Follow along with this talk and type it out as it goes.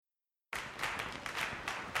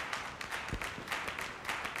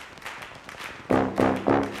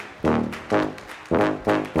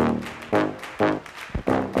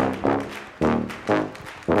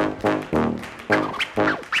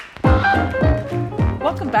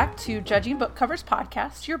Welcome back to Judging Book Covers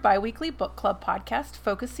Podcast, your bi-weekly book club podcast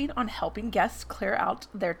focusing on helping guests clear out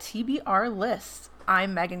their TBR lists.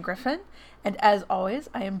 I'm Megan Griffin, and as always,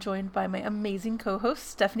 I am joined by my amazing co-host,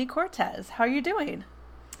 Stephanie Cortez. How are you doing?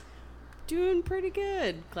 Doing pretty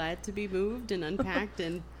good. Glad to be moved and unpacked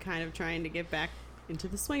and kind of trying to get back into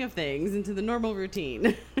the swing of things, into the normal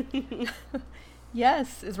routine.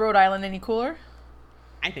 Yes. Is Rhode Island any cooler?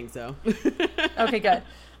 I think so. Okay, good.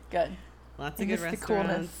 Good. Lots of good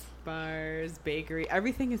restaurants, bars, bakery.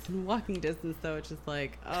 Everything is in walking distance, though. It's just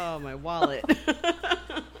like, oh, my wallet.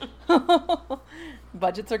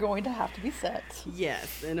 Budgets are going to have to be set.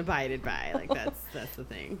 Yes, and abided by. Like, that's the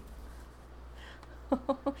thing.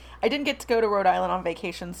 I didn't get to go to Rhode Island on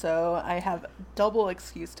vacation, so I have double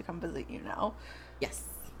excuse to come visit you now. Yes.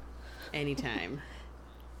 Anytime.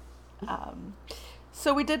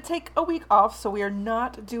 So we did take a week off, so we are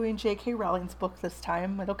not doing J.K. Rowling's book this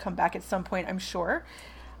time. It'll come back at some point, I'm sure.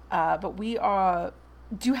 But we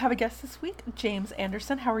do have a guest this week, James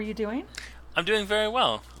Anderson. How are you doing? I'm doing very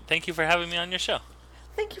well. Thank you for having me on your show.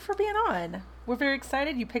 Thank you for being on. We're very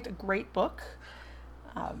excited. You picked a great book.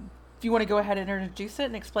 If you want to go ahead and introduce it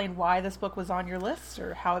and explain why this book was on your list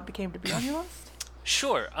or how it became to be on your list.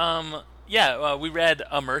 Sure. We read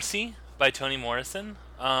A Mercy by Toni Morrison.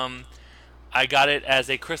 I got it as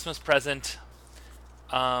a Christmas present.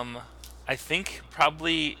 I think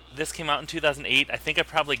probably this came out in 2008. I think I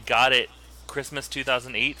probably got it Christmas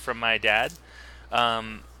 2008 from my dad.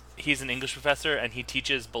 He's an English professor and he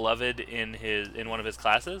teaches Beloved in one of his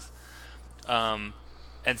classes. And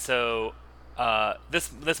so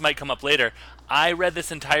this might come up later. I read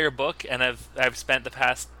this entire book and I've spent the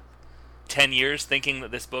past 10 years thinking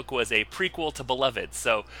that this book was a prequel to Beloved.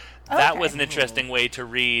 So that was an interesting way to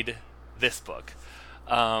read this book.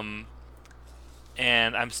 And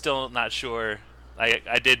I'm still not sure.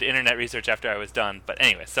 I did internet research after I was done. But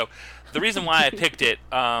anyway, so the reason why I picked it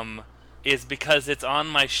is because it's on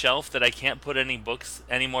my shelf that I can't put any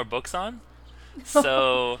more books on.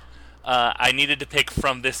 So I needed to pick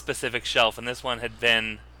from this specific shelf, and this one had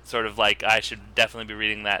been sort of like I should definitely be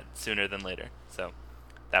reading that sooner than later. So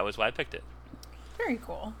that was why I picked it. Very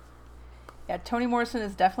cool. Yeah, Toni Morrison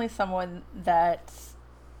is definitely someone that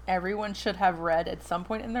everyone should have read at some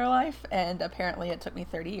point in their life, and apparently it took me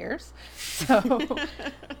 30 years. So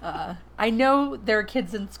I know there are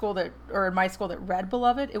kids in my school that read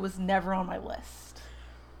Beloved. It was never on my list.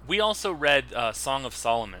 We also read Song of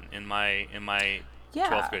Solomon in my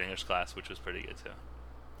 12th grade English class, which was pretty good too.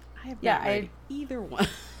 I have not read either one.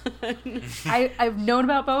 I've known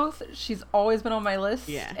about both. She's always been on my list,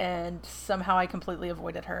 yeah. And somehow I completely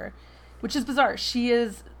avoided her, which is bizarre.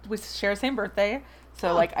 We share the same birthday,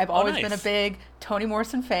 so I've always been a big Toni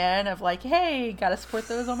Morrison fan of hey, gotta support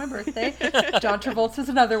those on my birthday. John Travolta's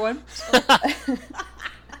another one.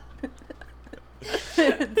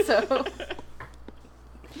 So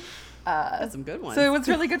that's some good ones. So it was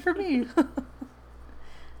really good for me.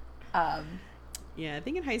 Yeah, I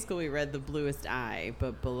think in high school we read The Bluest Eye,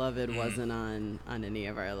 but Beloved wasn't on any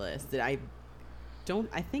of our lists. I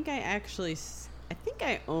think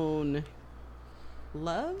I own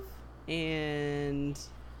Love and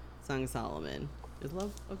Song of Solomon. Is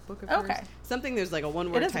Love a book of hers? Okay. Something, there's a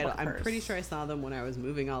one-word title. I'm pretty sure I saw them when I was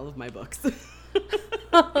moving all of my books.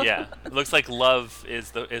 Yeah, it looks like Love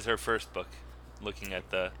is her first book, looking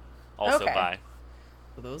at the also by.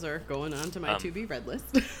 Well, those are going on to my to-be-read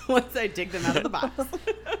list once I dig them out of the box.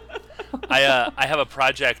 I have a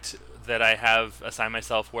project that I have assigned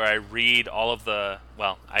myself where I read all of the.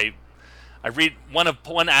 Well, I read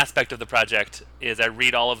one aspect of the project is I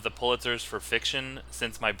read all of the Pulitzers for fiction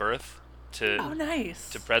since my birth to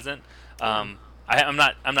present. I'm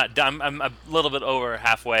not done. I'm a little bit over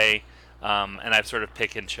halfway, and I've sort of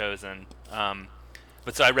picked and chosen.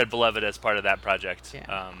 But so I read Beloved as part of that project.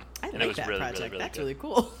 Yeah. And it was really, really, really That's good. really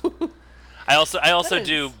cool. I also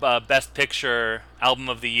do Best Picture, Album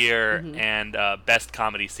of the Year, and Best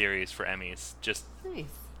Comedy Series for Emmys. Just nice.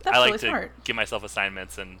 That's I like really to smart. give myself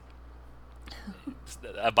assignments and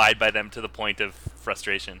abide by them to the point of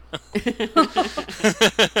frustration.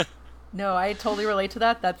 No, I totally relate to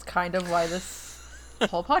that. That's kind of why this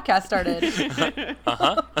whole podcast started.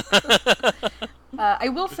 I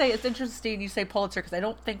will say it's interesting you say Pulitzer because I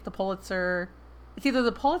don't think the Pulitzer... It's either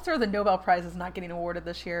the Pulitzer or the Nobel Prize is not getting awarded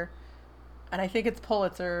this year. And I think it's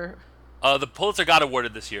Pulitzer. The Pulitzer got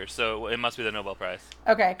awarded this year, so it must be the Nobel Prize.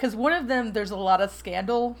 Okay, because one of them, there's a lot of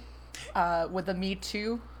scandal with the Me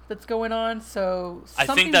Too that's going on, so I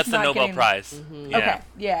think that's the Nobel Prize. Yeah. Okay,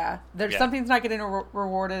 yeah. Something's not getting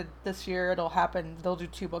rewarded this year. It'll happen. They'll do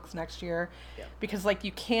 2 books next year. Yeah. Because,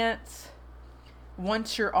 you can't...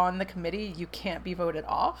 once you're on the committee, you can't be voted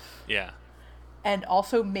off. Yeah. And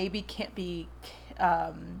also maybe can't be,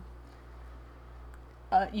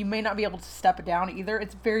 you may not be able to step down either.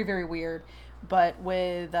 It's very, very weird. But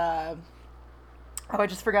with, I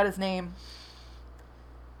just forgot his name.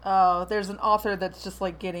 Oh, there's an author that's just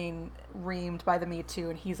like getting reamed by the Me Too,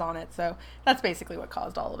 and he's on it. So that's basically what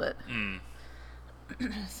caused all of it.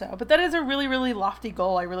 So, but that is a really, really lofty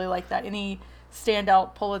goal. I really like that. Any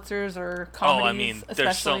standout Pulitzers or comedies? Oh, I mean,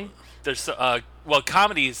 especially? well,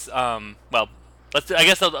 comedies. I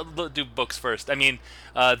guess I'll do books first. I mean,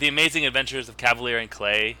 The Amazing Adventures of Cavalier and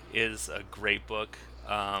Clay is a great book.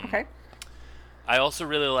 Okay. I also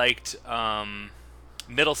really liked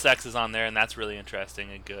Middlesex is on there, and that's really interesting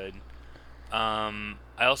and good. I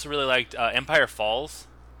also really liked Empire Falls,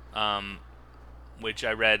 which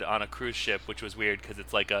I read on a cruise ship, which was weird because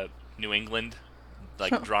it's like a New England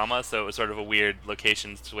drama, so it was sort of a weird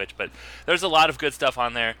location switch. But there's a lot of good stuff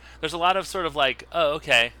on there. There's a lot of sort of like, oh,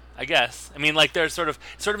 okay, I guess. I mean, like there's sort of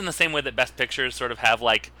in the same way that Best Pictures sort of have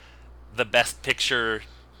like the Best Picture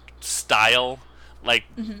style, like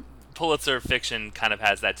Pulitzer fiction kind of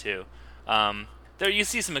has that too. There you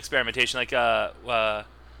see some experimentation, like I'm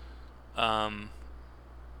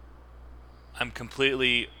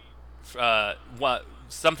completely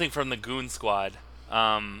something from the Goon Squad,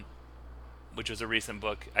 which was a recent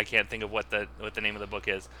book. I can't think of what the name of the book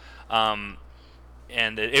is, and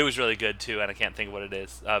it was really good too. And I can't think of what it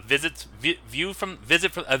is. A Visit from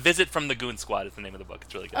the Goon Squad is the name of the book.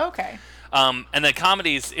 It's really good. Okay. And then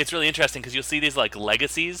comedies, it's really interesting because you'll see these like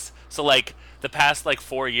legacies. So like the past like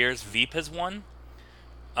 4 years, Veep has won,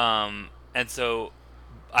 and so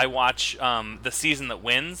I watch the season that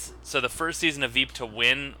wins. So the first season of Veep to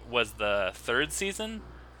win was the third season.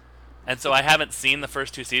 And so I haven't seen the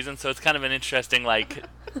first 2 seasons, so it's kind of an interesting, like,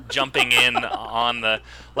 jumping in on the,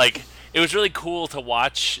 like, it was really cool to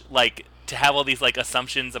watch, like, to have all these, like,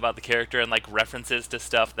 assumptions about the character and, like, references to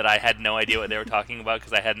stuff that I had no idea what they were talking about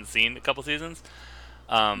because I hadn't seen a couple seasons.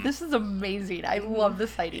 This is amazing. I love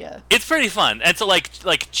this idea. It's pretty fun. And so,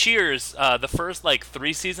 like Cheers, the first, like,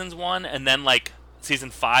 3 seasons won, and then, like, season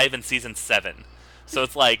 5 and season 7. So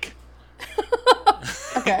it's like...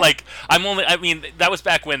 Okay. Like I mean that was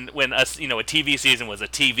back when a TV season was a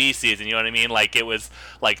TV season, you know what I mean? Like it was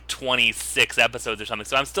like 26 episodes or something.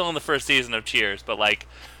 So I'm still in the first season of Cheers, but like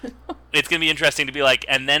it's going to be interesting to be like,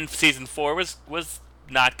 and then season 4 was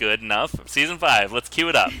not good enough. Season 5, let's cue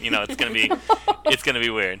it up. You know, it's going to be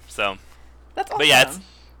weird. So That's awesome. But yeah,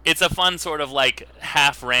 it's a fun sort of like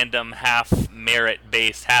half random, half merit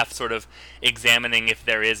based, half sort of examining if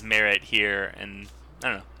there is merit here, and I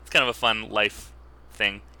don't know. It's kind of a fun life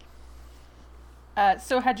thing.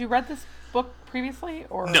 So had you read this book previously,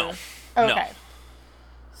 or no? Okay. No.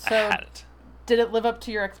 So I hadn't. Did it live up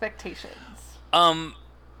to your expectations?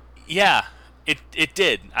 Yeah, it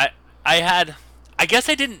did. I guess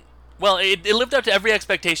I didn't. Well, it lived up to every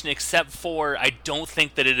expectation except for I don't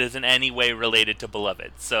think that it is in any way related to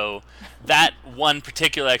Beloved. So that one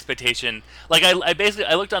particular expectation, like I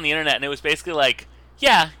looked on the internet and it was basically like,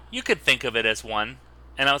 yeah, you could think of it as one.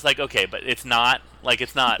 And I was like, okay, but it's not. Like,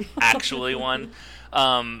 it's not actually one.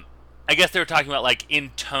 I guess they were talking about, like, in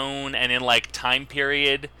tone and in, like, time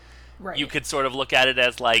period. Right. You could sort of look at it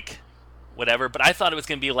as, like, whatever. But I thought it was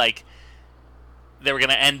going to be, like, they were going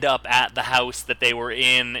to end up at the house that they were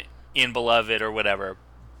in Beloved or whatever.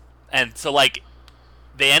 And so, like,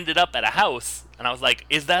 they ended up at a house. And I was like,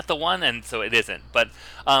 is that the one? And so it isn't. But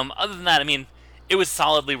other than that, I mean, it was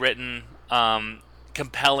solidly written.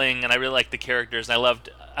 Compelling, and I really liked the characters. And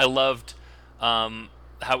I loved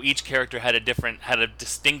how each character had a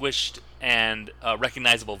distinguished and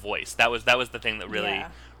recognizable voice. That was the thing that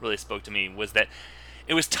really spoke to me, was that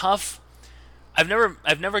it was tough. I've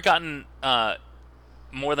never gotten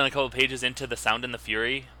more than a couple of pages into The Sound and the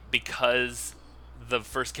Fury because the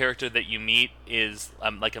first character that you meet is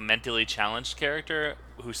like a mentally challenged character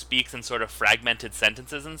who speaks in sort of fragmented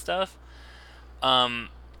sentences and stuff.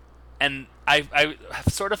 And I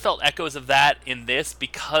have sort of felt echoes of that in this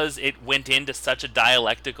because it went into such a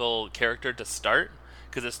dialectical character to start,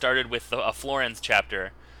 because it started with a Florence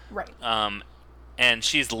chapter. Right. And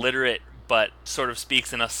she's literate, but sort of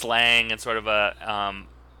speaks in a slang and sort of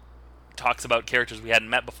talks about characters we hadn't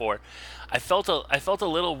met before. I felt a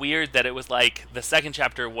little weird that it was like the second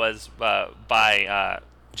chapter was by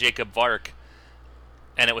Jacob Vark.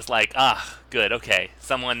 And it was like, good, okay,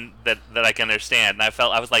 someone that I can understand. And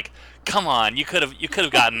I was like, come on, you could have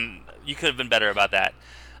been better about that.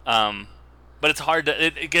 But it's hard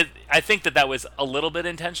to. I think that was a little bit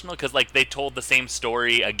intentional because like they told the same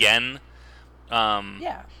story again.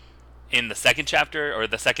 In the second chapter or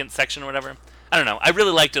the second section or whatever. I don't know. I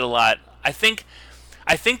really liked it a lot. I think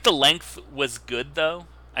the length was good though.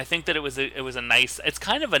 I think that it was a nice. It's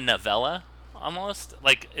kind of a novella almost.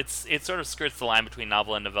 Like it sort of skirts the line between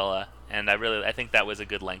novel and novella, and I think that was a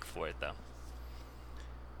good length for it though.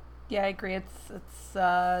 Yeah, I agree. It's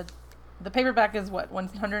the paperback is what,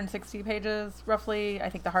 160 pages roughly. I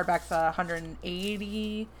think the hardback's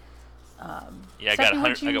 180. Yeah, I got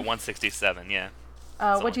 100. I got 167. Yeah.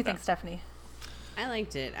 What do you think, Stephanie? I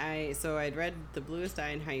liked it. I'd read The Bluest Eye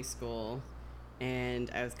in high school,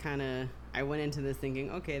 and I went into this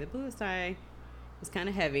thinking, okay, The Bluest Eye was kind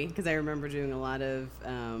of heavy because I remember doing a lot of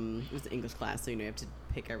it was an English class, so you have to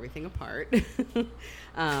pick everything apart.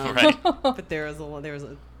 Right. But there was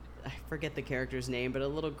a I forget the character's name, but a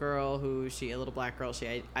little girl a little black girl,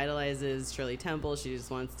 she idolizes Shirley Temple. She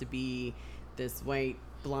just wants to be this white,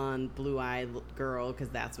 blonde, blue-eyed girl because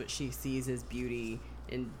that's what she sees as beauty,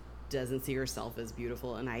 and doesn't see herself as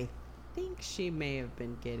beautiful. And I think she may have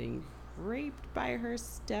been getting raped by her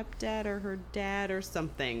stepdad or her dad or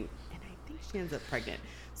something, and I think she ends up pregnant.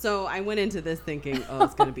 So I went into this thinking, oh,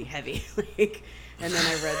 it's going to be heavy. And then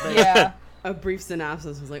I read a brief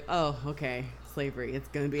synopsis, was like, oh, okay, slavery, it's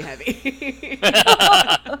going to be heavy.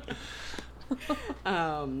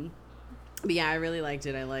 But yeah, I really liked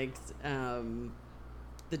it. I liked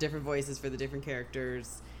the different voices for the different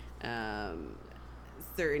characters.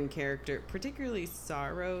 Certain character, particularly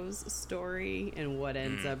Sorrow's story and what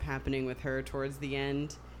ends up happening with her towards the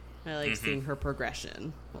end. I like seeing her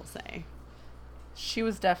progression, we'll say. She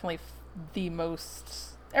was definitely the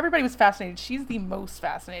most... Everybody was fascinated. She's the most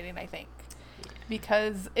fascinating, I think.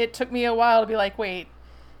 Because it took me a while to be like, wait,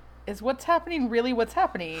 is what's happening really what's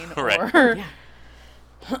happening? Right. Or... Yeah.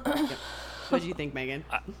 Yep. What did you think, Megan?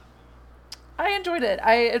 I enjoyed it.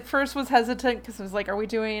 I at first was hesitant because I was like, are we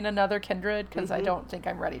doing another Kindred? Because I don't think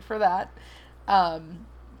I'm ready for that.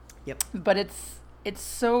 Yep. But it's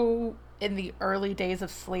so in the early days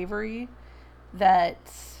of slavery that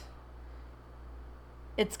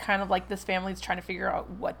it's kind of like this family's trying to figure out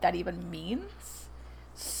what that even means.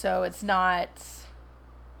 So it's not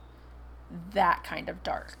that kind of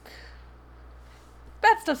dark.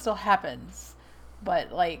 Bad stuff still happens,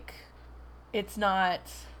 but like it's not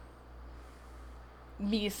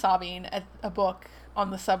me sobbing at a book on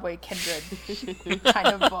the subway Kindred kind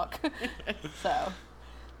of book. So,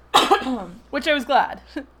 which I was glad.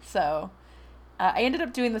 So, I ended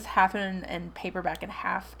up doing this half in paperback and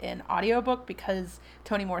half in audiobook because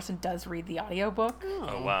Toni Morrison does read the audiobook.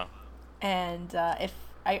 Oh, wow. And if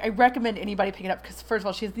I recommend anybody pick it up because, first of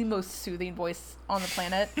all, she has the most soothing voice on the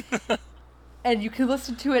planet. And you can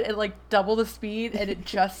listen to it at like double the speed and it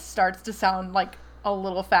just starts to sound like a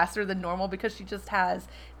little faster than normal because she just has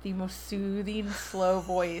the most soothing, slow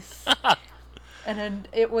voice. And then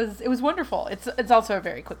it was wonderful. It's also a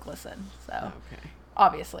very quick listen. So, Okay.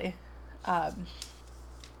 Obviously. But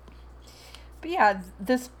yeah,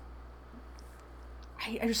 this...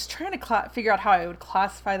 I was trying to figure out how I would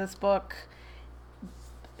classify this book.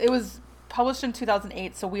 It was published in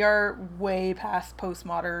 2008, so we are way past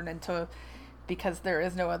postmodern into... because there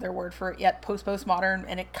is no other word for it yet, postmodern,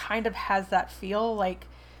 and it kind of has that feel like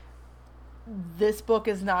this book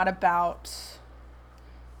is not about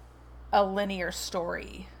a linear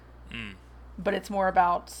story, but it's more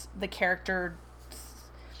about the character.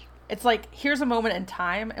 It's like, here's a moment in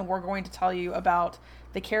time, and we're going to tell you about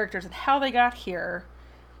the characters and how they got here.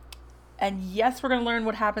 And yes, we're going to learn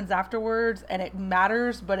what happens afterwards, and it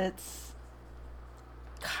matters, but it's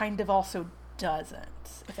kind of also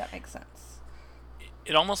doesn't, if that makes sense.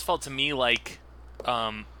 It almost felt to me like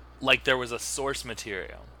there was a source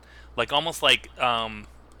material, like almost like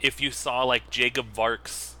if you saw like Jacob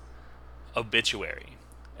Vark's obituary,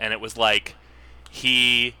 and it was like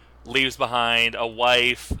he leaves behind a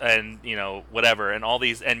wife and whatever, and all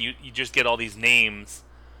these, and you just get all these names,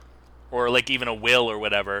 or like even a will or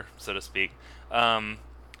whatever, so to speak, and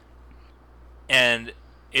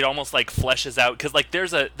it almost like fleshes out because like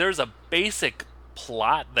there's a basic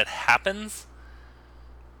plot that happens.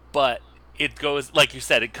 But it goes, like you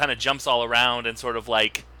said, it kind of jumps all around and sort of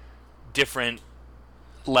like different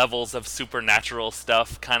levels of supernatural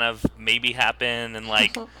stuff kind of maybe happen and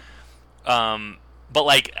like, but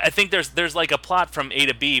like I think there's like a plot from A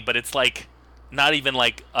to B, but it's like not even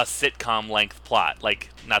like a sitcom length plot. Like,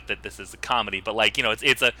 not that this is a comedy, but like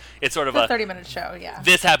it's sort of a 30-minute show. Yeah.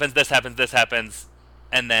 This happens,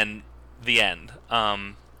 and then the end.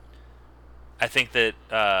 I think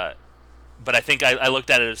that. But I think I looked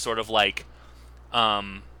at it as sort of like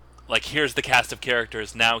here's the cast of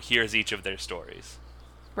characters, now here's each of their stories.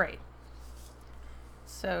 Right.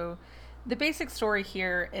 So the basic story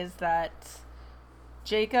here is that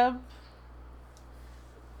Jacob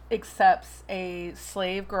accepts a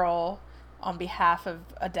slave girl on behalf of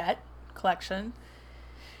a debt collection,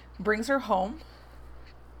 brings her home,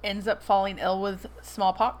 ends up falling ill with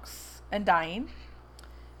smallpox and dying.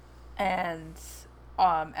 And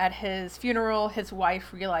at his funeral, his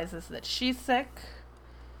wife realizes that she's sick.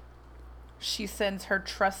 She sends her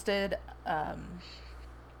trusted, I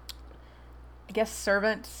guess,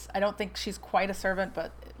 servant. I don't think she's quite a servant,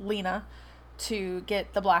 but Lena, to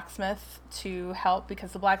get the blacksmith to help,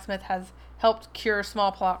 because the blacksmith has helped cure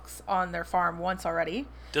smallpox on their farm once already.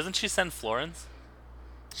 Doesn't she send Florence?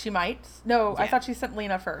 She might. No, Yeah. I thought she sent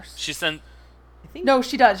Lena first. She sent. I think No,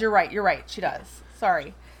 she does. You're right. She does.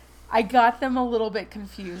 Sorry. I got them a little bit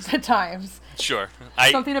confused at times. Sure.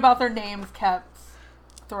 Something about their names kept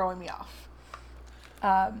throwing me off.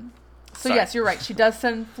 So Sorry. yes, you're right. She does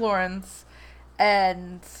send Florence,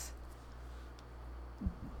 and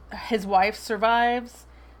his wife survives,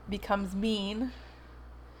 becomes mean,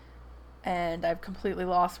 and I've completely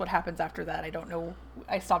lost what happens after that. I don't know.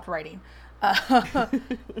 I stopped writing.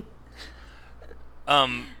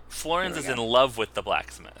 Florence There we is in go. love with the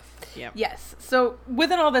blacksmith. Yep. Yes. So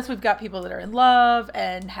within all this, we've got people that are in love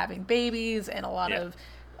and having babies, and a lot Yeah.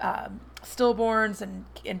 of stillborns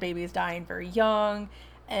and babies dying very young,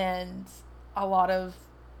 and a lot of.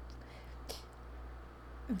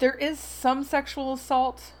 There is some sexual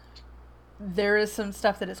assault. There is some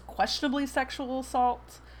stuff that is questionably sexual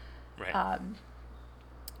assault, Right.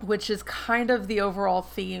 which is kind of the overall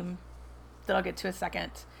theme that I'll get to in a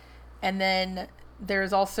second. And then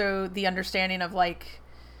there's also the understanding of like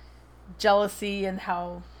jealousy and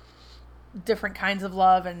how different kinds of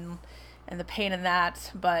love and the pain in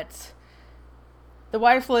that. But the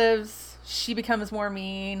wife lives, she becomes more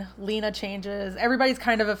mean, Lena changes. Everybody's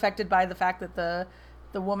kind of affected by the fact that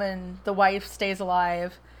the wife stays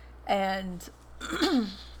alive, and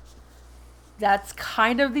that's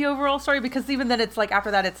kind of the overall story, because even then it's like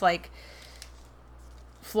after that it's like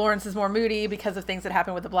Florence is more moody because of things that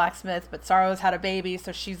happened with the blacksmith, but Sorrow's had a baby,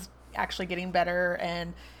 so she's actually getting better,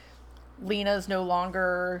 and Lena's no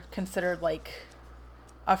longer considered like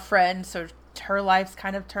a friend, so her life's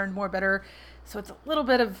kind of turned more bitter. So it's a little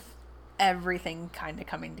bit of everything kind of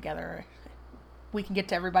coming together. We can get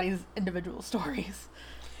to everybody's individual stories.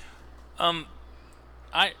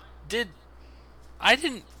 I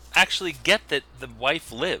didn't actually get that the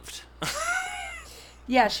wife lived.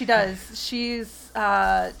 Yeah, she does. She's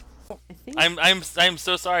I think I'm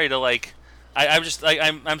so sorry to like. I'm just like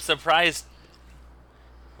I'm surprised.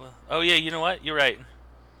 Well, oh yeah, you know what? You're right.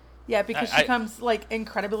 yeah, because she becomes like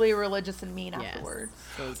incredibly religious and mean yes. afterwards.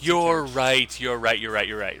 Goes to You're church. right. You're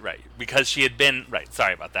right. Because she had been right.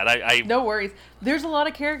 Sorry about that. I No worries. There's a lot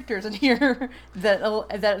of characters in here that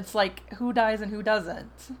it's like who dies and who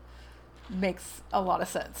doesn't. Makes a lot of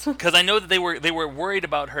sense. because I know that they were worried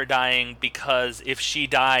about her dying, because if she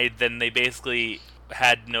died, then they basically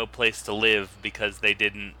had no place to live, because they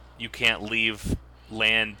didn't. You can't leave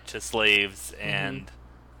land to slaves, and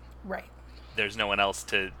Right. there's no one else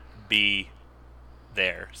to be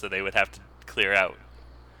there, so they would have to clear out.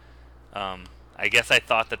 I guess I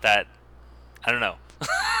thought that I don't know.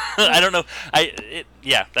 I don't know.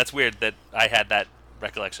 Yeah, that's weird that I had that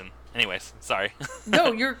recollection. Anyways, sorry.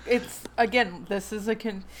 No, it's again, this is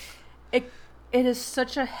it is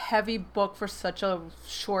such a heavy book for such a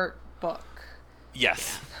short book.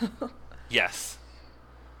 Yes. Yes.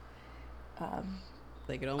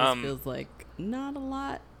 Like it almost feels like not a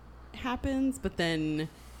lot happens, but then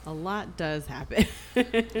a lot does happen.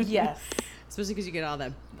 Yes. Especially because you get all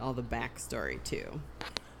the backstory too.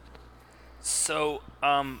 So,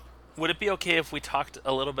 would it be okay if we talked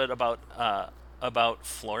a little bit about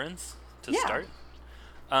Florence to Yeah. start?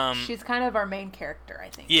 She's kind of our main character, I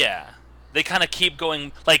think. Yeah, they kind of keep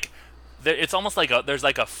going. Like, it's almost like there's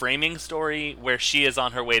like a framing story where she is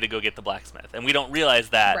on her way to go get the blacksmith, and we don't realize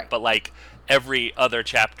that. Right. But like every other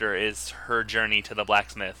chapter is her journey to the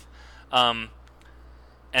blacksmith, and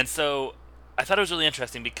so I thought it was really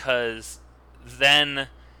interesting because then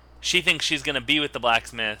she thinks she's gonna be with the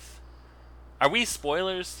blacksmith. Are we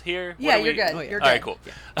spoilers here? Yeah, What are you're we- good. Oh, yeah. You're All good.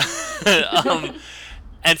 right, cool.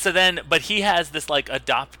 And so then, but he has this like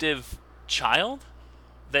adoptive child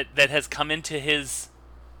that has come into his.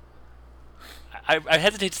 I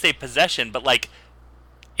hesitate to say possession, but like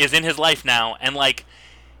is in his life now, and like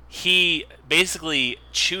he basically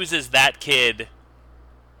chooses that kid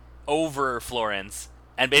over Florence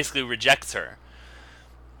and basically rejects her.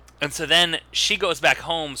 And so then she goes back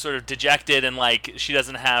home sort of dejected, and like she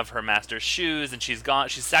doesn't have her master's shoes, and she's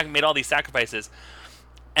made all these sacrifices.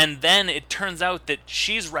 And then it turns out that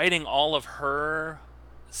she's writing all of her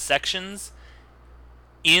sections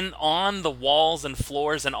on the walls and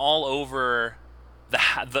floors and all over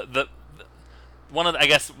the one of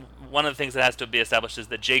the things that has to be established is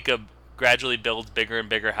that Jacob gradually builds bigger and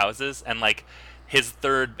bigger houses, and like his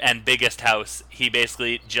third and biggest house, he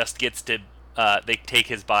basically just gets to they take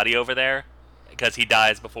his body over there because he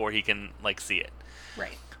dies before he can like see it.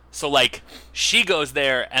 Right. So like she goes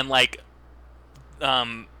there and like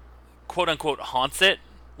quote unquote haunts it.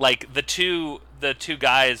 Like the two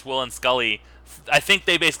guys, Will and Scully, I think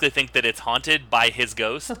they basically think that it's haunted by his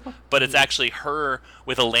ghost, but it's actually her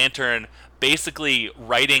with a lantern basically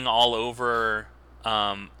writing all over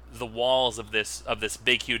the walls of this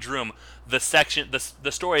big huge room the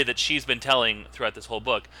story that she's been telling throughout this whole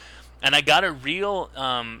book. And I got a real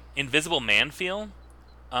Invisible Man feel,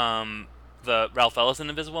 the Ralph Ellison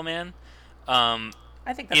Invisible Man. I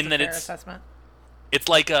think that's a fair assessment. It's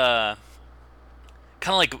like a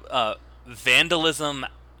kind of like vandalism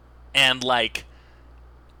and like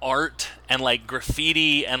art and like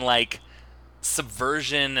graffiti and like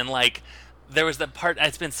subversion, and like there was that part.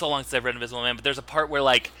 It's been so long since I've read Invisible Man, but there's a part where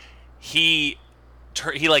like he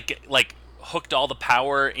like hooked all the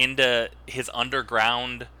power into his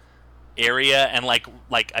underground area, and like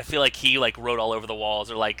I feel like he like wrote all over the walls,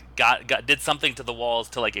 or like did something to the walls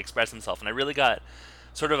to like express himself. And I really got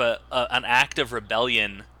sort of an act of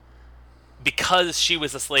rebellion because she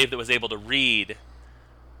was a slave that was able to read.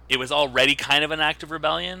 It was already kind of an act of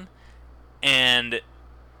rebellion, and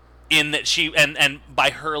in that she and by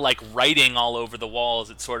her like writing all over the walls,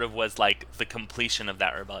 it sort of was like the completion of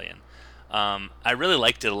that rebellion. I really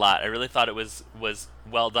liked it a lot. I really thought it was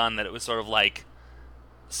well done. That it was sort of like,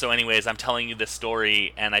 so anyways, I'm telling you this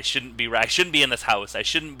story, and I shouldn't be in this house. I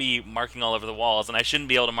shouldn't be marking all over the walls, and I shouldn't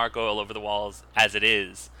be able to mark all over the walls as it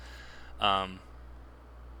is.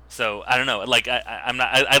 So I don't know. Like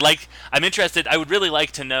I'm interested. I would really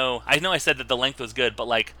like to know. I know I said that the length was good, but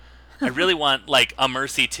like I really want like a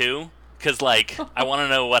Mercy too, because like I want to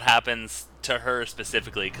know what happens to her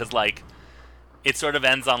specifically, because like it sort of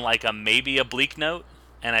ends on like maybe a bleak note,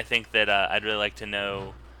 and I think that I'd really like to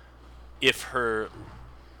know if her,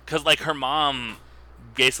 because like her mom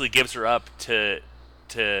basically gives her up to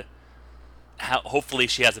hopefully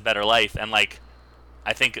she has a better life, and like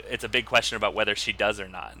I think it's a big question about whether she does or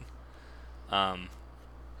not.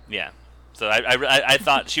 Yeah. So I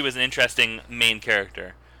thought she was an interesting main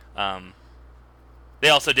character. They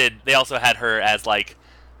also had her as like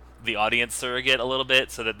the audience surrogate a little bit,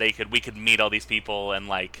 so that we could meet all these people and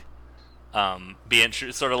like be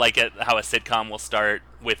sort of like how a sitcom will start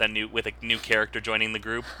with a new character joining the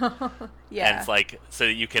group. Yeah. And it's like so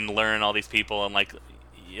that you can learn all these people, and like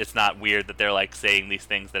it's not weird that they're like saying these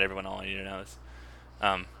things that everyone already knows.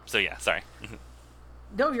 So yeah, sorry.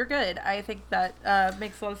 No, you're good. I think that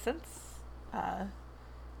makes a lot of sense.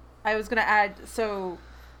 I was gonna add, so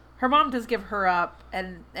her mom does give her up,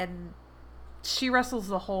 and she wrestles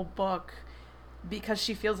the whole book because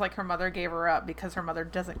she feels like her mother gave her up because her mother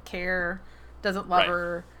doesn't care, doesn't love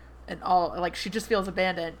her, and all, like she just feels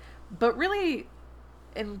abandoned. But really,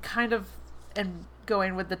 and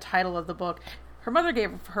going with the title of the book, her mother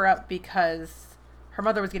gave her up because her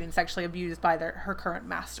mother was getting sexually abused by her current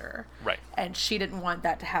master. Right. And she didn't want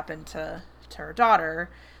that to happen to her daughter.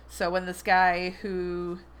 So when this guy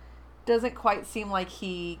who doesn't quite seem like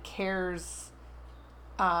he cares,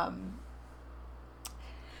 I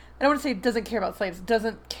don't want to say doesn't care about slaves,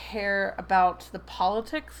 doesn't care about the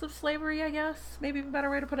politics of slavery, I guess, maybe a better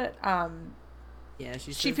way to put it. Yeah,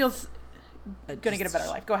 she feels going to get a better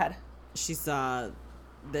life. Go ahead. She saw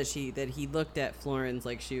that he looked at Florence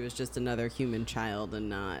like she was just another human child and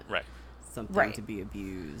not something to be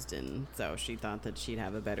abused, and so she thought that she'd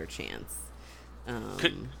have a better chance.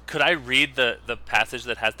 Could I read the passage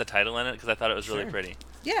that has the title in it, because I thought it was really pretty?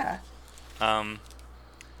 Yeah.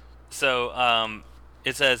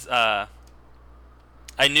 It says, I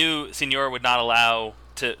knew Signor would not allow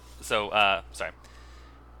to...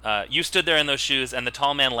 you stood there in those shoes, and the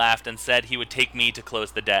tall man laughed and said he would take me to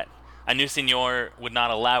close the debt. I knew Signor would not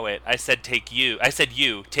allow it. I said, take you,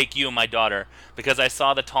 my daughter, because I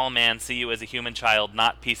saw the tall man see you as a human child,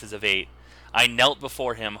 not pieces of 8. I knelt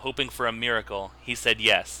before him, hoping for a miracle. He said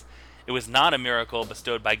yes. It was not a miracle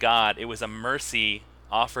bestowed by God. It was a mercy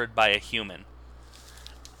offered by a human.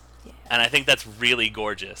 Yeah. And I think that's really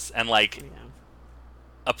gorgeous, and like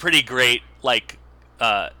a pretty great like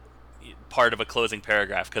part of a closing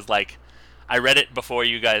paragraph, because like I read it before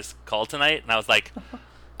you guys called tonight, and I was like,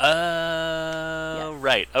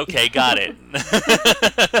 right, okay, got it.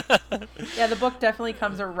 Yeah, the book definitely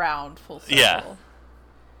comes around full circle. Yeah,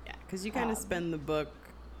 because you kind of spend the book.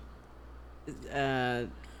 I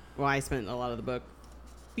spent a lot of the book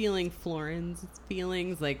feeling Florence's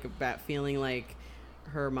feelings, like about feeling like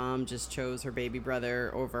her mom just chose her baby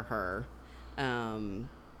brother over her. And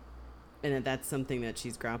that's something that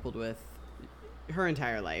she's grappled with her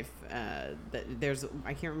entire life. That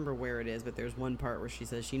I can't remember where it is, but there's one part where she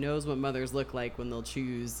says she knows what mothers look like when they'll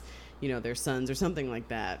choose, their sons or something like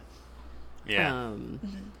that. Yeah.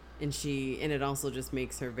 And it also just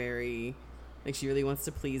makes her very, like, she really wants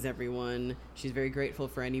to please everyone. She's very grateful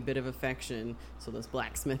for any bit of affection. So this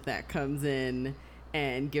blacksmith that comes in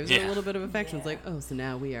and gives her a little bit of affection. It's like, oh, so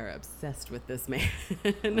now we are obsessed with this man.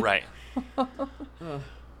 Right. Oh.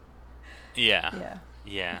 Yeah.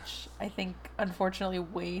 Which I think, unfortunately,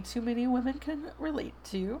 way too many women can relate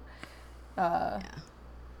to. But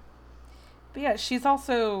yeah, she's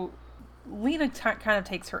also, Lena kind of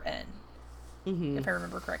takes her in, if I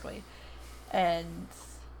remember correctly. And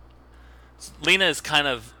Lena is kind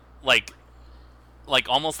of like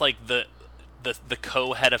almost like the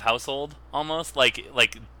co-head of household, almost like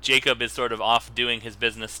Jacob is sort of off doing his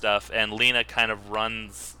business stuff, and Lena kind of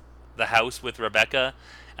runs the house with Rebecca,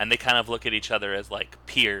 and they kind of look at each other as like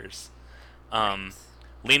peers. Right.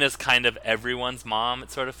 Lena's kind of everyone's mom,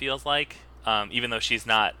 it sort of feels like, even though she's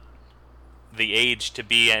not the age to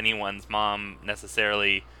be anyone's mom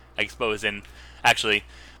necessarily, I suppose. And actually,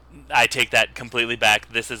 I take that completely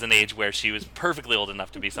back. This is an age where she was perfectly old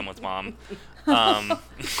enough to be someone's mom.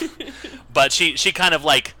 But she kind of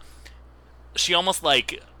like, she almost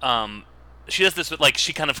like, she does this with, like,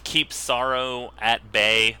 she kind of keeps sorrow at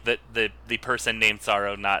bay. The person named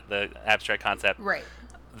Sorrow, not the abstract concept. Right.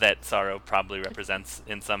 That sorrow probably represents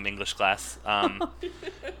in some English class.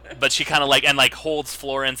 But she kind of like, and like holds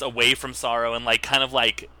Florence away from Sorrow, and like kind of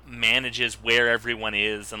like manages where everyone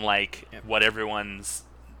is and like what everyone's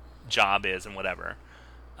job is and whatever.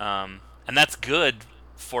 And that's good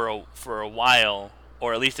for a while,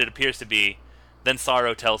 or at least it appears to be. Then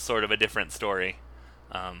Sorrow tells sort of a different story,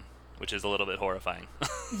 which is a little bit horrifying.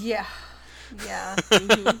 Yeah.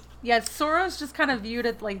 Yeah, Sorrow's just kind of viewed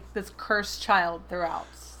as like this cursed child throughout.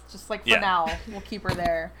 Just like for now, we'll keep her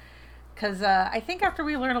there. Because I think after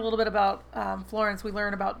we learn a little bit about Florence, we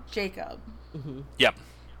learn about Jacob. Yep.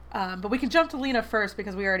 But we can jump to Lena first,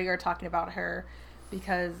 because we already are talking about her.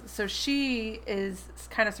 So she is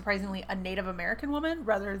kind of surprisingly a Native American woman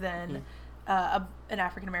rather than an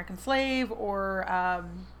African American slave, or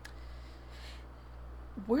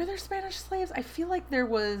were there Spanish slaves? I feel like there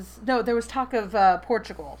was talk of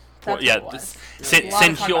Portugal. That's what it was.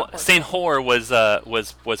 Senhor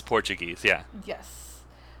was Portuguese. Yeah. Yes.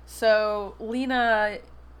 So Lena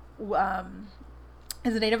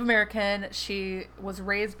is a Native American. She was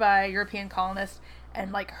raised by European colonists,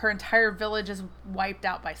 and like her entire village is wiped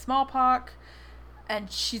out by smallpox,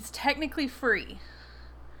 and she's technically free,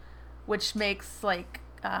 which makes like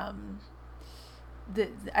I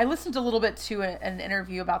listened a little bit to an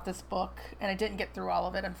interview about this book, and I didn't get through all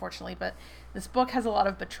of it, unfortunately, but this book has a lot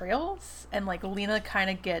of betrayals, and like Lena kind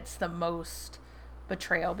of gets the most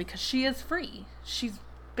betrayal because she is free. She's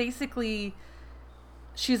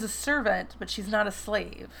a servant, but she's not a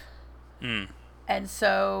slave. And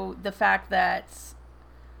so the fact that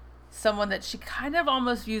someone that she kind of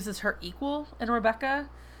almost views as her equal in Rebecca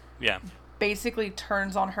basically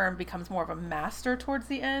turns on her and becomes more of a master towards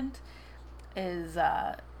the end is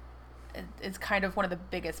kind of one of the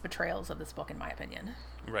biggest betrayals of this book, in my opinion.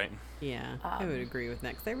 Right. Yeah, I would agree with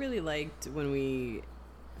that. 'Cause I really liked when we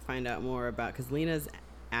find out more about, because Lena's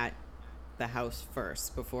at the house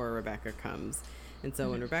first before Rebecca comes. And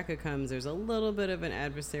so when Rebecca comes, there's a little bit of an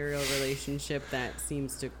adversarial relationship that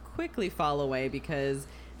seems to quickly fall away, because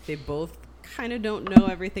they both kind of don't know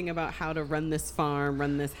everything about how to run this farm,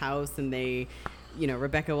 run this house, and they,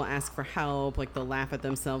 Rebecca will ask for help, like they'll laugh at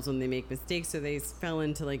themselves when they make mistakes, so they fell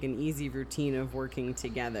into like an easy routine of working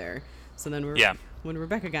together. So then when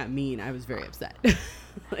Rebecca got mean, I was very upset.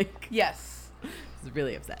 Yes. I was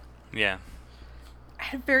really upset. Yeah. I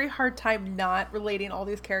had a very hard time not relating all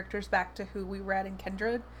these characters back to who we read in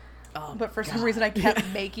Kindred. But for some reason I kept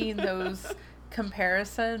making those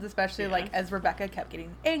comparisons, especially like as Rebecca kept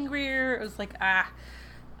getting angrier. It was like,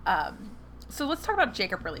 so let's talk about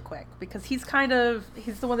Jacob really quick, because he's the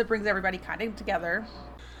one that brings everybody kind of together.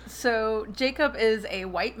 So Jacob is a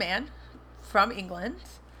white man from England.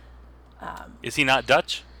 Is he not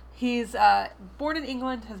Dutch? He's born in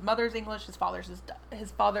England. His mother's English. His father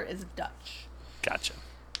is Dutch. Gotcha.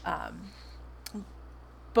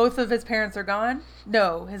 Both of his parents are gone.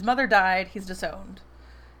 No, his mother died. He's disowned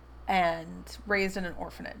and raised in an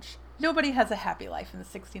orphanage. Nobody has a happy life in the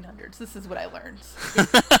 1600s. This is what I learned.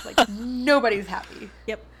 Like, nobody's happy.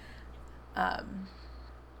 Yep.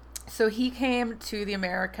 So he came to the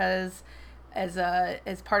Americas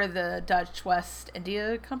as part of the Dutch West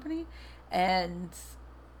India Company, and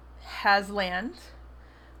has land,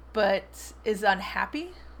 but is unhappy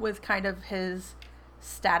with kind of his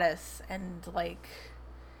status, and like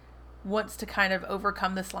wants to kind of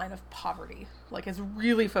overcome this line of poverty. Like, is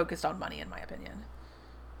really focused on money, in my opinion.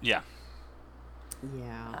 Yeah.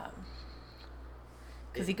 Yeah.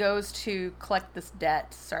 Because he goes to collect this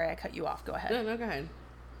debt. Sorry, I cut you off. Go ahead. No, go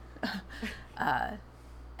ahead.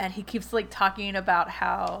 And he keeps like talking about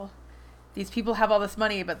how these people have all this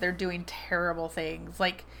money, but they're doing terrible things.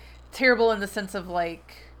 Like, terrible in the sense of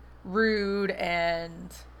like rude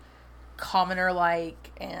and commoner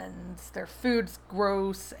like, and their food's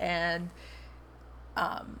gross, and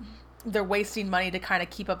they're wasting money to kind of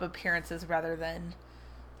keep up appearances rather than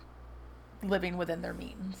living within their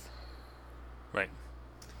means.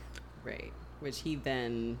 Right. Which he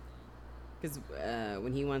then, because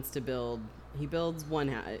when he wants to build, he builds one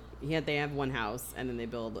house. They have one house, and then they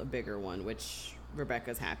build a bigger one, which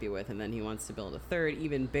Rebecca's happy with, and then he wants to build a third,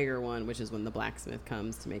 even bigger one, which is when the blacksmith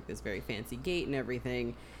comes to make this very fancy gate and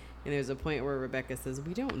everything. And there's a point where Rebecca says,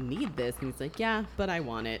 "We don't need this," and he's like, "Yeah, but I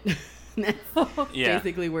want it." That's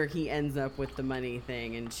basically where he ends up with the money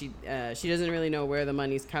thing. And she doesn't really know where the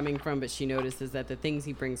money's coming from, but she notices that the things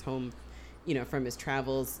he brings home, from his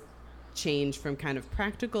travels, change from kind of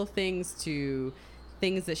practical things to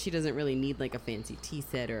things that she doesn't really need, like a fancy tea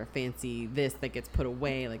set or a fancy this that gets put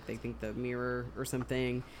away, like they think the mirror or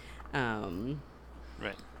something.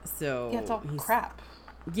 Right. So yeah, it's all crap.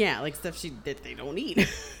 Yeah, like stuff that they don't need.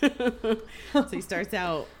 So he starts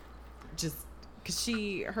out just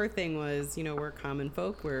because her thing was, we're common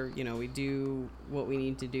folk, we do what we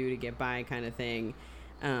need to do to get by, kind of thing.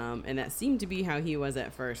 And that seemed to be how he was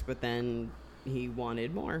at first, but then he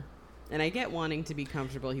wanted more. And I get wanting to be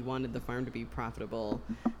comfortable. He wanted the farm to be profitable,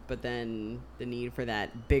 but then the need for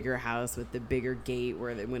that bigger house with the bigger gate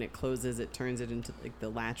where when it closes, it turns it into like the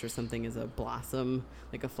latch or something is a blossom,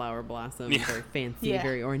 like a flower blossom, very fancy,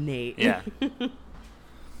 very ornate. Yeah.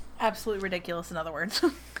 Absolutely ridiculous, in other words.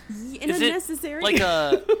 And is unnecessary. It like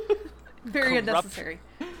a very unnecessary.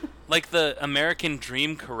 Like the American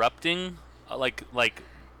dream corrupting, like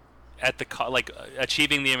at the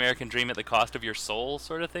achieving the American dream at the cost of your soul,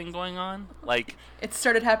 sort of thing going on. Like, it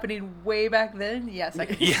started happening way back then. Yes, I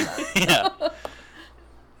can see that. Yeah.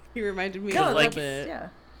 He reminded me No, a like, little bit. yeah.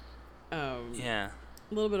 Yeah.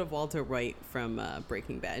 A little bit of Walter White from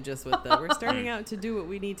Breaking Bad, just with the we're starting out to do what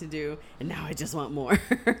we need to do, and now I just want more.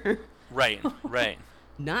 Right.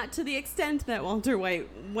 Not to the extent that Walter White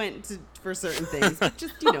went to, for certain things, but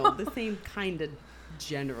just, the same kind of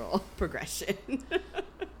general progression.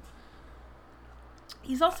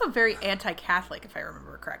 He's also very anti-Catholic, if I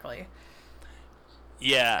remember correctly.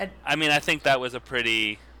 Yeah. I mean, I think that was a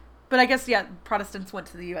pretty... But I guess, yeah, Protestants went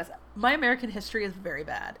to the U.S. My American history is very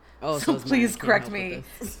bad. Oh, so please correct me.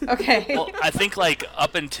 Okay. Well, I think,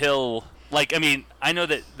 up until... I know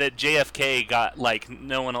that JFK got,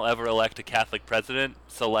 no one will ever elect a Catholic president.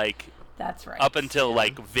 So, that's right. Up until,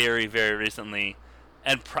 very, very recently.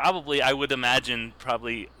 And probably, I would imagine,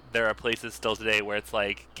 there are places still today where it's,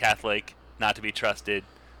 Catholic, not to be trusted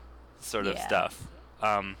sort of stuff.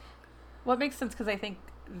 Well, it makes sense because I think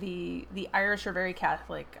the Irish are very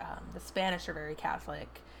Catholic. The Spanish are very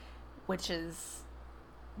Catholic, which is,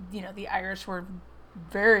 the Irish were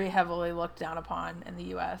very heavily looked down upon in the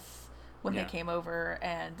U.S. when they came over.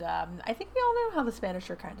 And I think we all know how the Spanish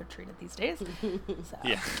are kind of treated these days. So.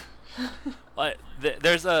 Yeah.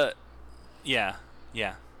 There's a... Yeah.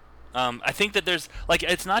 I think that there's...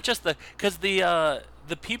 it's not just the... Because the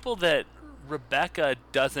people that Rebecca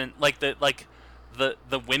doesn't...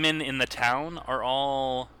 The women in the town are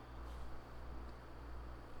all...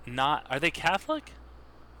 Not... Are they Catholic?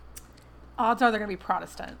 Odds are they're going to be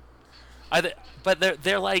Protestant. Are they, but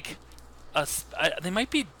they're like... they might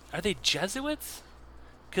be... Are they Jesuits?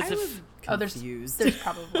 Because if... Oh, there's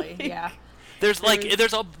probably, yeah. There's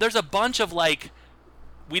a bunch of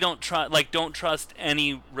we don't trust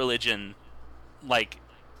any religion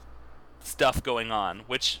stuff going on,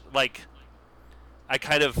 which I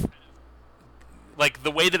kind of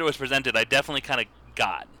the way that it was presented, I definitely kind of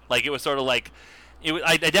got it was sort of I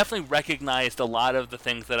definitely recognized a lot of the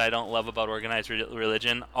things that I don't love about organized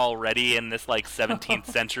religion already in this 17th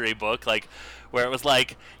century book, where it was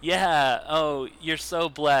oh, you're so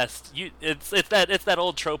blessed. It's that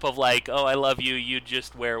old trope of oh, I love you, you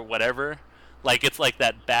just wear whatever. It's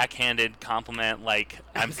that backhanded compliment,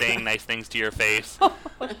 I'm saying nice things to your face.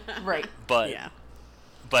 Right. But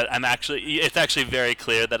it's actually very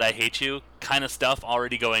clear that I hate you kind of stuff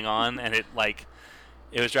already going on, and it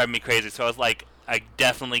was driving me crazy. So I was I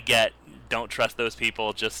definitely get don't trust those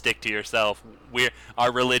people. Just stick to yourself.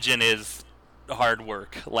 Our religion is hard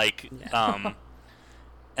work. Like, and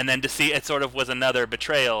then to see it sort of was another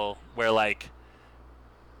betrayal where like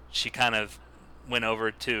she kind of went over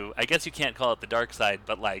to, I guess you can't call it the dark side,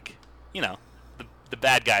 but like, you know, the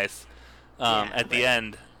bad guys at the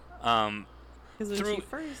end. Because when she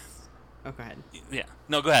first... Oh, go ahead. Yeah.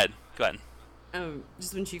 No, go ahead. Go ahead.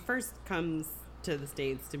 Just when she first comes to the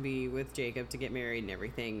States to be with Jacob to get married and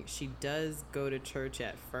everything, she does go to church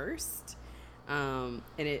at first. And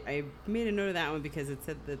I made a note of that one because it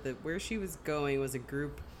said that where she was going was a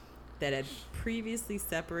group that had previously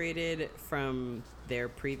separated from their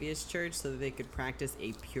previous church so that they could practice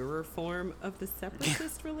a purer form of the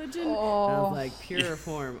separatist religion. Oh. And I was like, purer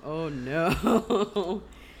form? Oh, no.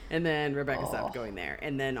 And then Rebecca stopped going there.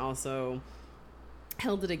 And then also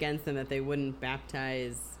held it against them that they wouldn't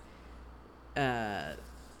baptize their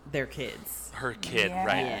kids. Her kid, Yeah.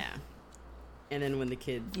 right? Yeah. And then when the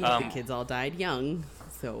kids all died young,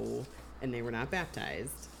 and they were not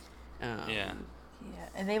baptized. Yeah. Yeah,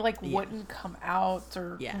 and they like wouldn't come out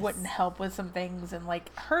or Yes. wouldn't help with some things, and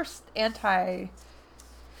like her anti-church.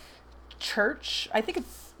 I think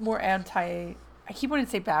it's more anti. I keep wanting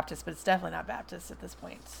to say Baptist, but it's definitely not Baptist at this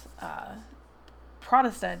point.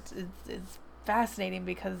 Protestant is fascinating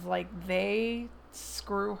because like they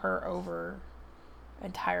screw her over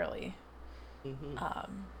entirely.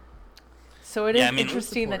 Mm-hmm. So it is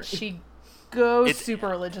interesting that she goes super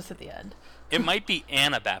religious at the end. It might be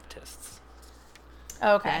Anabaptists.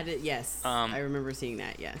 Okay. Yes. I remember seeing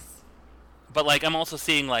that, yes. But, like, I'm also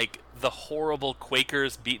seeing, like, the horrible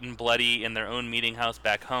Quakers beaten bloody in their own meeting house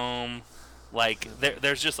back home. Like,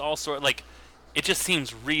 there's just all sort... Like, it just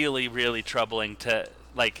seems really, really troubling to...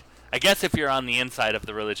 Like, I guess if you're on the inside of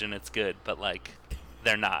the religion, it's good. But, like,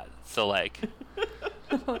 they're not. So, like...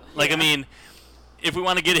 Like, I mean, if we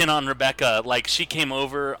want to get in on Rebecca, like, she came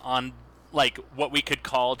over on, like, what we could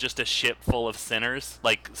call just a ship full of sinners.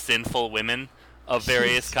 Like, sinful women of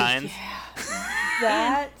various kinds.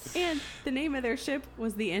 Yeah. And the name of their ship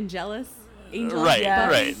was the Angelus. Angel Right,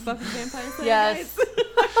 Yes. right. Buffy Vampire Slayer Yes. guys.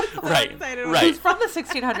 Right, excited right. He's from the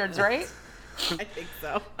 1600s, right? I think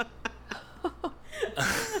so.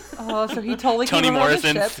 Oh, so he totally Toni came over on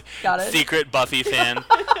the Morrison's ship. Got it. secret Buffy fan.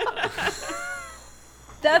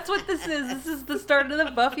 That's what this is. This is the start of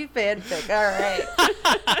the Buffy fanfic. All right.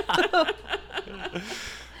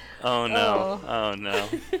 Oh no! Oh no!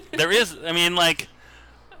 There is. I mean, like,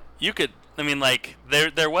 you could. I mean, like,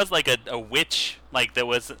 there was like a witch, like there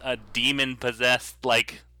was a demon possessed,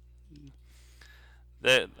 like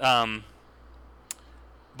the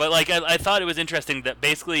But like, I thought it was interesting that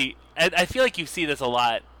basically, I feel like you see this a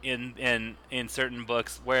lot in certain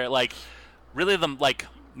books where like, really the like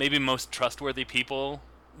maybe most trustworthy people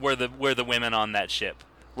were the women on that ship,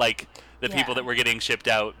 like the people that were getting shipped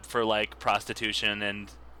out for like prostitution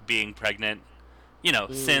and being pregnant, you know,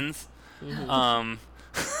 sins. Mm-hmm.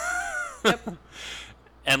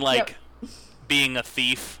 And like being a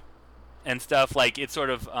thief and stuff. Like it's sort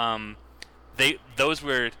of those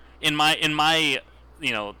were in my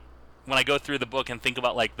you know, when I go through the book and think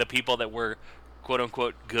about like the people that were quote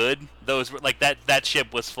unquote good, those were like that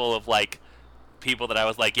ship was full of like people that I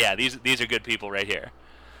was like, yeah, these are good people right here.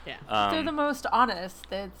 Yeah. They're the most honest.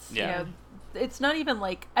 It's you know, it's not even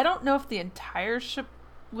like, I don't know if the entire ship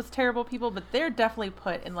was terrible people, but they're definitely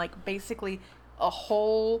put in like basically a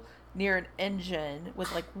hole near an engine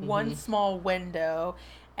with like one small window,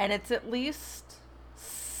 and it's at least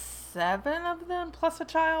 7 of them plus a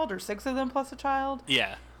child or 6 of them plus a child.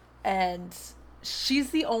 Yeah. And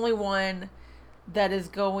she's the only one that is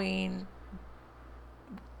going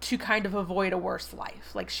to kind of avoid a worse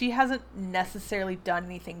life. Like, she hasn't necessarily done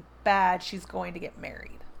anything bad. She's going to get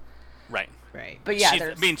married. Right. Right. But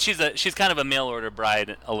yeah, she's kind of a mail order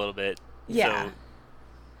bride a little bit. Yeah. So,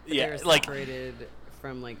 They're like separated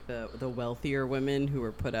from like the wealthier women who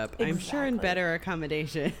were put up, I'm sure, in Exactly. better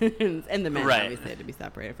accommodations, and the men Right. obviously had to be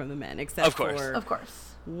separated from the men, except Of course. for Of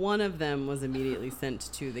course. one of them was immediately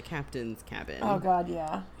sent to the captain's cabin. Oh god,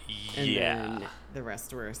 yeah. And yeah. then the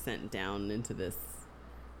rest were sent down into this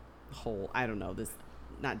whole, I don't know, this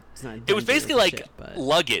not It was basically like ship, but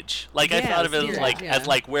luggage. Like I Yeah, thought of it yeah, as like yeah. as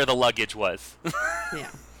like where the luggage was. yeah.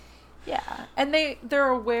 Yeah. And they're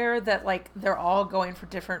aware that like they're all going for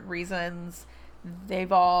different reasons.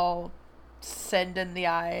 They've all sinned in the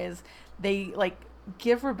eyes. They like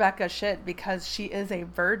give Rebecca shit because she is a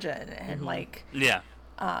virgin, and like Yeah.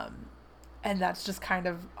 and that's just kind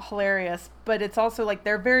of hilarious. But it's also like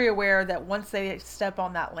they're very aware that once they step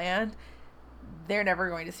on that land, they're never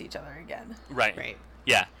going to see each other again. Right. Right.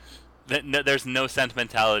 Yeah. There's no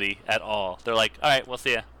sentimentality at all. They're like, all right, we'll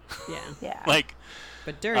see ya. Yeah. Yeah. Like,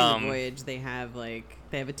 But during the voyage, they have a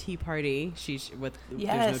tea party. There's no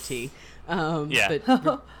Yes. tea. Yeah.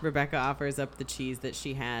 But Rebecca offers up the cheese that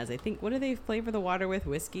she has. I think, what do they flavor the water with?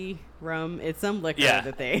 Whiskey, rum. It's some liquor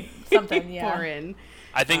that they Something, yeah. pour in.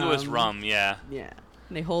 I think it was rum. Yeah. Yeah.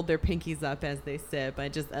 And they hold their pinkies up as they sip. I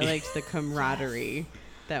liked the camaraderie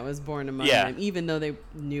that was born among them, even though they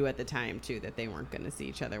knew at the time too that they weren't going to see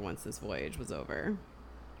each other once this voyage was over.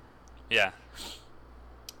 Yeah.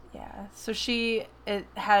 Yeah. So it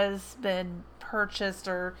has been purchased,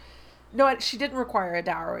 or no, she didn't require a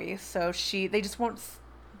dowry. So Jacob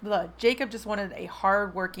just wanted a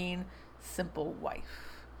hardworking, simple wife.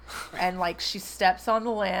 And she steps on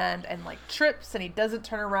the land and trips, and he doesn't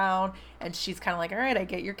turn around, and she's kind of like, all right, I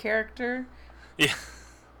get your character. Yeah.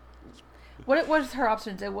 What was her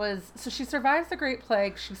options? It was, so she survives the Great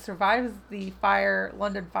Plague, she survives the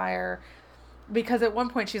London fire, because at one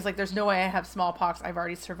point she's like, there's no way I have smallpox, I've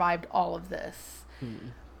already survived all of this.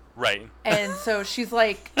 Right. And so she's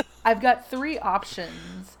like, I've got 3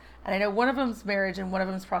 options, and I know one of them's marriage and one of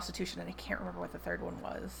them's prostitution, and I can't remember what the third one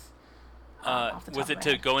was. Was it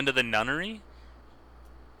to go into the nunnery?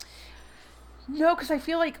 No, because I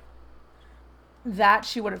feel like that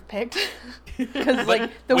she would have picked. Because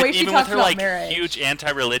the way she even talks with her about marriage, huge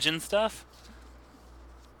anti-religion stuff,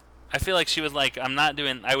 I feel like she was like, I'm not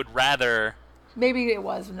doing. I would rather. maybe it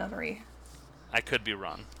was nunnery. I could be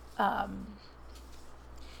wrong.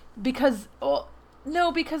 Because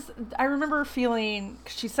I remember feeling,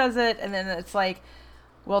 she says it, and then it's like,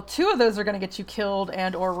 well, 2 of those are going to get you killed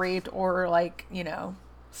and or raped or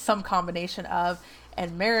some combination of,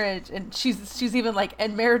 and marriage, and she's even like,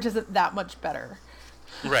 and marriage isn't that much better.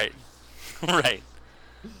 Right. Right.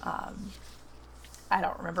 I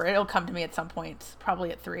don't remember. It'll come to me at some point,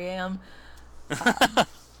 probably at 3 a.m.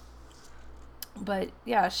 But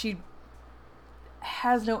yeah, she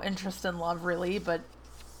has no interest in love really, but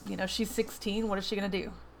she's 16. What is she going to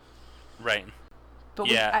do? Right. But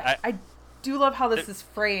yeah, I do love how this is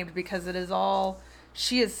framed, because it is all,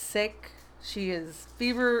 she is sick, she is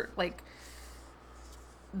fever,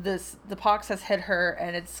 the pox has hit her,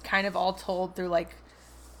 and it's kind of all told through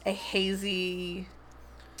a hazy,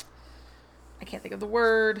 I can't think of the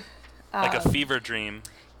word, like a fever dream.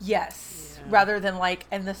 Yes. Yeah. Rather than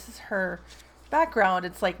and this is her background,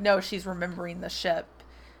 it's no, she's remembering the ship,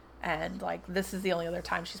 and this is the only other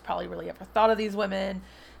time she's probably really ever thought of these women,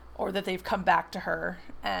 or that they've come back to her.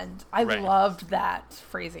 And I loved that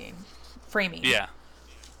framing. Yeah.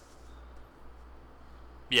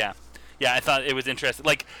 Yeah. Yeah, I thought it was interesting.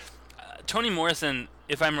 Toni Morrison,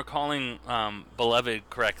 if I'm recalling Beloved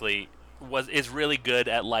correctly, is really good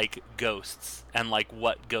at ghosts and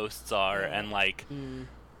what ghosts are, and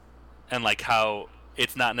and how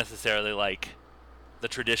it's not necessarily the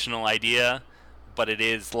traditional idea, but it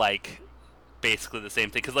is basically the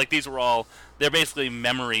same thing, because they're basically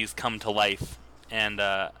memories come to life, and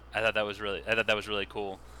I thought that was really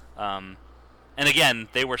cool. And again,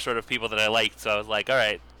 they were sort of people that I liked, so I was like, all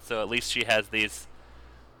right, so at least she has these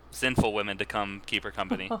sinful women to come keep her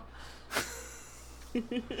company.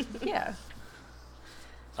 Yeah.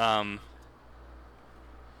 I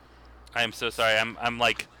am so sorry. I'm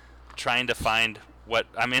trying to find what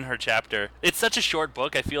I'm in her chapter. It's such a short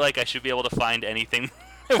book. I feel like I should be able to find anything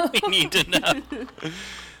we need to know.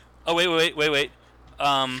 Oh, wait.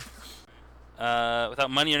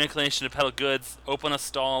 Without money or inclination to peddle goods, open a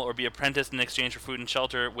stall, or be apprenticed in exchange for food and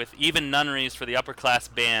shelter, with even nunneries for the upper-class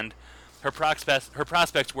band, her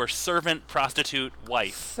prospects were servant, prostitute,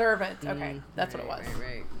 wife. Servant, okay. That's what it was.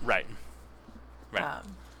 Right.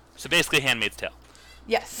 So basically Handmaid's Tale.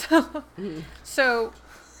 Yes. So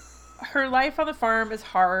her life on the farm is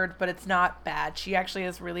hard, but it's not bad. She actually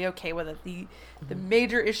is really okay with it. The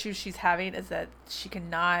major issue she's having is that she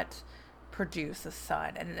cannot produce a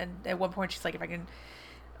son. And at one point she's like,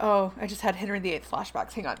 I just had Henry VIII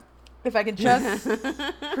flashbacks. Hang on. If I can just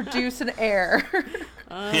produce an heir.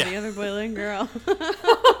 The other boiling girl.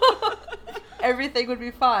 Everything would be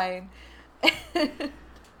fine.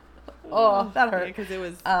 Oh, that hurt. Because it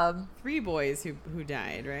was 3 boys who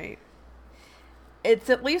died, right? It's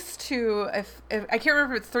at least 2. If I can't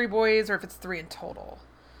remember if it's 3 boys or if it's 3 in total.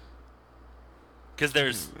 Because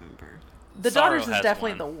there's the daughters is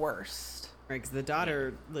definitely the worst. Right, because the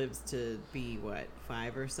daughter lives to be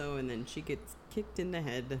 5 or so, and then she gets kicked in the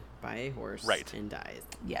head by a horse, and dies.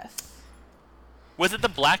 Yes. Was it the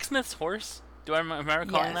blacksmith's horse? Am I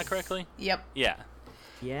recalling that correctly? Yep. Yeah.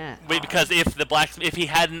 Yeah. Wait, because if he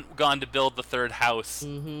hadn't gone to build the 3rd house,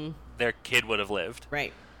 their kid would have lived.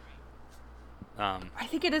 Right. I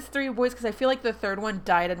think it is 3 boys, because I feel like the 3rd one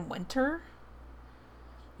died in winter.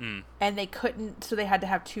 and they couldn't, so they had to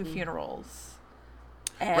have 2 funerals.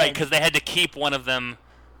 And Right, because they had to keep one of them.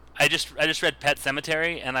 I just read Pet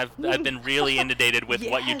Sematary, and I've been really inundated with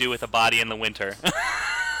what you do with a body in the winter.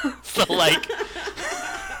 So like,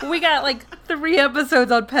 we got like 3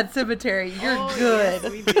 episodes on Pet Cemetery. You're good.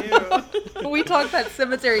 Yes, we do. We talk Pet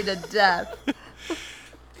Cemetery to death.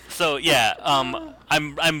 so yeah,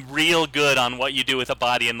 I'm real good on what you do with a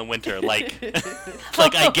body in the winter. Like,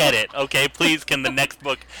 like I get it. Okay, please, can the next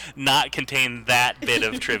book not contain that bit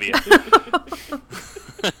of trivia?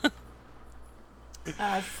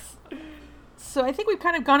 So I think we've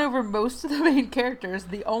kind of gone over most of the main characters.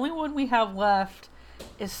 The only one we have left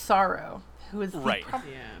is Sorrow, who is Right.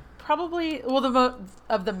 probably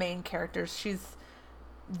of the main characters. She's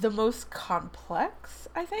the most complex,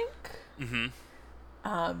 I think.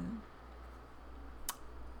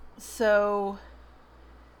 So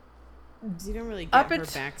You don't really Up get her it-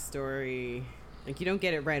 backstory. Like, you don't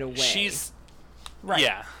get it right away. She's right.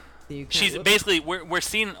 yeah. So you She's kinda- basically we're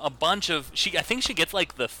seeing a bunch of I think she gets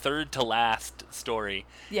like the third to last story.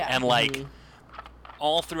 Yeah. And like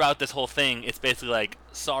all throughout this whole thing, it's basically like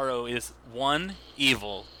Sorrow is 1,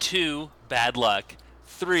 evil, 2, bad luck,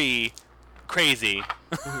 3, crazy.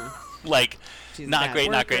 Like She's a not bad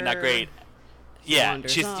great, not great, not worker. great. Yeah,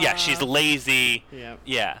 wanders she's off. lazy. Yep.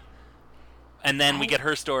 Yeah. And then we get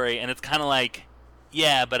her story, and it's kind of like,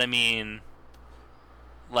 yeah, but I mean,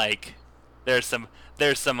 like, there's some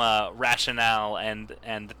rationale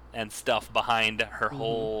and stuff behind her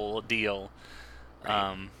whole deal.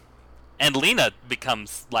 And Lena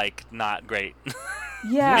becomes like not great.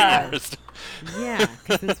 Yeah. Yeah,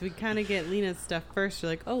 because since we kind of get Lena's stuff first,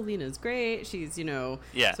 you're like, oh, Lena's great. She's,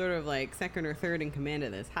 Yeah. sort of like second or third in command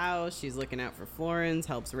of this house. She's looking out for Florence,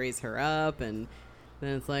 helps raise her up. And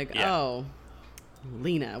then it's like, Yeah. oh,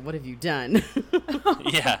 Lena, what have you done?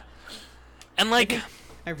 Yeah. And like,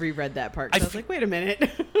 I reread that part 'cause I was like, wait a minute.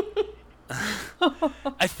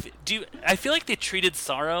 I feel like they treated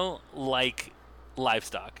Sorrow like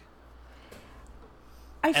livestock.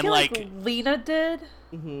 I feel like like- Lena did.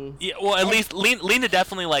 Yeah, well, at least Lena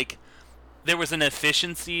definitely, like, there was an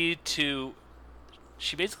efficiency to.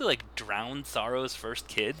 She basically like drowned Sorrow's first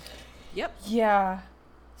kid, Yep. Yeah.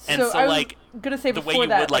 and so I was like gonna say the before way you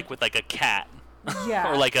that, would like with like a cat,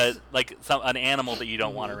 yeah, or like an animal that you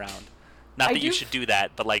don't want around. Not I that you do- should do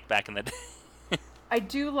that, but like back in the day. I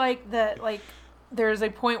do like that. Like, there's a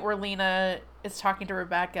point where Lena is talking to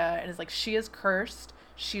Rebecca and is like, "She is cursed.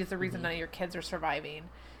 She is the reason none of your kids are surviving."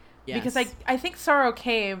 Yes. Because I think Sorrow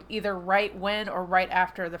came either right when or right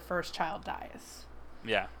after the first child dies,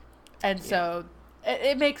 Yeah, and so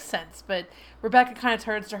it makes sense. But Rebecca kind of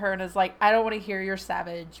turns to her and is like, "I don't want to hear your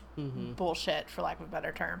savage bullshit, for lack of a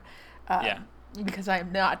better term." Yeah. Because I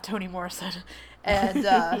am not Toni Morrison, and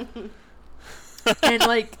and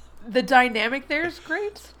like the dynamic there is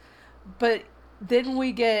great, but then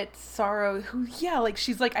we get Sorrow, who like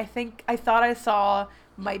she's like, I thought I saw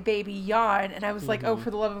my baby yawn, and I was like, oh,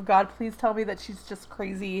 for the love of God, please tell me that she's just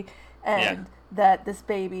crazy and that this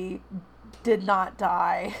baby did not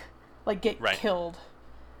die, like get Right. killed.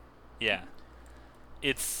 yeah.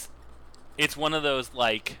 It's one of those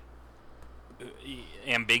like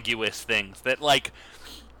ambiguous things that like.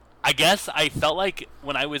 I guess I felt like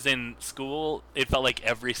when I was in school, it felt like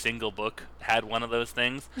every single book had one of those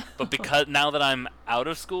things. But because now that I'm out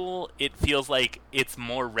of school, it feels like it's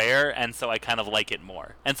more rare, and so I kind of like it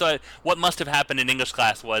more. And so what must have happened in English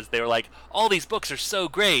class was they were like, all these books are so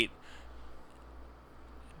great,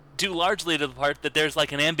 due largely to the part that there's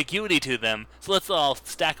like an ambiguity to them. So let's all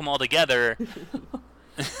stack them all together.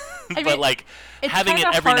 But mean, like It's having it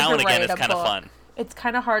kinda every hard now to and again write is a kind of book. fun. It's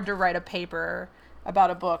kind of hard to write a paper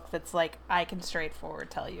about a book that's like, I can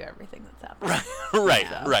straightforward tell you everything that's happening. Right,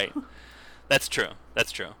 Yeah. right. That's true.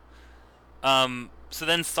 That's true. So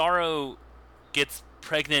then Sorrow gets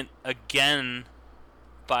pregnant again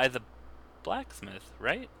by the blacksmith,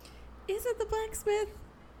 right? Is it the blacksmith?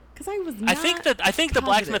 Because I was not I think the positive.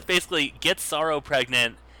 blacksmith basically gets Sorrow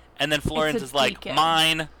pregnant, and then Florence a is like, deacon.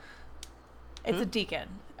 mine. It's a deacon.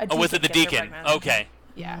 Oh, was it the gets her deacon? pregnant. Okay.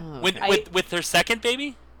 Yeah. Oh, With, okay. with her second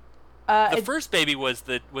baby? The It- first baby was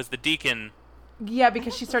the deacon. yeah,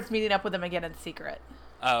 because she starts meeting up with him again in secret.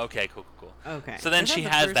 Oh, okay, cool. Okay. So then I thought she the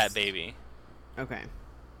has that first- baby Okay.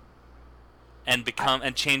 and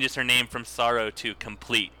and changes her name from Sorrow to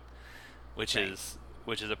Complete, which Right. is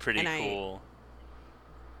a pretty And I- cool.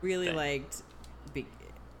 Really thing. liked.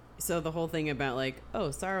 So the whole thing about like,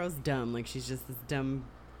 oh, Sorrow's dumb. Like she's just this dumb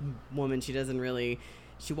woman. She doesn't really.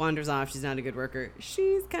 She wanders off. She's not a good worker.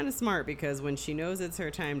 She's kind of smart because when she knows it's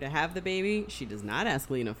her time to have the baby, she does not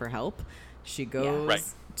ask Lena for help. She goes Right.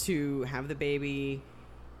 to have the baby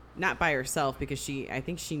not by herself, because I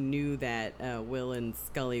think she knew that Will and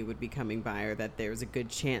Scully would be coming by, or that there was a good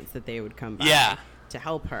chance that they would come by to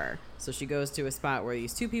help her. So she goes to a spot where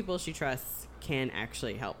these two people she trusts can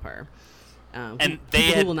actually help her. And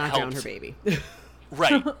who will not drown her baby.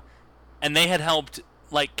 Right. And they had helped,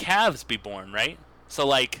 like, calves be born, right? So,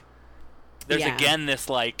 like, there's again this,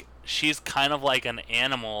 like, she's kind of like an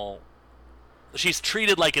animal. She's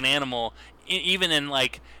treated like an animal, even in,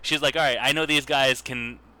 like, she's like, all right, I know these guys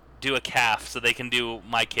can do a calf, so they can do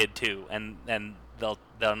my kid too, and they'll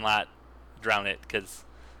not drown it, because,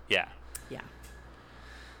 yeah.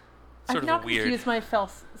 I've now confused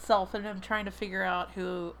myself, and I'm trying to figure out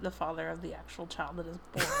who the father of the actual child that is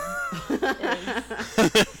born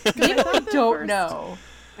is. Maybe I don't know.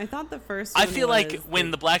 I thought the first one I feel like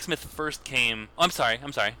when the blacksmith first came... Oh, I'm sorry.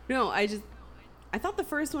 No, I thought the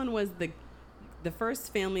first one was the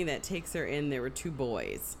first family that takes her in. There were two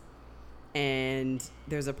boys. And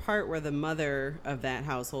there's a part where the mother of that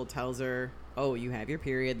household tells her, oh, you have your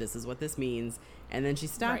period. This is what this means. And then she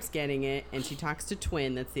stops getting it, and she talks to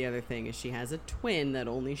Twin. That's the other thing, is she has a twin that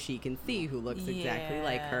only she can see, who looks exactly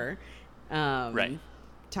like her. Right.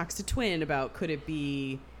 Talks to Twin about, could it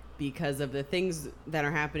be because of the things that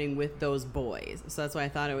are happening with those boys? So that's why I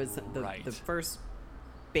thought it was the first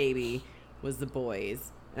baby was the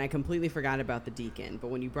boys. And I completely forgot about the deacon. But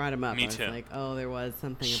when you brought him up, I was like, oh, there was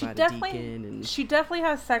something about a deacon. And she definitely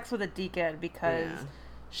has sex with a deacon, because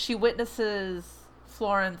she witnesses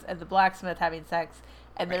Florence and the blacksmith having sex,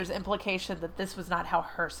 and there's implication that this was not how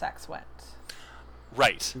her sex went.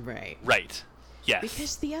 Right. Yes.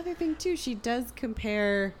 Because the other thing too, she does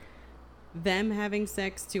compare them having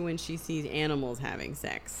sex to when she sees animals having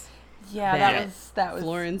sex. Yeah, that was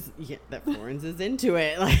Florence. Yeah, that Florence is into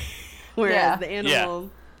it. Like, whereas the animals,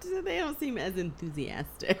 they don't seem as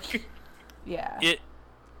enthusiastic. Yeah.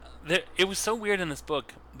 It was so weird in this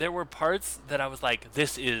book. There were parts that I was like,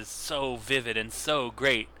 this is so vivid and so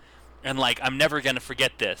great, and, like, I'm never going to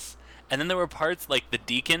forget this. And then there were parts, like the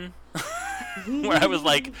deacon, where I was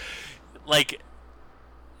like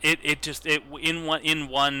in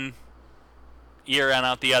one ear and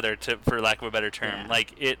out the other, for lack of a better term.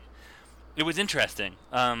 Like, it was interesting.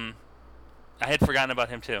 I had forgotten about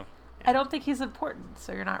him too. I don't think he's important,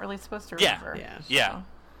 so you're not really supposed to remember. Yeah.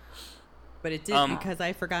 But it did, because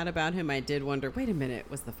I forgot about him, I did wonder, wait a minute,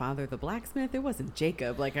 was the father the blacksmith? It wasn't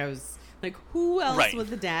Jacob. Like, I was like, who else would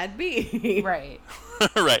the dad be? Right.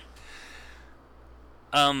 Right.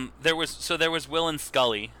 There was Will and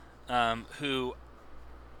Scully, who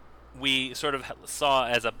we sort of saw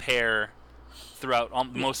as a pair throughout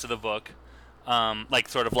most of the book. Like,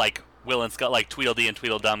 sort of like Will and Scully, like Tweedledee and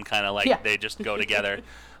Tweedledum, kind of like they just go together.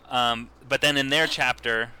 But then in their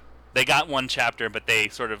chapter, they got one chapter, but they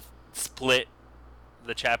sort of split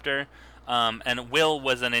the chapter, and Will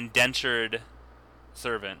was an indentured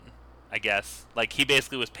servant, I guess. Like, he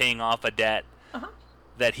basically was paying off a debt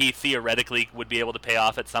that he theoretically would be able to pay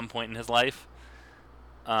off at some point in his life,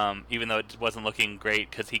 even though it wasn't looking great,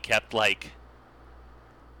 because he kept, like,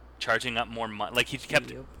 charging up more money. Like, he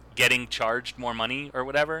kept getting charged more money or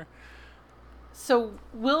whatever. So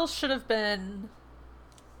Will should have been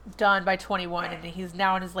done by 21, and he's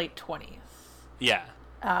now in his late 20s. Yeah.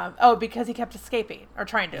 Because he kept escaping, or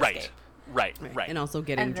trying to escape. Right. And also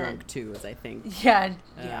getting drunk, too, is, I think,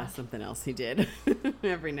 something else he did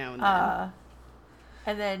every now and then.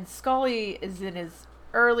 And then Scully is in his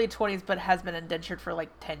early 20s, but has been indentured for, like,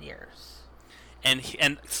 10 years.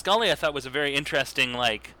 And Scully, I thought, was a very interesting,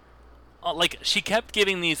 like, she kept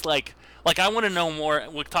giving these, like, I want to know more.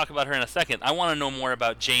 We'll talk about her in a second. I want to know more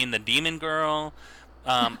about Jane the Demon Girl.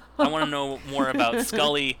 I want to know more about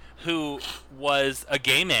Scully, who was a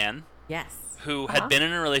gay man. Yes. Who had been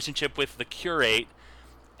in a relationship with the curate,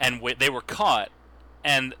 and they were caught.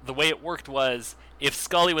 And the way it worked was, if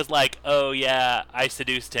Scully was like, oh yeah, I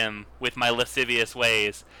seduced him with my lascivious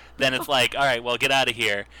ways, then it's like, all right, well, get out of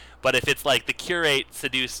here. But if it's like the curate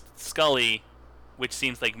seduced Scully, which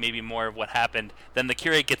seems like maybe more of what happened, then the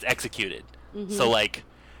curate gets executed. Mm-hmm. So, like,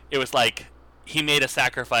 it was like he made a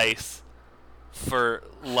sacrifice for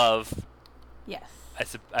love. Yes.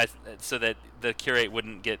 So that the curate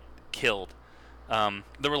wouldn't get killed.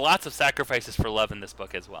 There were lots of sacrifices for love in this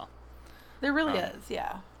book as well. There really is,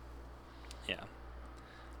 yeah. Yeah.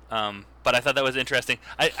 But I thought that was interesting.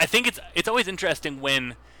 I think it's always interesting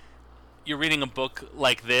when you're reading a book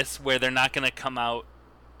like this where they're not going to come out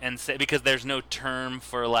and say, because there's no term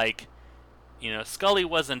for, like, you know, Scully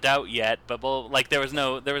wasn't out yet, but like there was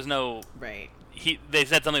no right. They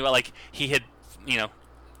said something about, like, he had, you know,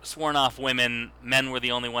 sworn off women, men were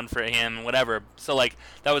the only one for him, whatever. So, like,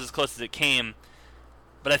 that was as close as it came.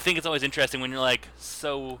 But I think it's always interesting when you're like,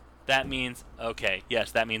 so that means, okay,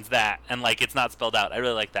 yes, that means that. And, like, it's not spelled out. I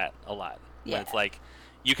really like that a lot. Yeah. When it's like,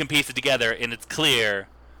 you can piece it together and it's clear,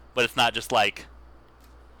 but it's not just like,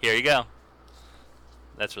 here you go.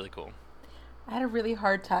 That's really cool. I had a really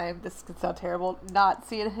hard time, this could sound terrible, not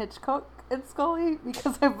seeing Hitchcock and Scully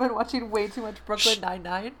because I've been watching way too much Brooklyn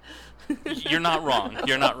Nine-Nine. You're not wrong.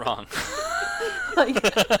 You're not wrong. like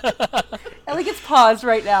it's paused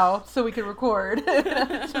right now so we can record.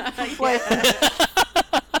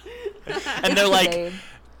 And they're like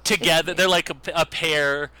together. They're like a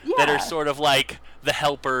pair that are sort of like the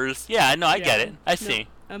helpers. Yeah, no, I get it. I see.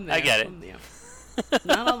 No, I'm there. I get it.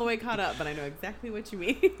 Not all the way caught up, but I know exactly what you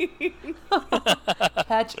mean.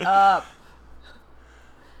 Catch up.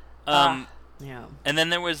 Yeah. And then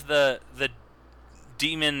there was the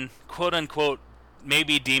demon, quote unquote,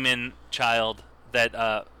 maybe demon child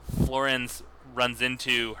that Florence runs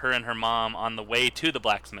into, her and her mom, on the way to the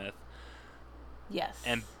blacksmith. Yes.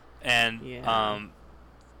 And Yeah.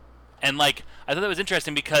 and like, I thought that was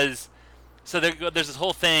interesting because so there's this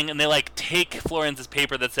whole thing, and they like take Florence's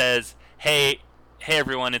paper that says, hey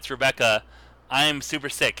everyone, it's Rebecca. I'm super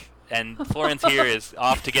sick, and Florence here is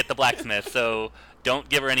off to get the blacksmith, so don't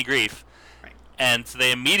give her any grief. Right. And so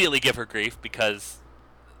they immediately give her grief because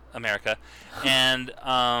America. And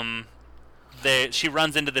she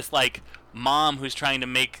runs into this like mom who's trying to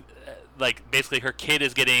make like basically her kid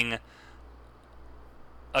is getting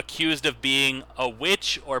accused of being a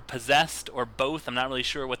witch or possessed or both. I'm not really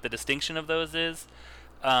sure what the distinction of those is.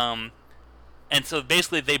 And so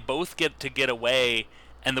basically they both get away,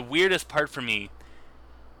 and the weirdest part for me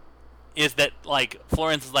is that like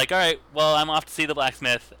Florence is like, all right, well, I'm off to see the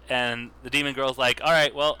blacksmith, and the demon girl's like, all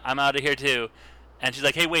right, well, I'm out of here too. And she's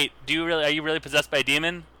like, hey, wait, are you really possessed by a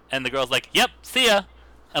demon? And the girl's like, yep, see ya,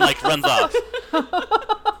 and like runs off.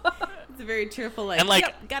 It's a very cheerful, like, and like,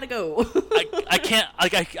 yep, gotta go. I can't,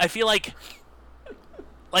 like, I feel like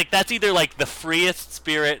that's either like the freest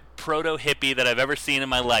spirit proto hippie that I've ever seen in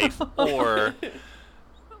my life, or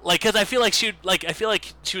like, because I feel like she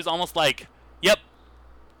was almost like, yep,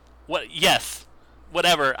 yes,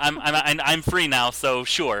 whatever, I'm free now, so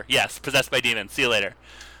sure, yes, possessed by demons, see you later.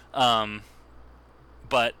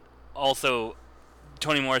 But also,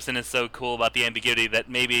 Toni Morrison is so cool about the ambiguity that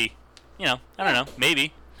maybe, I don't know,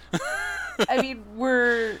 maybe. I mean,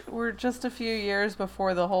 we're just a few years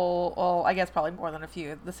before the whole, well, I guess probably more than a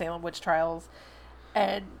few, the Salem witch trials,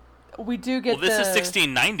 and we do get this is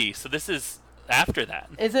 1690, so this is after that.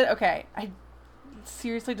 Is it? Okay. I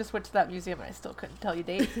seriously just went to that museum and I still couldn't tell you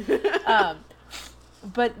dates.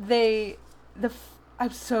 But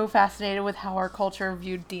I'm so fascinated with how our culture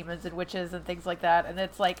viewed demons and witches and things like that, and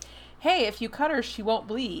it's like, hey, if you cut her, she won't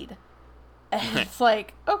bleed. And it's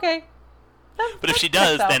like, okay. But if she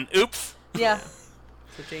does, then oops. Yeah.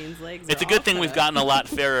 So Jane's legs. It's a good thing we've gotten a lot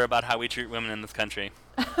fairer about how we treat women in this country.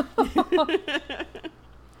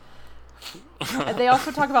 They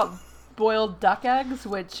also talk about boiled duck eggs,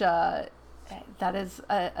 which that is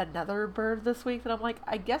another bird this week that I'm like,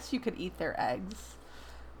 I guess you could eat their eggs,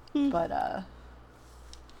 but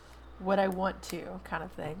would I want to, kind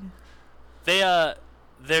of thing.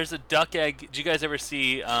 There's a duck egg. Did you guys ever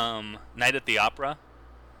see Night at the Opera?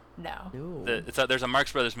 No. There's a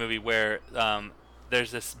Marx Brothers movie where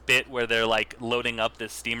there's this bit where they're like loading up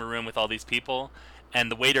this steamer room with all these people,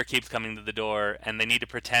 and the waiter keeps coming to the door, and they need to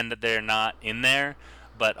pretend that they're not in there,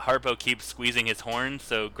 but Harpo keeps squeezing his horn,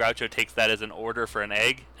 so Groucho takes that as an order for an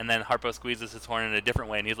egg, and then Harpo squeezes his horn in a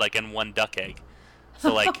different way, and he's like, in one duck egg.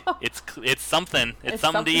 So like, it's something. It's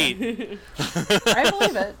something to eat. I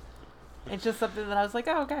believe it. It's just something that I was like,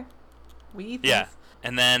 oh, okay. We eat Yeah. these.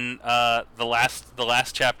 And then the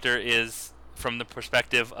last chapter is from the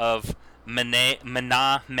perspective of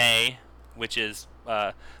Mana May, which is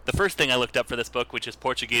the first thing I looked up for this book, which is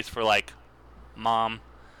Portuguese for like mom.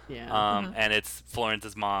 Yeah. And it's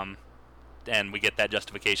Florence's mom, and we get that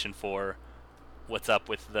justification for what's up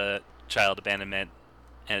with the child abandonment,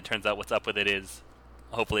 and it turns out what's up with it is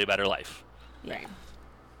hopefully a better life. Yeah. Right.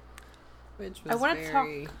 Which was I want to talk.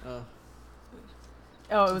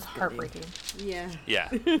 Oh, it was heartbreaking. Yeah. Yeah.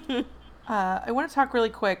 I want to talk really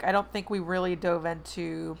quick. I don't think we really dove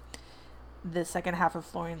into the second half of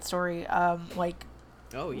Florian's story. Like,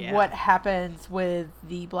 Oh yeah. what happens with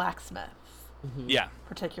the blacksmith, Yeah.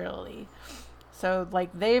 particularly. So, like,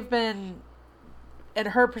 they've been, in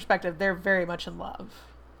her perspective, they're very much in love.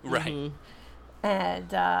 Right. Mhm. And,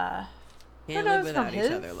 Can't who live knows without from each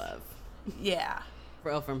his? other, love. yeah,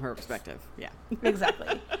 Well, from her perspective, yeah.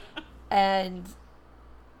 exactly. And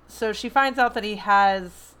so she finds out that he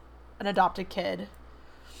has an adopted kid,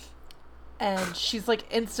 and she's, like,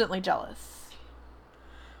 instantly jealous.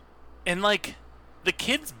 And like the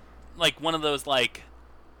kid's like one of those like,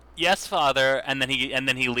 yes, father, and then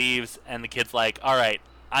he leaves, and the kid's like, all right,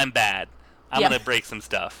 I'm bad. I'm Yep. gonna break some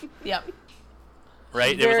stuff. Yep.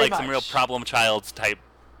 Right? It was Very like some real much. problem child's type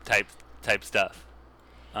stuff.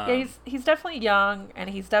 Yeah, he's definitely young, and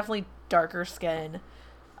he's definitely darker skin,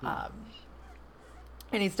 and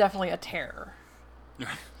he's definitely a terror.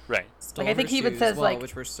 Right. Stole I think her he even shoes, says, well, like-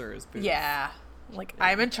 which were Sir's boots. Yeah, like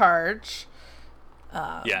I'm in charge.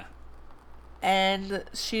 Yeah. And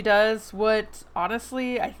she does what,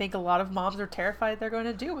 honestly, I think a lot of moms are terrified they're going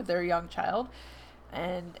to do with their young child,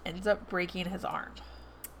 and ends up breaking his arm.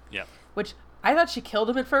 Yep. Which I thought she killed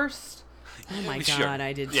him at first. Oh my Sure. god,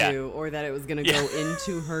 I did Yeah. too. Or that it was gonna Yeah. go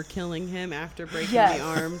into her killing him after breaking Yes. the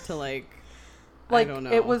arm to like Like, I don't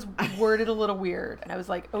know. it was worded a little weird, and I was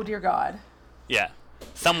like, oh dear God. Yeah.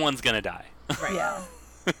 Someone's gonna die. Yeah.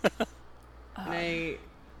 And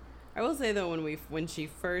I will say though, when she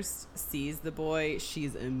first sees the boy,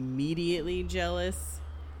 she's immediately jealous,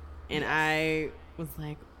 and I was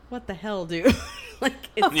like, "What the hell, dude? Like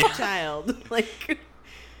it's Yeah. a child. Like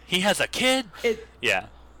He has a kid. it. Yeah.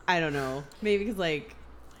 I don't know. Maybe because like,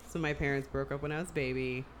 so my parents broke up when I was a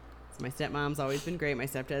baby. So my stepmom's always been great. My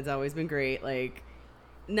stepdad's always been great. Like,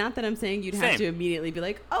 not that I'm saying you'd have Same. to immediately be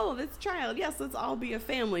like, oh, this child. Yes, let's all be a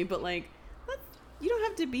family. But like, you don't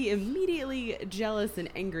have to be immediately jealous and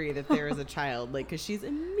angry that there is a child. Like, because she's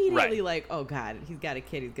immediately Right. like, oh God, he's got a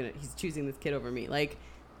kid. He's choosing this kid over me. Like,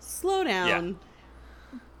 slow down.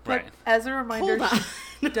 But Right. as a reminder, Hold on.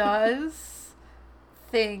 she does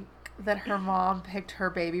think that her mom picked her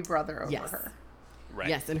baby brother over Yes. her. Right.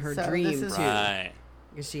 Yes, in her So dream this is- too. Right.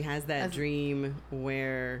 Because she has that As- dream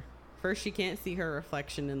where first she can't see her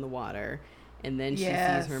reflection in the water, and then she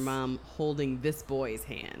Yes. sees her mom holding this boy's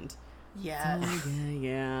hand. Yes. Oh,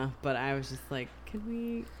 yeah. But I was just like, can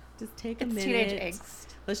we just take a It's minute? teenage angst.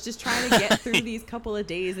 Let's just try to get through these couple of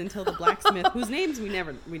days until the blacksmith, whose names we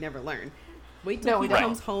never learn. Wait till No, we he don't.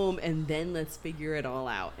 comes home, and then let's figure it all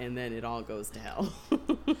out, and then it all goes to hell.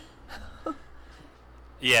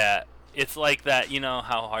 Yeah. It's like that, you know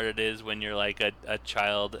how hard it is when you're like a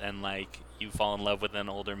child and like you fall in love with an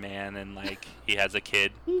older man and like he has a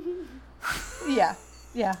kid. Yeah.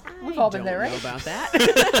 Yeah. We've all been there, Don't know right? about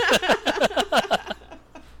that.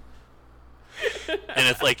 And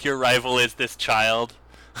it's like your rival is this child.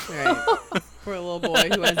 Right. For a little boy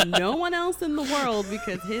who has no one else in the world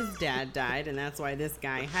because his dad died, and that's why this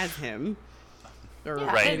guy has him. Or Yeah.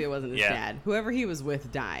 Right. maybe it wasn't his Yeah. dad. Whoever he was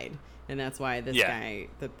with died. And that's why this Yeah. guy,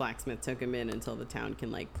 the blacksmith, took him in until the town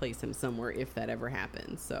can like place him somewhere if that ever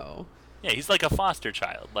happens. So Yeah, he's like a foster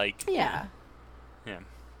child. Like, Yeah. yeah.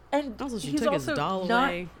 And also she he's took his also doll not,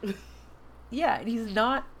 away. Yeah, and he's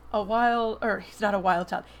not a he's not a wild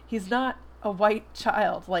child. He's not a white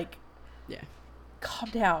child. Like, Yeah. calm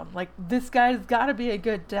down. Like, this guy's got to be a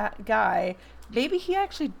good guy. Maybe he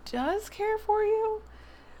actually does care for you.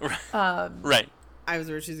 Right. I was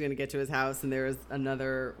worried she was gonna get to his house and there was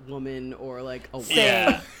another woman or like a Same.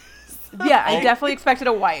 Yeah. Yeah, I definitely expected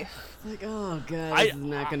a wife. like, oh god, I- this is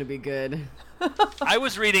not gonna be good. I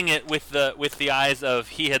was reading it with the eyes of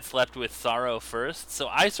he had slept with sorrow first, so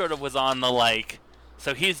I sort of was on the like,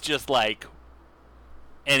 so he's just like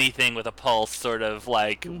anything with a pulse, sort of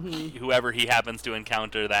like whoever he happens to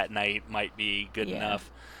encounter that night might be good Yeah.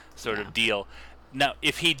 enough, sort Yeah. of deal. Now,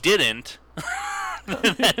 if he didn't,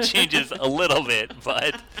 then that changes a little bit,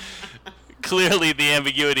 but clearly the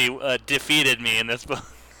ambiguity defeated me in this book.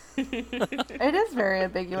 It is very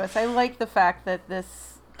ambiguous. I like the fact that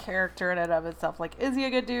this character in and of itself, like, is he a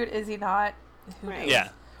good dude? Is he not? Who Right. knows? Yeah,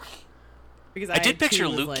 Because I did too picture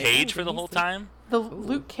was Luke like, Cage oh, for the he's whole time. The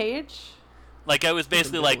Luke Cage? Like, I was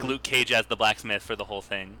basically good like one. Luke Cage as the blacksmith for the whole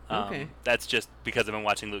thing. Okay. That's just because I've been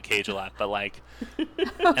watching Luke Cage a lot. But, like,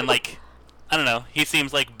 and, like, I don't know. He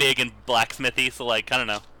seems, like, big and blacksmithy. So, like, I don't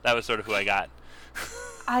know. That was sort of who I got.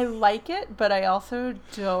 I like it, but I also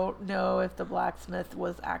don't know if the blacksmith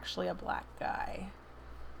was actually a black guy.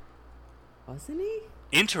 Wasn't he?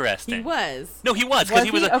 Interesting. He was. No, he was because Was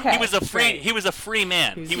he was he? a Okay. he was a free Right. he was a free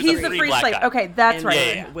man. He was He's a the free free black slave. guy. Okay, that's And right.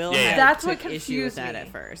 Yeah, yeah. Will Yeah, yeah. had That's what took issue with confused that me. at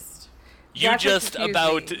first. You That's what just confused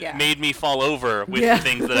about me, yeah. made me fall over with Yeah. the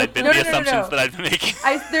things that I'd been No, the no, no, no, assumptions no. that I'd been making.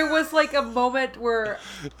 There was like a moment where,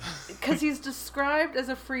 because he's described as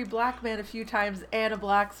a free black man a few times and a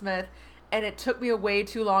blacksmith, and it took me way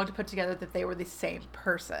too long to put together that they were the same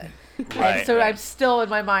person. Right, and so right. I'm still in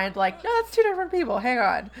my mind like, no, that's two different people. Hang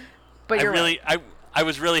on. But I you're really right. I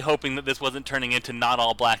was really hoping that this wasn't turning into not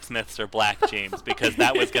all blacksmiths are black, James, because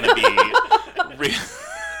that was going to be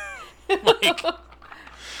like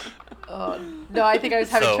No, I think I was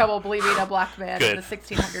having So, trouble believing a black man good. in the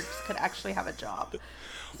 1600s could actually have a job.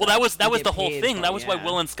 Well, that was get the whole paid, thing. though, That was why yeah.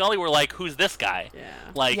 Will and Scully were like, "Who's this guy?" Yeah.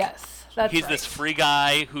 Like, Yes, that's he's right. this free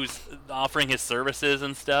guy who's offering his services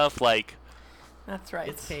and stuff. Like, That's right.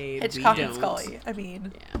 Gets paid, Hitchcock we and don't. Scully. I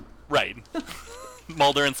mean, Yeah. right.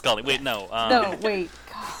 Mulder and Scully. Wait, no. no, wait.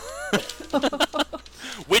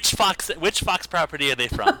 Which Fox property are they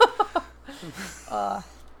from?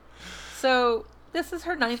 So this is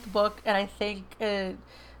her 9th book, and I think so.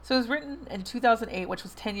 It was written in 2008, which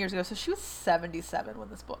was 10 years ago. So she was 77 when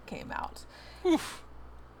this book came out. Oof.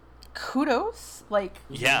 Kudos, like,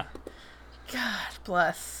 Yeah. God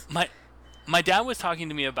bless. My dad was talking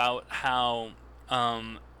to me about how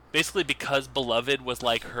basically because Beloved was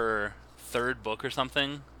like her 3rd book or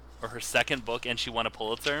something, or her 2nd book, and she won a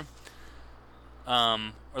Pulitzer. Or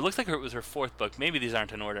it looks like it was her 4th book. Maybe these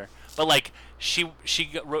aren't in order. But like she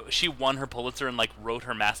won her Pulitzer and like wrote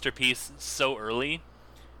her masterpiece so early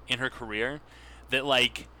in her career that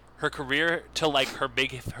like her career to like her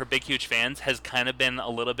big huge fans has kind of been a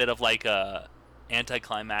little bit of like a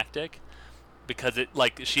anticlimactic, because it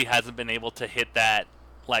like she hasn't been able to hit that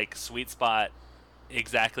like sweet spot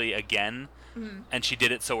exactly again. And she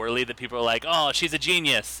did it so early that people are like, "Oh, she's a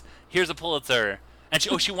genius. Here's a Pulitzer." And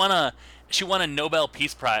she won a Nobel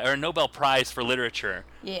Peace Prize, or a Nobel Prize for Literature,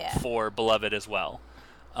 Yeah. for Beloved as well.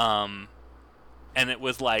 And it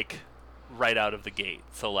was like right out of the gate.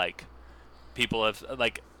 So like people have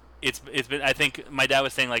like it's been, I think my dad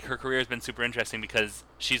was saying like her career has been super interesting because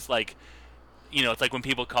she's like, you know, it's like when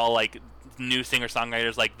people call like new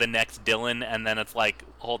singer-songwriters like the next Dylan, and then it's like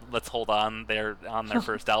let's hold on, they're on their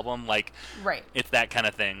first album, like Right. it's that kind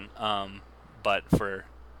of thing, but for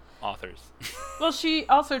authors. Well, she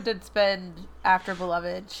also did spend, after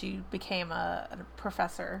Beloved, she became a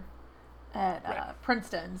professor at Right.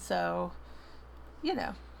 Princeton, so, you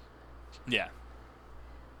know. Yeah.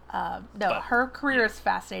 No, But- her career is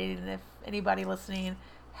fascinating, and if anybody listening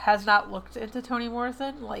has not looked into Toni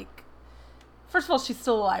Morrison, like, first of all, she's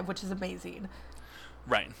still alive, which is amazing,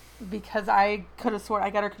 Right. because I could have sworn I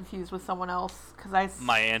got her confused with someone else, because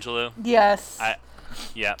Maya Angelou. Yes.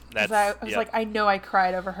 Yeah, 'Cause that's. I was yeah. like, I know I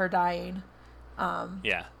cried over her dying.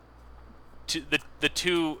 Yeah. The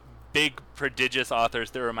two big prodigious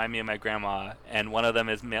authors that remind me of my grandma, and one of them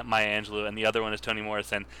is Maya Angelou, and the other one is Toni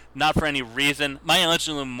Morrison. Not for any reason. Maya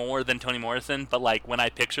Angelou more than Toni Morrison, but like when I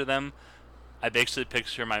picture them, I basically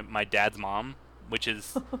picture my dad's mom, which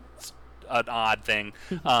is an odd thing.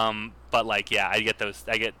 But like, yeah, I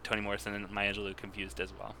get Toni Morrison and Maya Angelou confused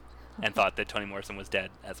as well, and thought that Toni Morrison was dead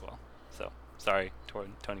as well. So sorry,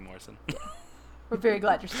 Toni Morrison. We're very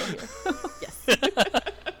glad you're still here.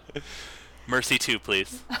 Yes. Mercy 2,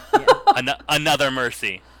 please. Yeah. Another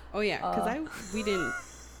Mercy. Oh yeah, because we didn't.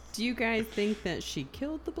 Do you guys think that she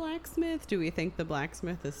killed the blacksmith? Do we think the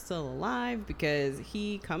blacksmith is still alive? Because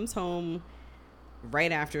he comes home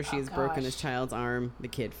right after she's broken his gosh. child's arm. The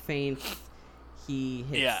kid faints. He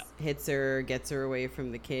Yeah. hits her, gets her away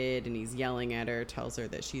from the kid, and he's yelling at her, tells her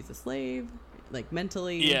that she's a slave, like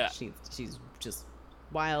mentally. Yeah. She's just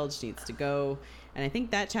wild. She needs to go. And I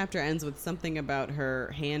think that chapter ends with something about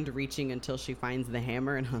her hand reaching until she finds the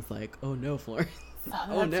hammer. And I was like, oh no, Florence.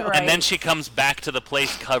 Oh That's no. right. And then she comes back to the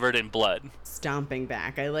place covered in blood. Stomping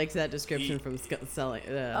back. I liked that description from Scully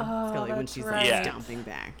when that's she's right. like Yeah. stomping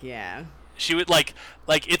back. Yeah. She would like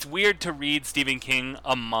it's weird to read Stephen King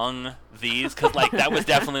among these, because like that was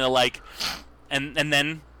definitely a like, and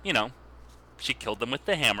then you know, she killed them with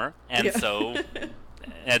the hammer, and Yeah.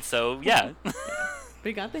 so yeah. But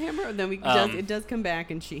he got the hammer, and then it does come back,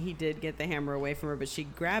 and he did get the hammer away from her, but she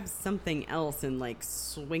grabs something else and like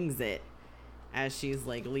swings it as she's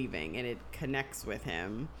like leaving, and it connects with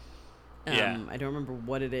him. Yeah. I don't remember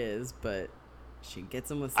what it is, but she gets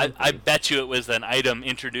him with something. I bet you it was an item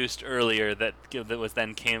introduced earlier that was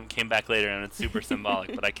then came back later, and it's super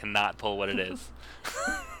symbolic, but I cannot pull what it is.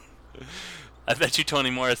 I bet you Toni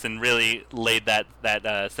Morrison really laid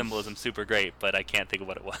that symbolism super great, but I can't think of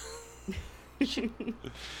what it was.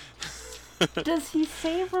 Does he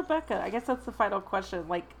save Rebecca? I guess that's the final question.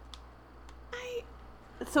 Like,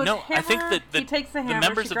 so No, hammer, I think that he takes the hammer.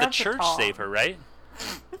 members she of the grabs church tong. save her, right?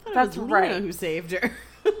 I thought That's it was Lena right. who saved her.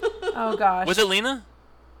 Oh gosh. Was it Lena?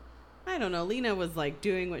 I don't know. Lena was like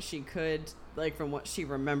doing what she could, like from what she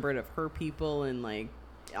remembered of her people, and like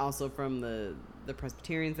also from the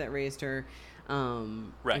Presbyterians that raised her. Right.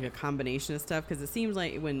 Like a combination of stuff, because it seems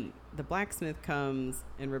like when the blacksmith comes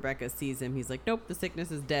and Rebecca sees him, he's like, nope, the sickness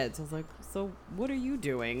is dead. So I was like, so what are you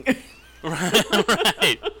doing?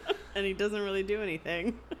 Right. And he doesn't really do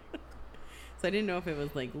anything. So I didn't know if it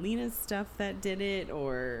was like Lena's stuff that did it,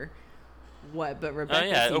 or What? But Rebecca. Oh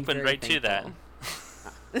yeah, it seemed opened very right to that.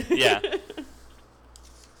 thankful. Yeah.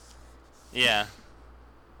 Yeah.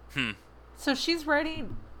 So she's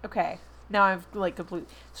writing. Okay, now I've like complete.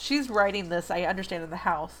 She's writing this. I understand in the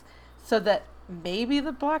house, so that maybe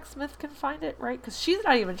the blacksmith can find it, right? Because she's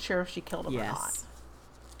not even sure if she killed him or Yes.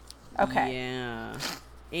 not. Okay.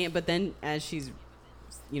 Yeah. But then as she's,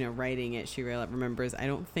 writing it, she remembers, I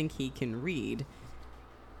don't think he can read,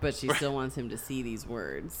 but she still wants him to see these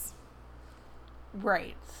words.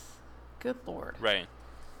 Right. Good lord. Right.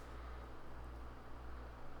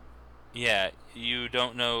 Yeah, you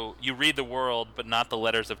don't know. You read the world, but not the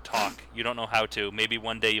letters of talk. You don't know how to. Maybe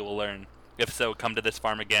one day you will learn. If so, come to this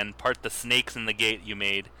farm again. Part the snakes in the gate you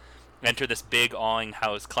made. Enter this big, awing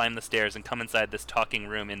house. Climb the stairs and come inside this talking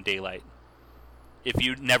room in daylight. If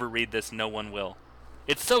you never read this, no one will.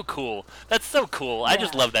 It's so cool. That's so cool. I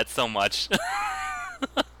just love that so much.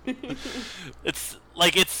 It's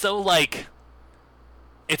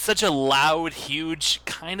such a loud, huge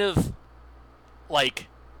kind of like.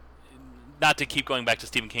 Not to keep going back to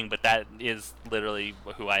Stephen King, but that is literally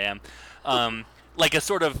who I am. Like a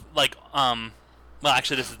sort of like, well,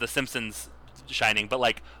 actually, this is The Simpsons shining, but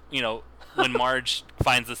like, when Marge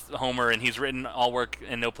finds this Homer and he's written "all work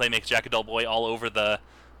and no play makes Jack a dull boy" all over the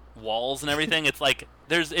walls and everything. It's like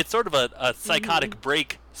it's sort of a psychotic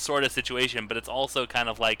break sort of situation, but it's also kind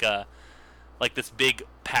of like this big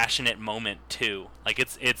passionate moment too. Like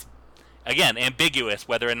it's again ambiguous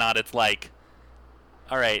whether or not it's like.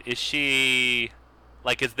 All right, is she,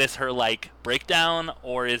 like, is this her, like, breakdown,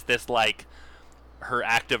 or is this, like, her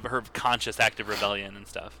conscious active rebellion and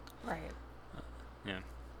stuff? Right. Yeah.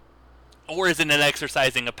 Or is it an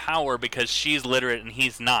exercising of power because she's literate and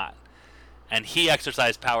he's not? And he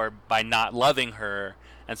exercised power by not loving her,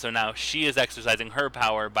 and so now she is exercising her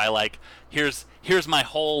power by, like, here's my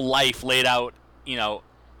whole life laid out, in a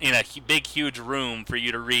big, huge room for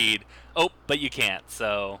you to read. Oh, but you can't,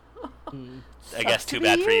 so... I guess too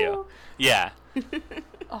bad for you. Yeah.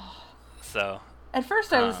 So. At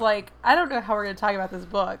first I was like, I don't know how we're going to talk about this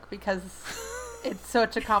book because it's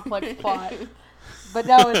such a complex plot. But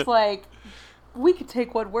now it's like, we could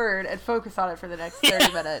take one word and focus on it for the next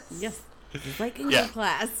 30 minutes. Yes. Like English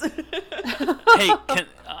class. Hey,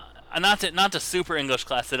 not to super English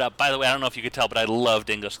class it up. By the way, I don't know if you could tell, but I loved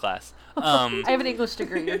English class. I have an English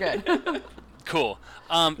degree. You're good. Cool.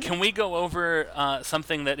 Can we go over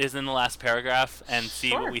something that is in the last paragraph and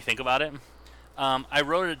see what we think about it? I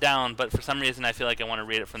wrote it down, but for some reason I feel like I want to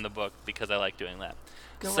read it from the book because I like doing that.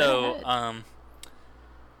 Go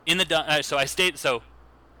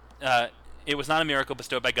ahead. It was not a miracle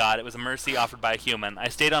bestowed by God. It was a mercy offered by a human. I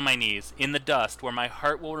stayed on my knees in the dust where my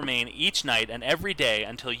heart will remain each night and every day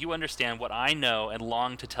until you understand what I know and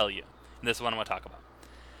long to tell you. And this is what I want to talk about.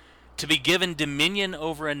 To be given dominion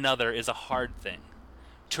over another is a hard thing.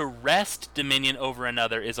 To wrest dominion over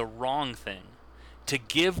another is a wrong thing. To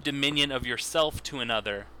give dominion of yourself to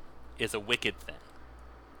another is a wicked thing.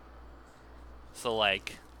 So,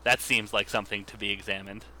 like, that seems like something to be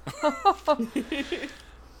examined.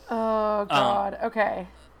 Oh, God. Okay.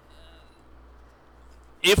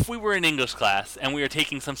 If we were in English class and we were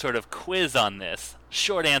taking some sort of quiz on this,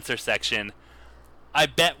 short answer section, I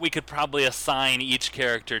bet we could probably assign each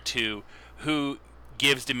character to who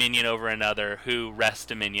gives dominion over another, who wrests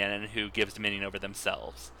dominion, and who gives dominion over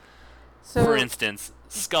themselves. So, for instance,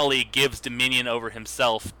 Scully gives dominion over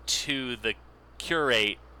himself to the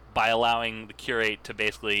curate by allowing the curate to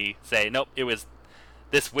basically say, nope, it was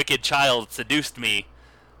this wicked child seduced me,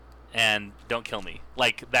 and don't kill me.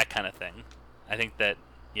 Like, that kind of thing. I think that,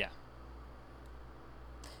 yeah.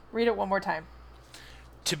 Read it one more time.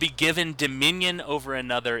 To be given dominion over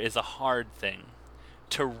another is a hard thing.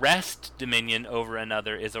 To wrest dominion over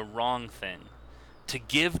another is a wrong thing. To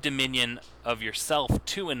give dominion of yourself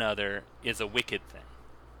to another is a wicked thing.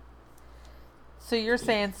 So you're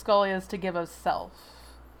saying Scully is to give of self.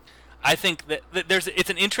 I think that it's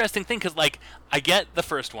an interesting thing because, like, I get the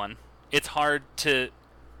first one. It's hard to...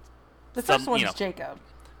 The first one's Jacob.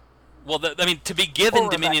 Well, to be given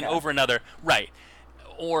dominion Rebecca. over another, right.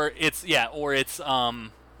 Or it's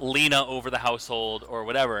Lena over the household or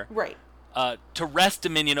whatever. Right. To wrest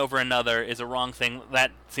dominion over another is a wrong thing.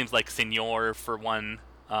 That seems like Senor for one.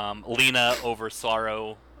 Lena over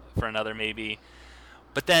sorrow for another, maybe.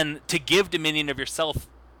 But then to give dominion of yourself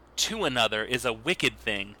to another is a wicked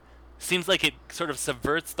thing. Seems like it sort of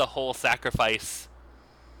subverts the whole sacrifice.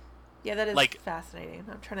 Yeah, that is like, fascinating.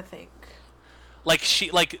 I'm trying to think. Like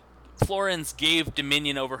Florence gave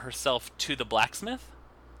dominion over herself to the blacksmith.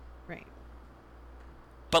 Right.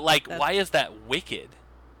 But, like, why is that wicked?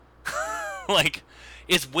 Like,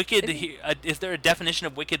 Is wicked? Is there a definition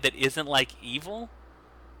of wicked that isn't like evil?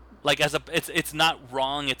 Like it's not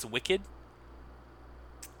wrong. It's wicked.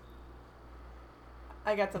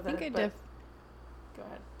 I got something. Go ahead.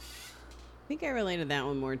 I think I related that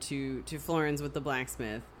one more to Florence with the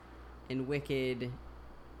blacksmith, and wicked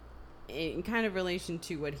in kind of relation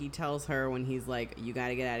to what he tells her when he's like, you got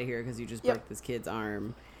to get out of here because you just broke this kid's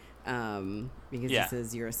arm, because he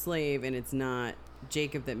says you're a slave, and it's not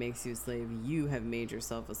Jacob that makes you a slave, you have made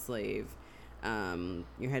yourself a slave.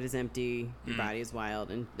 Your head is empty, your body is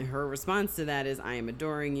wild. And her response to that is, I am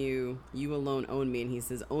adoring you, you alone own me. And he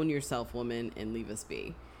says, own yourself, woman, and leave us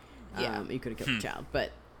be. You could have killed the child.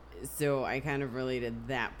 But so I kind of related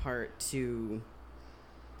that part to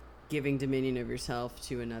giving dominion of yourself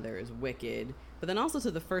to another is wicked, but then also to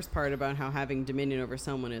the first part about how having dominion over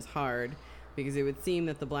someone is hard, because it would seem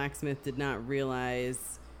that the blacksmith did not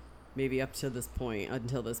realize, maybe until this point,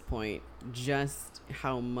 just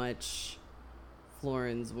how much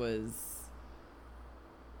Florence was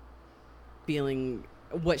feeling,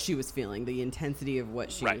 what she was feeling, the intensity of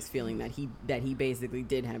what she was feeling, that he basically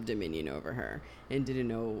did have dominion over her and didn't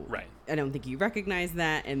know. Right. I don't think he recognized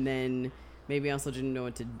that, and then maybe also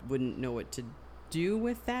wouldn't know what to do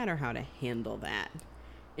with that or how to handle that.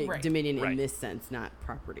 Dominion in this sense, not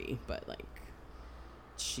property, but like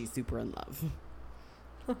she's super in love.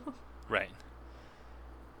 Right.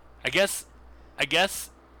 I guess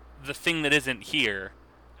the thing that isn't here,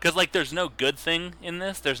 because like there's no good thing in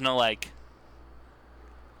this. There's no like.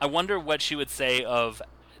 I wonder what she would say of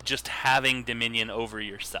just having dominion over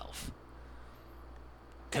yourself.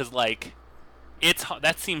 Because like,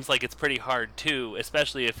 that seems like it's pretty hard too,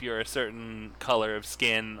 especially if you're a certain color of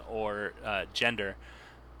skin or gender,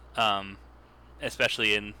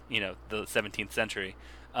 especially in the 17th century.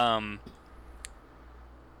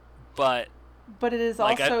 But it is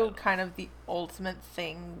like also kind of the ultimate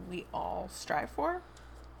thing we all strive for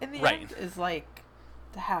in the end, is like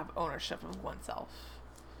to have ownership of oneself.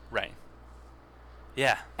 Right.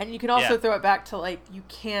 Yeah. And you can also throw it back to like, you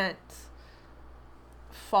can't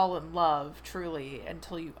fall in love truly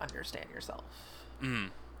until you understand yourself.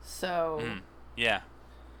 So yeah.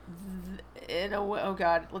 In a way, oh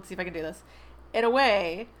God, let's see if I can do this. In a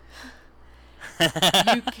way,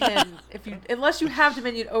 you can, unless you have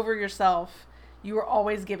dominion over yourself, you are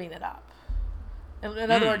always giving it up.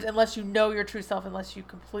 In other words, unless you know your true self, unless you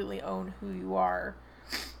completely own who you are,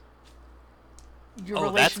 your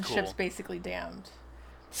relationship's basically damned.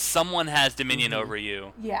 Someone has dominion over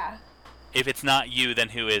you. Yeah. If it's not you, then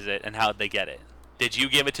who is it, and how'd they get it? Did you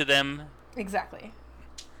give it to them? Exactly.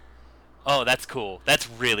 Oh, that's cool. That's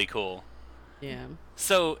really cool. Yeah.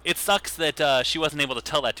 So it sucks that she wasn't able to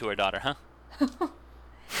tell that to her daughter, huh?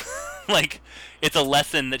 Like, it's a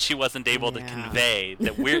lesson that she wasn't able to convey.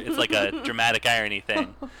 It's like a dramatic irony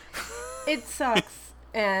thing. It sucks,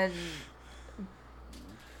 but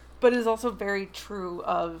it is also very true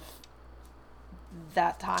of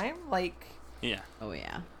that time. Like, yeah. Oh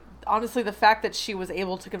yeah. Honestly, the fact that she was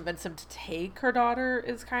able to convince him to take her daughter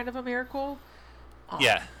is kind of a miracle.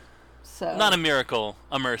 Yeah. So not a miracle,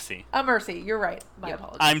 a mercy. A mercy. You're right. My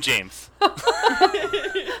apologies. I'm James.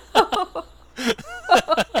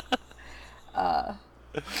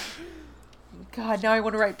 God, now I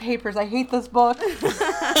want to write papers. I hate this book. This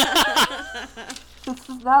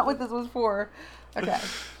is not what this was for. Okay.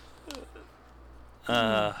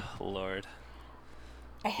 Lord.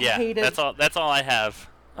 I hate it. That's all I have.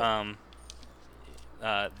 That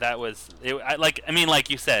was it. Like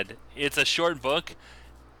you said, it's a short book,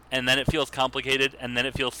 and then it feels complicated, and then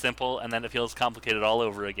it feels simple, and then it feels complicated all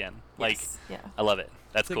over again. Like, I love it.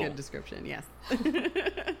 That's cool. A good description. Yes.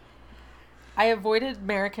 I avoided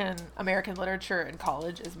American literature in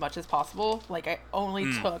college as much as possible. Like, I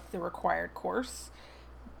only took the required course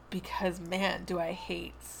because, man, do I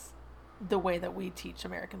hate the way that we teach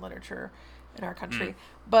American literature in our country.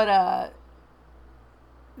 But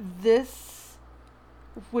this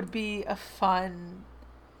would be a fun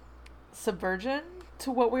subversion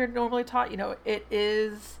to what we're normally taught. It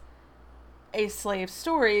is a slave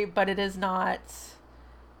story, but it is not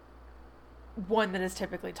one that is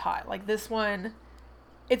typically taught. Like, this one,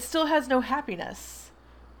 it still has no happiness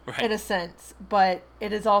in a sense, but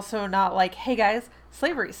it is also not like, hey guys,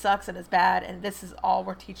 slavery sucks and is bad, and this is all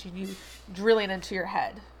we're teaching you, drilling into your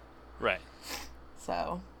head. Right.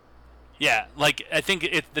 So. Yeah, like, I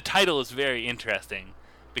think the title is very interesting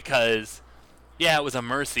because, it was a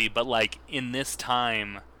mercy, but like in this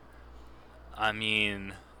time, I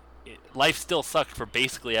mean, life still sucked for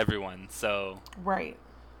basically everyone. So. Right.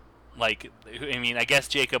 Like, I mean, I guess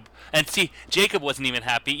Jacob, and see, Jacob wasn't even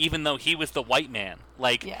happy, even though he was the white man.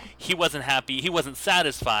 Like, Yeah. he wasn't happy, he wasn't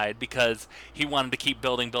satisfied because he wanted to keep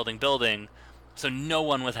building, building, building. So no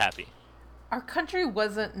one was happy. Our country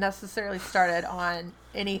wasn't necessarily started on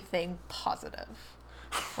anything positive.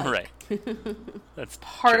 Right. That's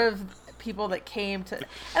Part true. of people that came to, and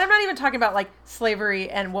I'm not even talking about like slavery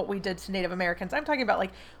and what we did to Native Americans. I'm talking about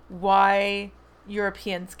like why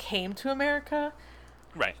Europeans came to America.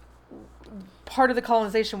 Right. Part of the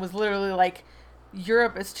colonization was literally like,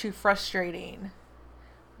 Europe is too frustrating.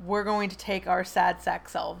 We're going to take our sad sack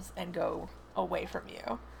selves and go away from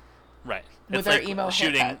you. Right. With It's our like emo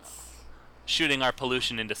haircuts. shooting our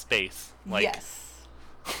pollution into space. Like, Yes.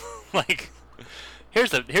 like,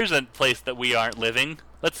 here's a place that we aren't living.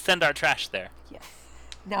 Let's send our trash there. Yes.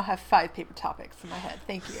 Now I have 5 paper topics in my head.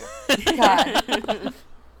 Thank you. God.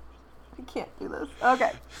 I can't do this.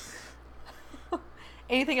 Okay.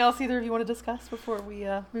 Anything else either of you want to discuss before we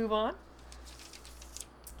move on?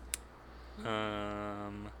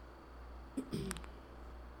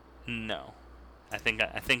 No. I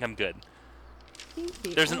think I'm good.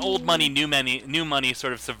 There's an old money, new money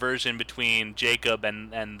sort of subversion between Jacob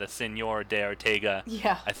and the Senor de Ortega.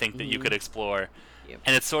 Yeah. I think that you could explore. Yep.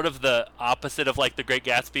 And it's sort of the opposite of like The Great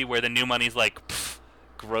Gatsby, where the new money's like pff,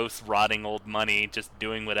 gross, rotting old money, just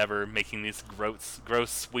doing whatever, making these gross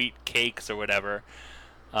sweet cakes or whatever.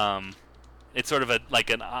 It's sort of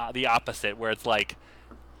the opposite, where it's like,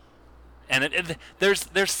 and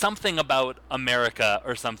there's something about America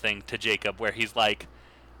or something to Jacob where he's like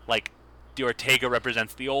the Ortega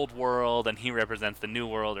represents the old world and he represents the new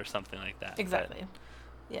world or something like that. Exactly.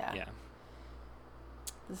 Yeah. But, yeah.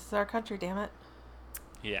 This is our country, damn it.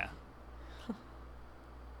 Yeah.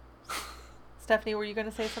 Stephanie, were you going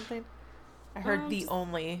to say something? I heard the Just-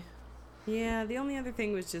 only. Yeah, the only other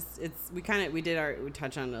thing was just we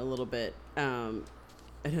touch on it a little bit.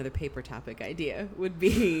 Another paper topic idea would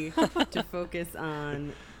be to focus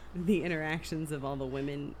on the interactions of all the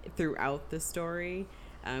women throughout the story,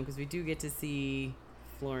 because we do get to see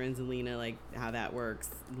Florence and Lena, like how that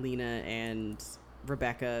works. Lena and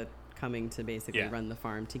Rebecca coming to basically run the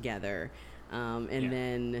farm together, and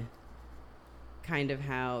then kind of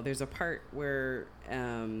how there's a part where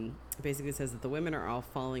basically says that the women are all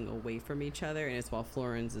falling away from each other, and it's while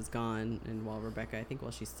Florence is gone and while Rebecca, I think,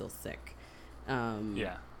 while she's still sick.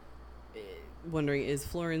 Wondering, is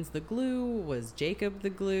Florence the glue? Was Jacob the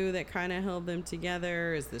glue that kind of held them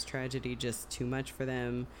together? Is this tragedy just too much for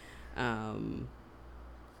them?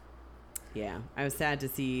 Yeah, I was sad to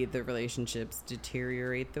see the relationships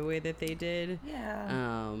deteriorate the way that they did.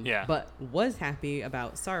 Yeah. But was happy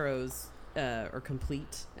about Sorrow's or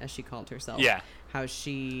Complete, as she called herself. Yeah. How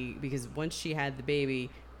because once she had the baby,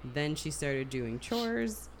 then she started doing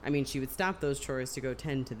chores. I mean, she would stop those chores to go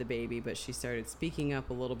tend to the baby, but she started speaking up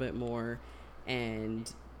a little bit more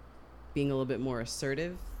and being a little bit more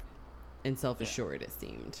assertive and self-assured, it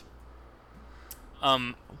seemed.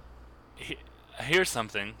 Here's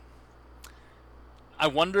something. I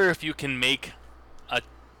wonder if you can make a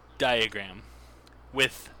diagram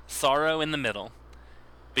with Sorrow in the middle,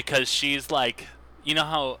 because she's like, you know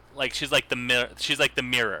how like she's like the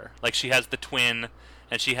mirror. Like she has the twin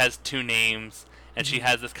and she has two names and she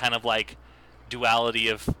has this kind of like duality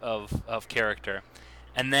of character.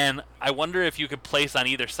 And then I wonder if you could place on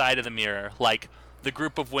either side of the mirror like the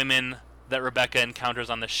group of women that Rebecca encounters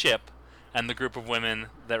on the ship and the group of women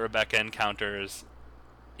that Rebecca encounters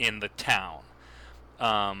in the town.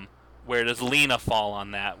 Where does Lena fall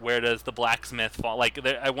on that? Where does the blacksmith fall? Like,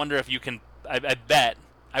 I wonder if you can.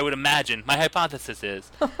 I would imagine. My hypothesis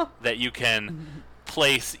is that you can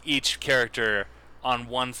place each character on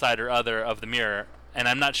one side or other of the mirror, and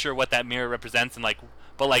I'm not sure what that mirror represents. And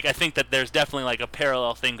but I think that there's definitely like a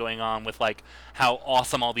parallel thing going on with like how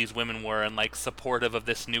awesome all these women were and like supportive of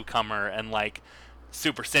this newcomer and like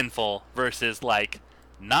super sinful versus like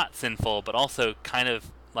not sinful but also kind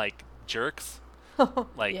of like jerks.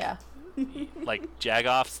 Like yeah. like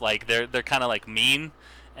jagoffs, like they're kind of like mean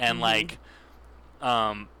and like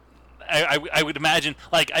I would imagine,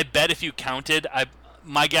 like, I bet if you counted,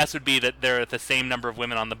 my guess would be that there are the same number of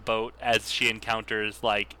women on the boat as she encounters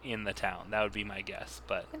like in the town. That would be my guess,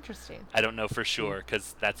 but Interesting. I don't know for sure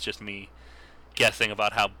because that's just me guessing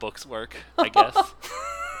about how books work, I guess.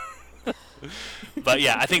 But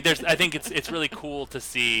yeah, I think it's really cool to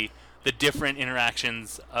see the different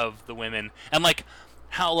interactions of the women and like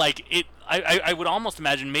how like it I would almost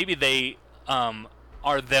imagine maybe they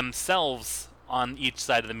are themselves on each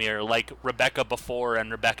side of the mirror, like Rebecca before and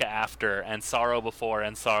Rebecca after, and Sorrow before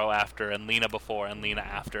and Sorrow after, and Lena before and Lena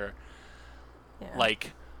after. Yeah.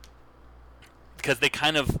 Like because they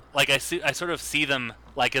kind of like I sort of see them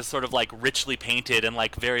like as sort of like richly painted and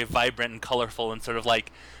like very vibrant and colorful and sort of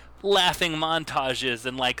like laughing montages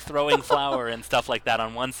and like throwing flour and stuff like that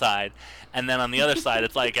on one side, and then on the other side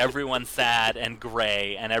it's like everyone's sad and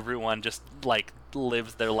gray and everyone just like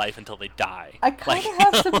lives their life until they die. I kind of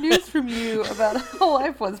have some news from you about how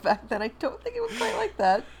life was back then. I don't think it was quite like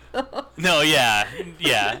that. No, yeah.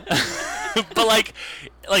 But like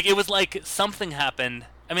it was like something happened.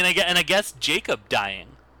 I mean, I guess Jacob dying.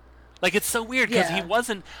 Like, it's so weird because he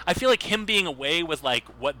wasn't. I feel like him being away was like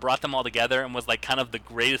what brought them all together and was like kind of the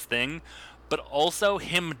greatest thing, but also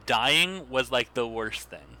him dying was like the worst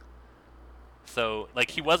thing. So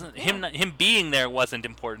like he wasn't him being there wasn't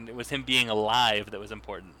important. It was him being alive that was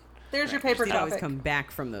important. There's your paper He'd topic. always come back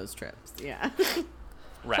from those trips. Yeah.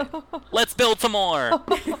 Right. Let's build some more.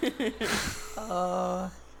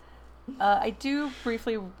 I do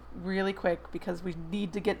briefly, really quick, because we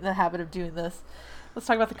need to get in the habit of doing this. Let's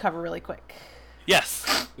talk about the cover really quick.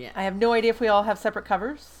 Yes. Yeah. I have no idea if we all have separate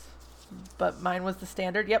covers, but mine was the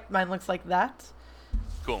standard. Yep, mine looks like that.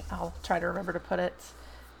 Cool. I'll try to remember to put it.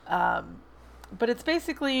 But it's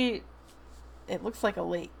basically, it looks like a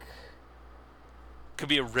lake. Could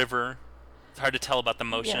be a river. It's hard to tell about the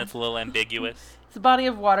motion. Yeah. It's a little ambiguous. It's a body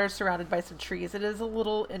of water surrounded by some trees. It is a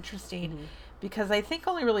little interesting because I think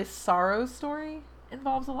only really Sorrow's story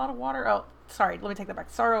involves a lot of water. Oh, sorry, let me take that back.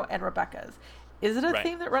 Sorrow and Rebecca's. Is it a Right.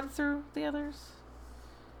 theme that runs through the others?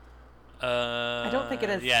 I don't think it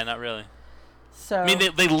is. Yeah, not really. So I mean,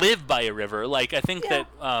 they live by a river. Like, I think that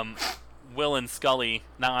Will and Scully,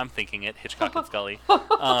 now I'm thinking it, Hitchcock and Scully,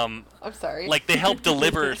 I'm sorry. like, they help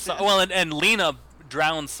deliver, and Lena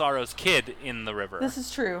drowns Sorrow's kid in the river. This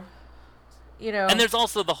is true. You know, And there's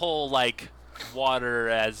also the whole, like, water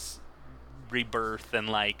as rebirth and,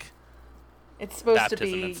 like, it's supposed to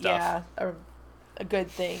baptism be, and stuff. a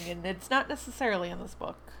good thing, and it's not necessarily in this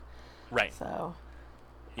book. right. So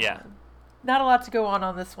Yeah. not a lot to go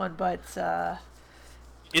on this one, but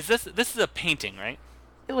This is a painting, right?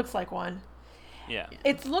 it looks like one. Yeah.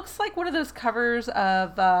 It looks like one of those covers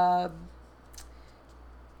of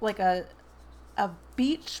like a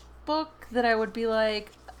beach book that I would be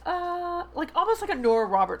like almost like a Nora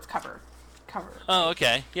Roberts cover. Oh,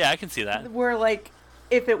 okay. Yeah, I can see that. Where like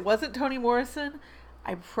if it wasn't Toni Morrison,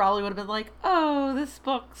 I probably would have been like, oh, this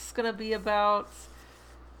book's gonna be about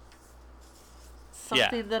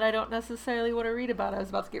something that I don't necessarily want to read about. I was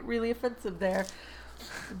about to get really offensive there.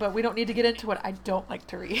 But we don't need to get into what I don't like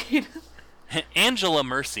to read. Angela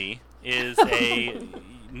Mercy is a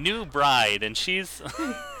new bride, and she's...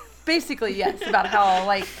 Basically, yes, about how,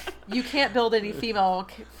 like, you can't build any female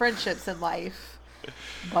friendships in life.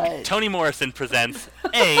 But Toni Morrison presents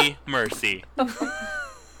A Mercy.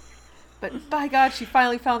 But by God, she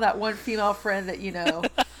finally found that one female friend that, you know,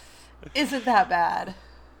 isn't that bad.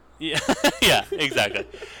 Yeah, yeah, exactly.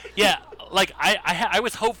 Yeah, like, I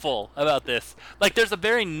was hopeful about this. Like, there's a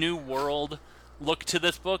very New World look to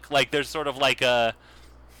this book. Like, there's sort of like a...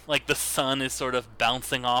 Like, the sun is sort of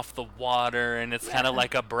bouncing off the water, and it's kind of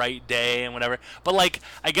like a bright day and whatever. But, like,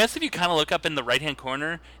 I guess if you kind of look up in the right-hand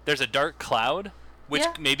corner, there's a dark cloud, which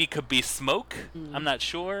maybe could be smoke. I'm not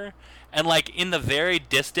sure. And, like, in the very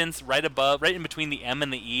distance, right above, right in between the M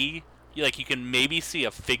and the E, you can maybe see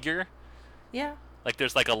a figure. Yeah. Like,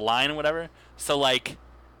 there's, like, a line or whatever. So, like,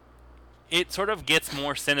 it sort of gets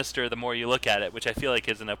more sinister the more you look at it, which I feel like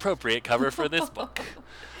is an appropriate cover for this book.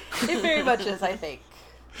 It very much is, I think.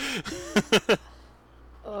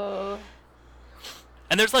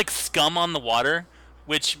 And there's like scum on the water,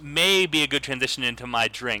 which may be a good transition into my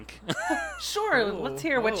drink. Sure, Ooh. let's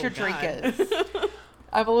hear what Oh, your drink God. is.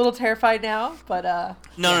 I'm a little terrified now, but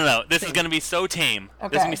No. This is gonna be so tame. This is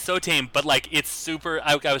gonna Okay. be so tame, but like it's super.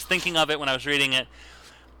 I was thinking of it when I was reading it.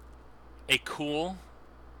 A cool,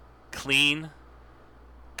 clean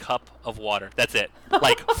cup of water. That's it.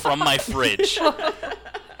 Like from my fridge.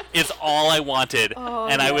 Is all I wanted. Oh,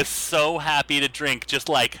 And I yes. was so happy to drink, just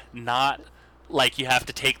like not like you have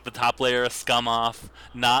to take the top layer of scum off,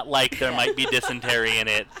 not like there might be dysentery in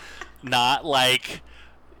it, not like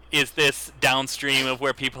is this downstream of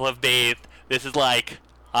where people have bathed. This is like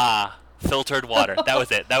filtered water. That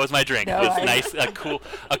was it. That was my drink. No, It was I- nice,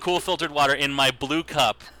 a cool filtered water in my blue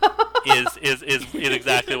cup is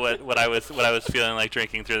exactly what I was feeling like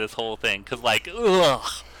drinking through this whole thing. 'Cause like ugh.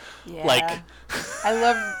 yeah. Like I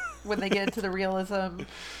love when they get into the realism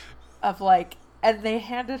of like and they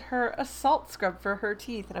handed her a salt scrub for her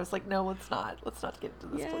teeth, and I was like, no, let's not get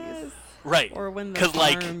into this, please. Right. Or when the 'Cause,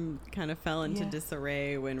 like- farm kind of fell into Yeah.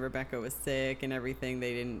 disarray when Rebecca was sick and everything.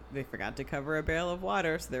 They forgot to cover a barrel of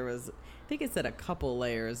water, so there was, I think it said, a couple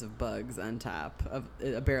layers of bugs on top of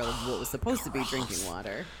a barrel of what was supposed to be drinking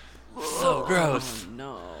water. So gross. Oh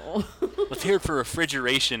no. Let's hear it for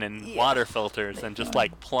refrigeration and water filters and just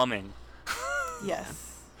like plumbing.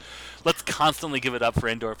 Yes. Let's constantly give it up for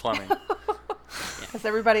indoor plumbing. As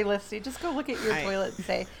everybody listening, just go look at your I- toilet and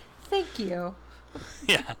say, thank you.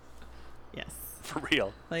 Yeah, Yes. for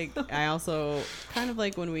real. Like, I also kind of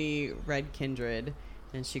like when we read Kindred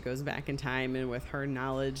and she goes back in time, and with her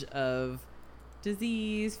knowledge of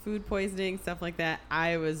disease, food poisoning, stuff like that,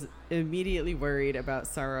 I was immediately worried about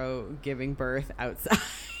Sorrow giving birth outside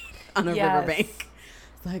on a Yes. riverbank.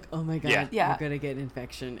 It's like, oh my God, Yeah. you're going to get an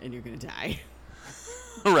infection and you're going to die.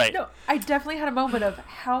 Right. No, I definitely had a moment of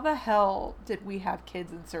how the hell did we have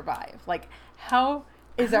kids and survive? Like, how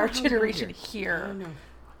is our How did we get generation I here? don't know.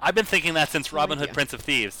 I've been thinking that since Robin Hood, idea. Prince of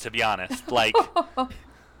Thieves, to be honest. Like,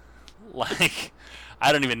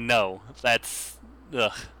 I don't even know. That's,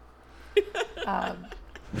 ugh.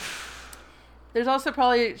 There's also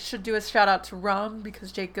probably should do a shout out to rum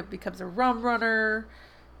because Jacob becomes a rum runner.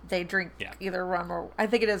 They drink Yeah. either rum or I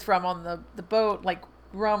think it is rum on the boat. Like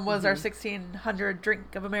rum was our 1600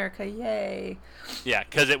 drink of America. Yay. Yeah,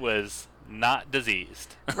 because it was not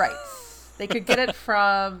diseased. Right. They could get it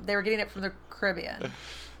they were getting it from the Caribbean.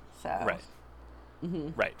 So Right. Mm-hmm.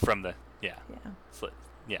 Right, from the, yeah. Yeah,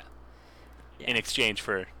 Yeah. In exchange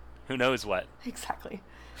for who knows what. exactly.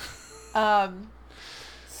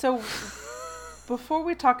 So before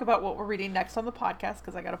we talk about what we're reading next on the podcast,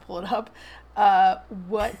 because I got to pull it up,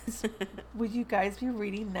 what would you guys be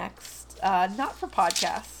reading next? Not for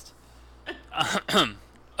podcast.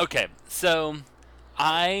 Okay, so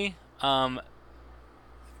I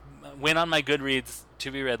went on my Goodreads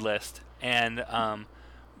to be read list and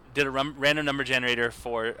did a random number generator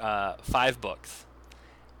for 5 books.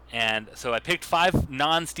 And so I picked 5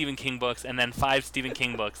 non-Stephen King books and then 5 Stephen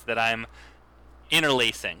King books that I'm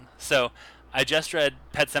interlacing. So I just read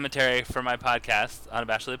Pet Sematary for my podcast,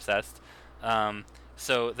 Unabashedly Obsessed.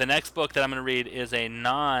 So the next book that I'm going to read is a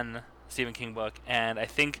non-Stephen King book, and I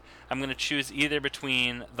think I'm going to choose either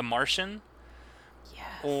between The Martian Yes.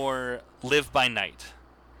 or Live by Night.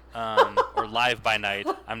 Or Live by Night,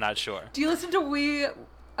 I'm not sure. Do you listen to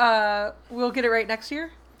We'll Get It Right Next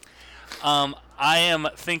Year? I am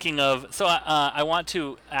thinking of, so I want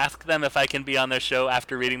to ask them if I can be on their show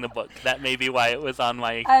after reading the book. That may be why it was on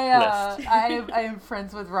my list. I am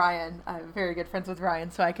friends with Ryan. I'm very good friends with Ryan,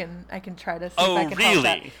 so I can try to see Oh, if I can help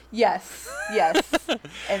that. really? Yes.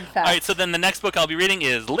 In fact. All right, so then the next book I'll be reading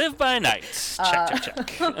is Live by Night.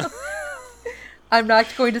 Check. I'm not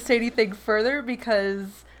going to say anything further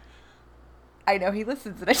because I know he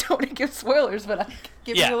listens and I don't want to give spoilers, but I'm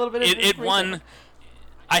giving you a little bit of it information. won.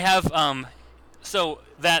 I have so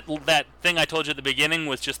that thing I told you at the beginning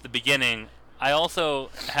was just the beginning. I also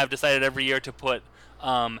have decided every year to put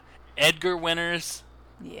Edgar winners,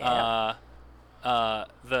 Yeah.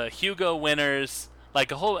 the Hugo winners, like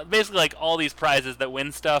basically like all these prizes that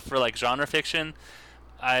win stuff for like genre fiction.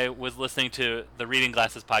 I was listening to the Reading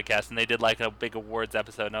Glasses podcast and they did like a big awards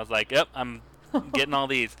episode and I was like, yep, I'm getting all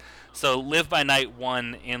these. So Live by Night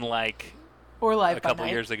won in like Or Live a by couple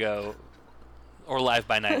Night. years ago, or Live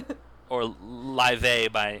by Night, or Live A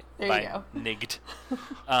by There you go. Nigt.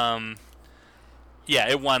 Yeah,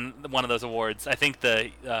 it won one of those awards. I think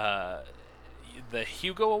the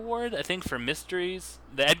Hugo Award, I think for mysteries,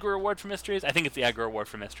 the Edgar Award for mysteries. I think it's the Edgar Award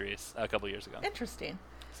for mysteries a couple years ago. Interesting.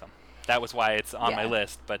 So that was why it's on my Yeah.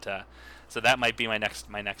 list. But so that might be my next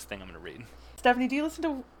thing I'm going to read. Stephanie, do you listen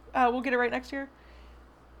to We'll Get It Right Next Year?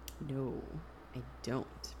 No, I don't,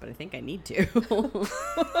 but I think I need to.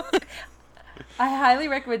 I highly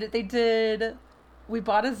recommend it. We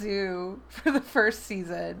bought a zoo for the first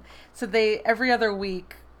season. So they, every other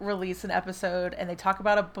week, release an episode and they talk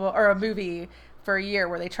about a book or a movie for a year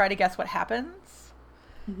where they try to guess what happens.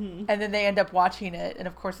 Mm-hmm. And then they end up watching it. And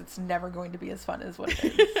of course, it's never going to be as fun as what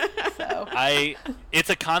it is. So It's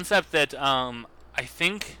a concept that I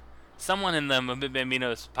think someone in the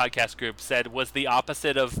Bambinos podcast group said was the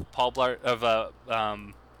opposite of Paul Blart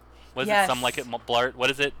was Yes. it Some Like It Blart? What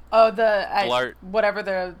is it? Blart. Whatever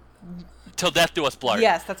the... Till Death Do Us Blart.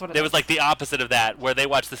 Yes, that's what it is. It was like the opposite of that, where they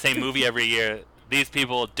watch the same movie every year. These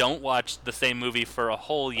people don't watch the same movie for a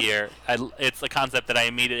whole year. It's a concept that I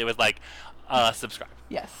immediately was like, subscribe.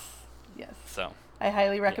 Yes. So I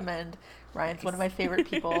highly recommend. Ryan's one of my favorite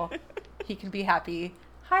people. He can be happy.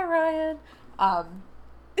 Hi, Ryan.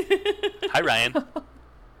 hi, Ryan.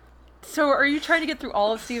 So are you trying to get through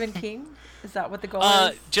all of Stephen King? Is that what the goal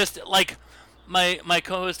is? Just like my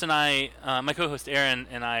co-host and I, my co-host Aaron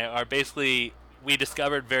and I are basically, we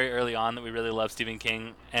discovered very early on that we really love Stephen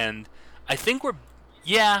King, and I think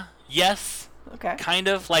yes, Okay. kind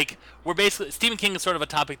of like we're basically, Stephen King is sort of a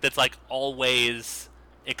topic that's like always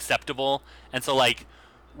acceptable, and so like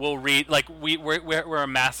we'll read, like we're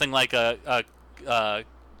amassing like a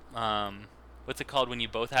what's it called when you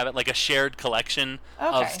both have it, like a shared collection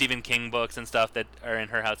of Okay. Stephen King books and stuff that are in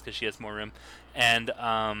her house because she has more room, and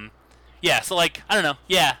yeah, so like I don't know,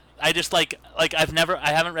 yeah, I just like I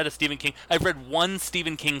haven't read a Stephen King. I've read one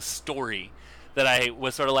Stephen King story that I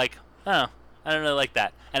was sort of like, oh, I don't really like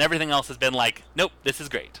that, and everything else has been like, nope, this is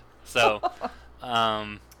great. So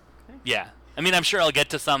yeah, I mean, I'm sure I'll get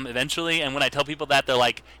to some eventually, and when I tell people that, they're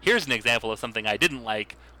like, here's an example of something I didn't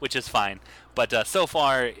like, which is fine. But so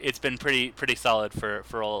far, it's been pretty solid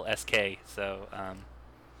for old SK. So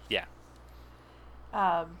yeah.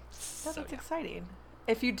 That's yeah. exciting.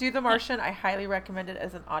 If you do The Martian, I highly recommend it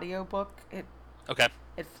as an audiobook. Okay.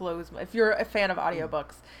 It flows. If you're a fan of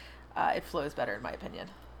audiobooks, it flows better in my opinion.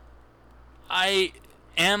 I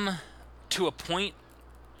am to a point,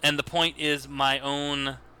 and the point is my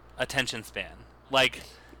own attention span. Like,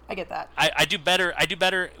 I get that. I do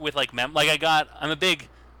better with like I'm a big,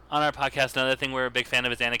 on our podcast, another thing we're a big fan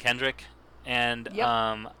of is Anna Kendrick, and Yep.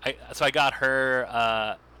 I got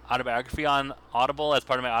her autobiography on Audible as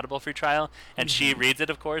part of my Audible free trial, and she reads it,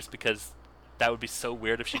 of course, because that would be so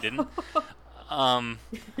weird if she didn't.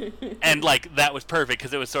 And like that was perfect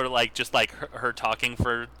because it was sort of like just like her talking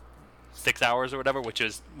for 6 hours or whatever, which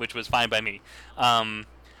was fine by me.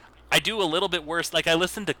 I do a little bit worse. Like I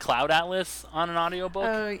listened to Cloud Atlas on an audiobook.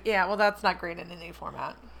 Oh yeah, well that's not great in any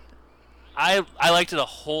format. I liked it a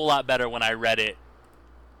whole lot better when I read it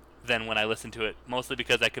than when I listened to it, mostly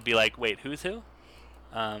because I could be like, wait, who's who?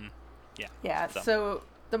 Yeah. Yeah. So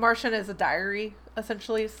The Martian is a diary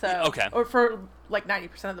essentially. So Okay. or for like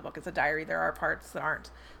 90% of the book, it's a diary. There are parts that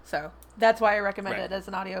aren't. So that's why I recommend Right. it as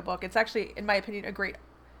an audiobook. It's actually, in my opinion, a great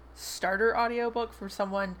starter audiobook for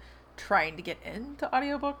someone trying to get into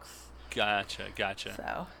audiobooks. Gotcha.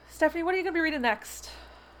 So, Stephanie, what are you going to be reading next?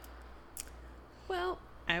 Well,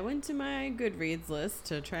 I went to my Goodreads list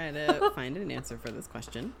to try to find an answer for this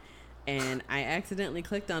question, and I accidentally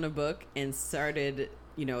clicked on a book and started,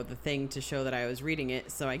 the thing to show that I was reading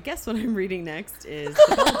it. So I guess what I'm reading next is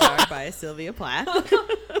The Bell Jar by Sylvia Plath.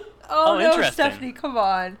 Oh, no, interesting. Stephanie, come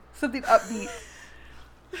on. Something upbeat.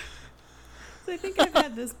 So I think I've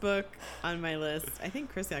had this book on my list. I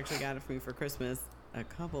think Chris actually got it for me for Christmas a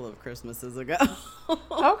couple of Christmases ago.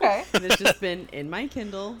 Okay. And it's just been in my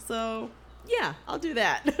Kindle. So yeah, I'll do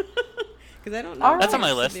that. Because I don't know. All right. That's on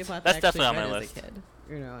my if list. Sylvia Plath That's actually definitely on my read list. as a kid,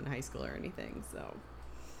 in high school or anything. So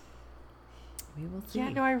we will see. Yeah,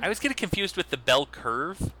 no, I was getting confused with The Bell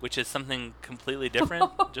Curve, which is something completely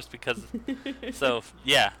different, just because. So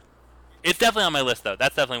yeah, it's definitely on my list though.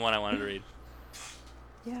 That's definitely one I wanted to read.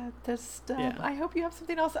 Yeah, just, Yeah. I hope you have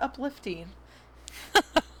something else uplifting.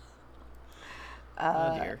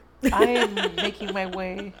 Oh dear. I am making my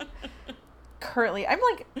way currently. I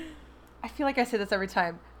feel like I say this every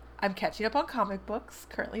time. I'm catching up on comic books,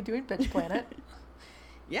 currently doing Bitch Planet.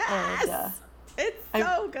 Yes, And, it's I'm-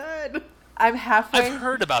 so good. I'm halfway. I've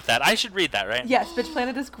heard about that. I should read that, right? Yes, Bitch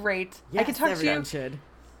Planet is great. I can talk to everyone you. should.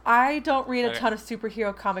 I don't read a Okay. ton of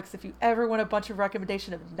superhero comics. If you ever want a bunch of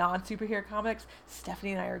recommendation of non-superhero comics,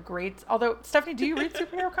 Stephanie and I are great. Although, Stephanie, do you read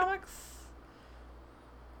superhero comics?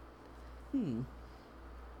 Hmm.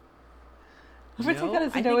 I'm going to take that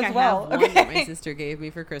as a I no think as I well. have one that my Okay. sister gave me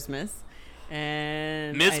for Christmas,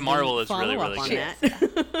 and Ms. I didn't Marvel is follow really, up really on good.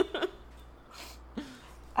 that.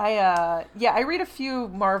 I read a few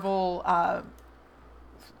Marvel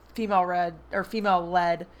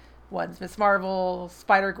female-led ones. Miss Marvel,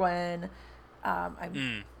 Spider-Gwen.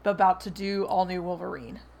 I'm about to do all new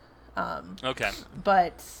Wolverine. Okay.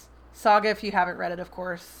 But Saga, if you haven't read it, of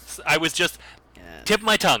course. I was just Yeah. tip of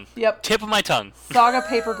my tongue. Yep. Tip of my tongue. Saga,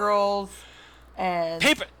 Paper Girls, and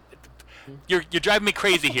Paper. You're driving me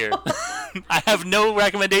crazy here. I have no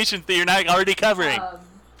recommendations that you're not already covering.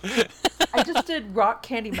 I just did Rock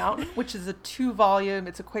Candy Mountain, which is a 2-volume.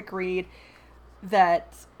 It's a quick read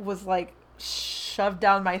that was like shoved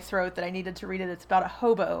down my throat that I needed to read it. It's about a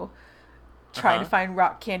hobo trying to find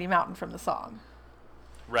Rock Candy Mountain from the song.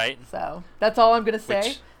 Right. So that's all I'm gonna say.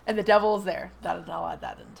 Which- And the devil is there. I'll add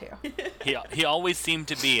that in too. He always seemed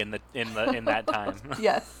to be in that time,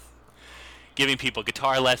 Yes, giving people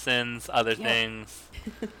guitar lessons, other Yep. things.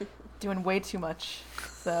 doing way too much.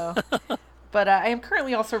 So, but I am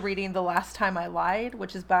currently also reading The Last Time I Lied,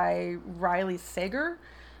 which is by Riley Sager,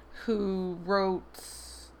 who wrote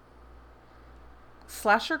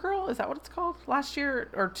Slasher Girl. Is that what it's called? Last year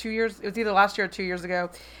or 2 years? It was either last year or 2 years ago.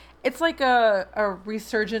 It's like a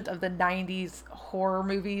resurgent of the 90s horror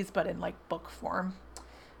movies, but in like book form.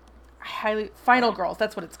 Final Girls,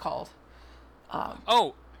 that's what it's called.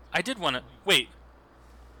 Oh, I did want to... Wait.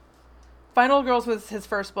 Final Girls was his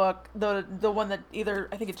first book, the one that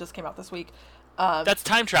I think it just came out this week. That's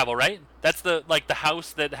time travel, right? That's the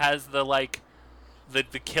house that has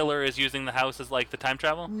the killer is using the house as like the time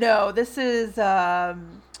travel? No, this is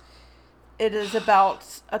it is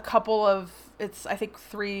about a couple of, it's I think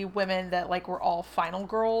 3 women that like were all final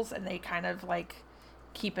girls, and they kind of like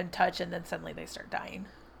keep in touch, and then suddenly they start dying.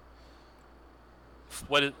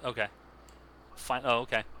 What is okay?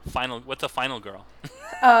 Okay. What's a final girl?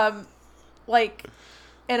 Like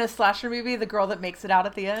in a slasher movie, the girl that makes it out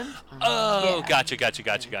at the end. Oh, Yeah. gotcha.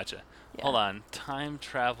 Yeah. Hold on. Time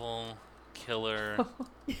travel killer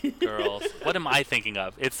girls. What am I thinking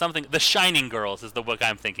of? It's something. The Shining Girls is the book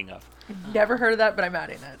I'm thinking of. Never heard of that, but I'm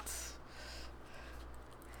adding it.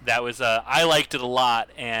 That was I liked it a lot,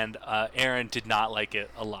 and Aaron did not like it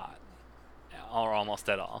a lot, or almost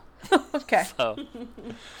at all. Okay. So,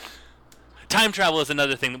 time travel is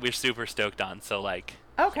another thing that we're super stoked on. So like,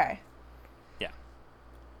 Okay. yeah.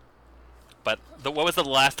 But what was the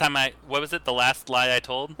last time what was it? The last lie I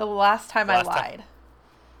told? The last time I Last time. lied.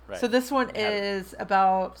 Right. So this one is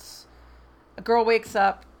about a girl wakes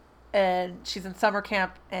up and she's in summer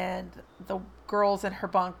camp, and the girls in her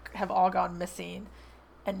bunk have all gone missing.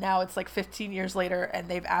 And now it's like 15 years later, and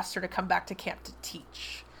they've asked her to come back to camp to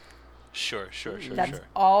teach. Sure. That's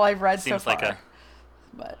all I've read Seems so far. like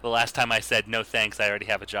But the last time I said no thanks, I already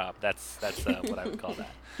have a job. That's what I would call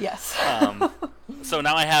that. yes. So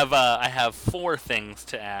now I have 4 things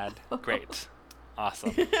to add. Great,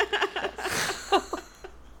 awesome.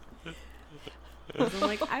 I'm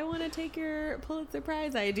like, I want to take your Pulitzer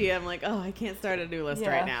Prize idea. I'm like, oh, I can't start a new list Yeah.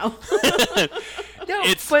 right now. No,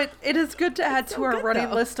 It's- but it is good to add to so our good, running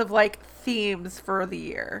though. list of like themes for the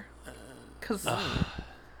year. Because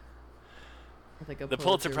Like a The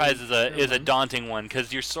Pulitzer Prize is a one. daunting one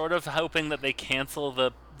because you're sort of hoping that they cancel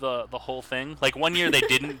the whole thing. Like one year they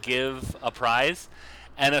didn't give a prize,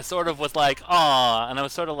 and it sort of was like, aw, and I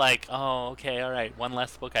was sort of like, oh, okay, all right, one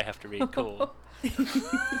less book I have to read, cool.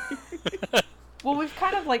 well, we've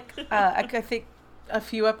kind of like I think a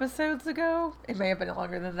few episodes ago, it may have been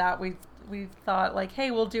longer than that. We thought like, hey,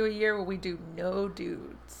 we'll do a year where we do no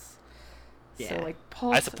dudes. So Yeah. like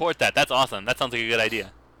I support that. That's awesome. That sounds like a good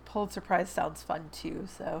idea. Pulitzer Prize sounds fun too.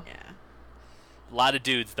 So Yeah. A lot of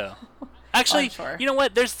dudes though. Actually, sure. you know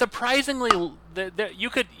what? There's surprisingly you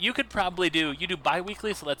could probably do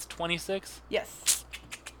bi-weekly, so that's 26. yes,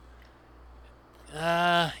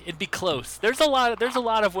 It'd be close. There's a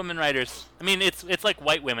lot of women writers. I mean, it's like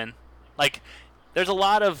white women. Like there's a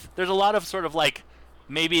lot of sort of like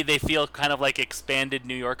maybe they feel kind of like expanded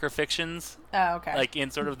New Yorker fictions, oh, okay, like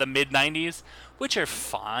in sort of the mid 90s, which are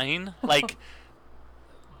fine. Like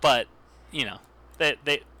but, you know,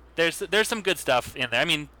 there's some good stuff in there. I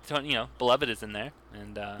mean, you know, Beloved is in there,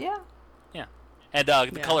 and yeah, and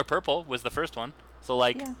The Color Purple was the first one. So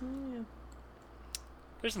like, yeah.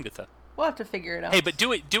 there's some good stuff. We'll have to figure it out. Hey, but do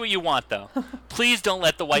what you want though. Please don't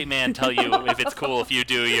let the white man tell you if it's cool if you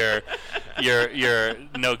do your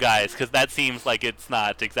no guys, because that seems like it's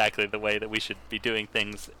not exactly the way that we should be doing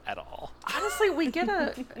things at all. Honestly, we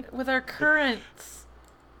get with our current,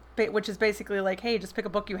 which is basically like, hey, just pick a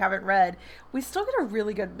book you haven't read. We still get a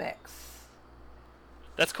really good mix.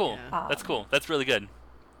 That's cool. Yeah. That's cool. That's really good.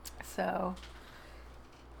 So,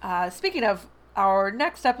 speaking of our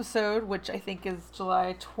next episode, which I think is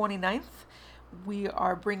July 29th, we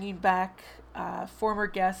are bringing back former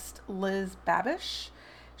guest Liz Babish.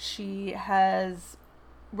 She has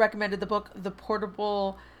recommended the book The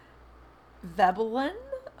Portable Veblen.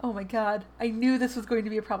 Oh my god, I knew this was going to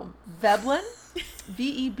be a problem. Veblen?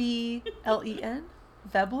 Veblen?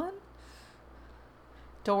 Veblen?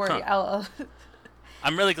 Don't worry, Huh.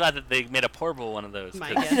 I'm really glad that they made a portable one of those.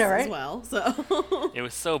 My 'cause guess know, right? as well. So it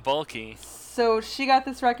was so bulky. So she got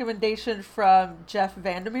this recommendation from Jeff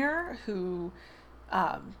Vandermeer, who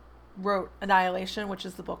wrote Annihilation, which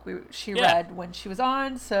is the book she Yeah. read when she was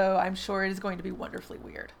on. So I'm sure it is going to be wonderfully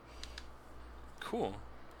weird. Cool.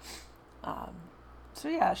 So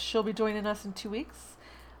yeah, she'll be joining us in 2 weeks.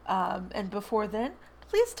 And before then,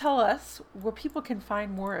 please tell us where people can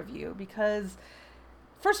find more of you, because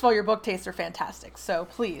first of all, your book tastes are fantastic. So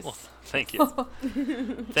please. Well, thank you.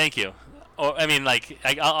 Thank you. Or I mean, like,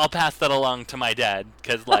 I'll pass that along to my dad,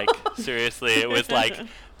 because, like, seriously, it was like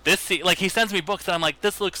like he sends me books and I'm like,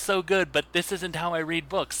 this looks so good, but this isn't how I read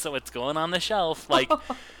books, so it's going on the shelf. Like,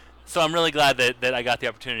 so I'm really glad that I got the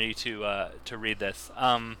opportunity to read this.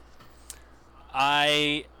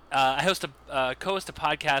 I co-host a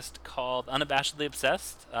podcast called Unabashedly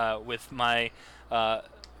Obsessed with my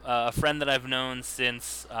a friend that I've known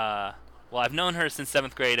since I've known her since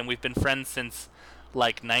 7th grade, and we've been friends since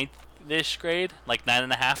like 9th-ish grade, like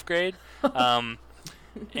 9.5 grade.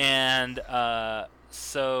 And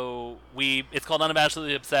so it's called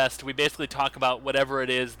Unabashedly Obsessed. We basically talk about whatever it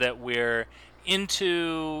is that we're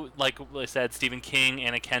into, like I said, Stephen King,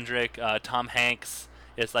 Anna Kendrick, Tom Hanks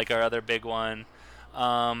is like our other big one.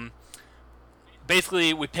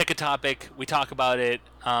 Basically, we pick a topic, we talk about it.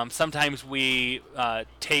 Sometimes we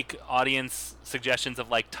take audience suggestions of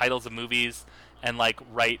like titles of movies and like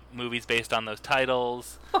write movies based on those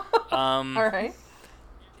titles. All right.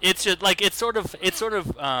 It's just like it's sort of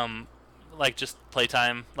like just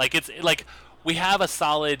playtime. Like it's like we have a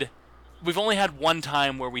solid. We've only had one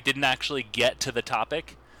time where we didn't actually get to the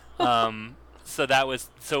topic, so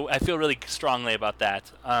I feel really strongly about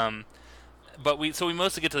that. But we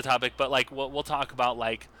mostly get to the topic, but like we'll talk about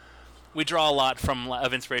like we draw a lot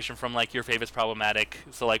of inspiration from like your favorite's problematic.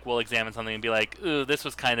 So like we'll examine something and be like, ooh, this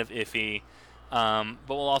was kind of iffy. But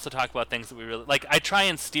we'll also talk about things that we really like. I try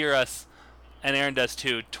and steer us, and Aaron does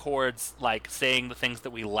too, towards like saying the things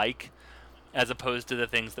that we like, as opposed to the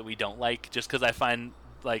things that we don't like. Just because I find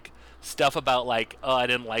like stuff about like, oh, I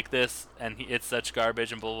didn't like this, and it's such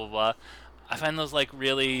garbage, and blah blah blah. I find those like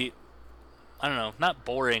really, I don't know, not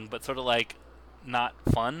boring, but sort of like not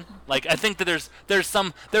fun. Like I think that there's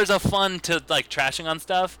a fun to like trashing on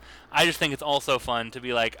stuff. I just think it's also fun to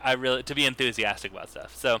be like to be enthusiastic about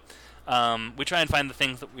stuff. So we try and find the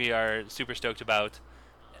things that we are super stoked about.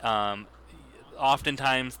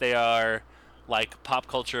 Oftentimes they are like pop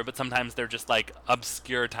culture, but sometimes they're just like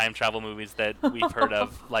obscure time travel movies that we've heard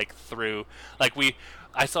of like through like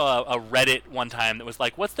I saw a Reddit one time that was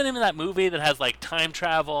like, what's the name of that movie that has like time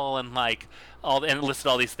travel and like and it listed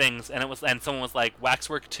all these things, and someone was like,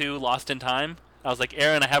 Waxwork 2 Lost in Time. I was like,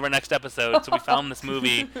 Aaron, I have our next episode. So we found this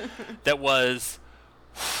movie that was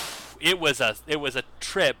it was a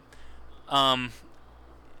trip. But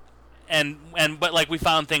like we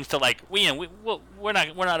found things to like we're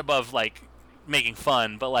not above like making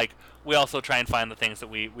fun, but like we also try and find the things that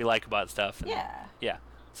we like about stuff. And, yeah.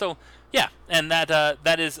 So yeah, and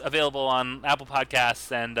that is available on Apple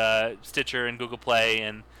Podcasts and Stitcher and Google Play,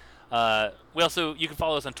 and you can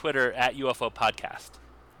follow us on Twitter at UFO Podcast.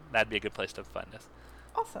 That'd be a good place to find us.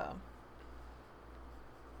 Awesome.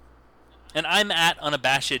 And I'm at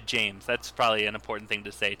Unabashed James. That's probably an important thing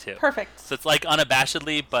to say too. Perfect. So it's like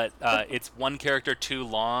Unabashedly, but it's one character too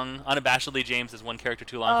long. Unabashedly James is one character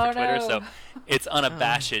too long for Twitter, so it's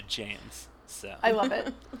Unabashed James. So I love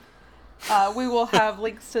it. We will have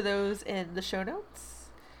links to those in the show notes.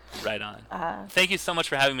 Right on. Thank you so much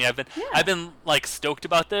for having me. I've been like stoked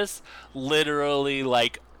about this, literally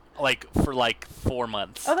like for like 4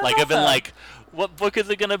 months. Oh, that's like awesome. I've been like, what book is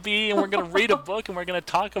it gonna be? And we're gonna read a book and we're gonna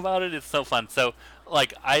talk about it. It's so fun. So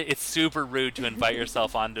like it's super rude to invite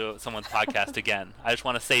yourself onto someone's podcast again. I just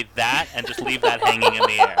want to say that and just leave that hanging in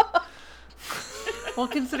the air. Well,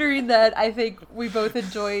 considering that I think we both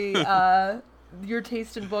enjoy your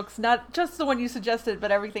taste in books, not just the one you suggested,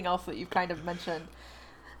 but everything else that you've kind of mentioned.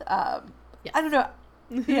 Yes. I don't know.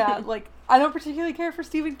 Yeah, like I don't particularly care for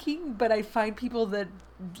Stephen King, but I find people that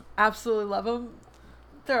absolutely love him.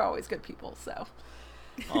 They're always good people. So.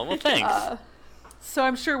 Oh, well, thanks. So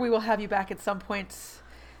I'm sure we will have you back at some point.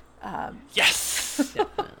 Yes,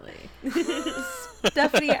 Definitely.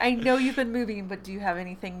 Stephanie, I know you've been moving, but do you have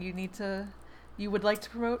anything you would like to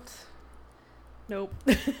promote? Nope.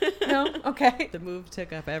 No? Okay. The move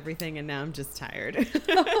took up everything, and now I'm just tired.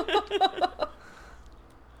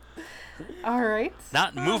 All right.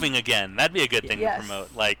 not moving again. That'd be a good thing Yes. to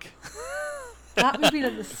promote. Like, Not moving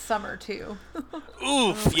in the summer too.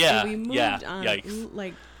 oof, yeah, We moved yeah, on yikes.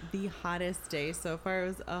 like the hottest day so far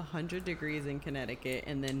was 100 degrees in Connecticut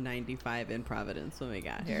and then 95 in Providence when we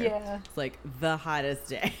got here. Yeah. It's like the hottest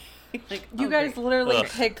day. Like, You guys great. literally Ugh.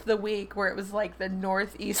 picked the week where it was like the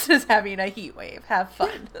Northeast is having a heat wave. Have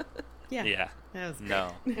fun. Yeah. That was great.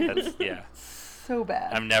 No, that's yeah. So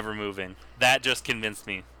bad. I'm never moving. That just convinced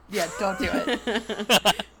me. Yeah, don't do it.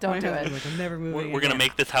 Don't do My it. husband's like, I'm never moving. We're gonna again.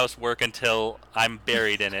 make this house work until I'm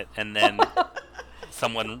buried in it, and then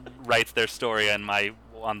someone writes their story on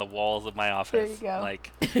the walls of my office. There you go.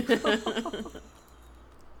 Like,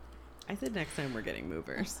 I said next time we're getting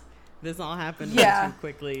movers. This all happened Yeah. way too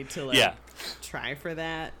quickly to like Yeah. try for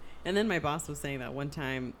that. And then my boss was saying that one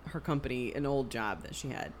time her company, an old job that she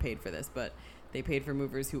had, paid for this, but they paid for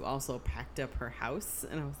movers who also packed up her house.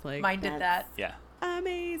 And I was like, Mine did that. yeah.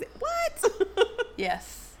 amazing. What?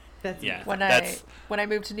 Yes. That's Yeah. When That's I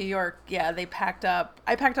moved to New York, yeah, I packed up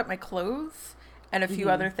my clothes and a few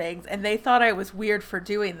other things, and they thought I was weird for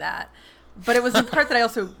doing that. But it was in part that I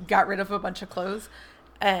also got rid of a bunch of clothes,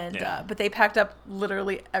 and Yeah. but they packed up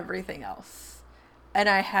literally everything else. And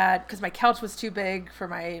I had, because my couch was too big for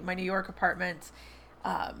my New York apartment,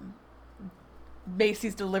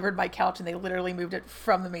 Macy's delivered my couch, and they literally moved it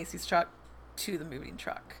from the Macy's truck to the moving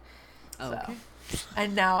truck. Oh, okay.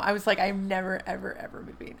 And now I was like, I'm never, ever, ever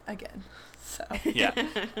moving again. So yeah.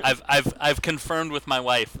 I've confirmed with my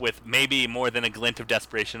wife, with maybe more than a glint of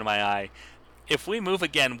desperation in my eye, if we move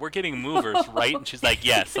again, we're getting movers, right? And she's like,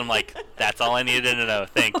 yes. I'm like, that's all I needed to know.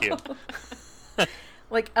 Thank you.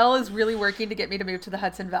 like, Elle is really working to get me to move to the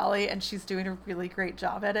Hudson Valley, and she's doing a really great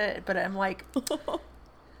job at it. But I'm like,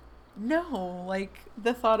 no, like,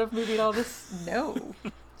 the thought of moving all this, no.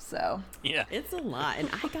 So Yeah. It's a lot. And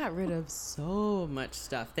I got rid of so much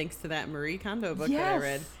stuff thanks to that Marie Kondo book that I Yes.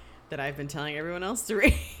 read that I've been telling everyone else to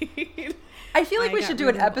read. I feel like I we got should do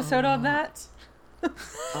rid an of a episode on that.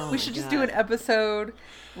 Oh We my should just God. do an episode,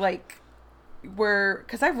 like, where,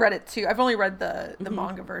 because I've read it too. I've only read the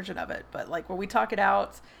manga version of it, but like where we talk it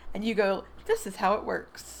out and you go, this is how it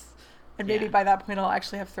works. And maybe Yeah. by that point I'll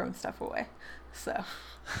actually have thrown stuff away. So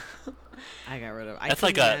I got rid of. That's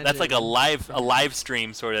like a live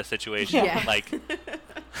stream sort of situation. Yeah. Like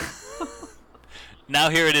now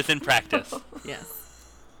here it is in practice. Yes.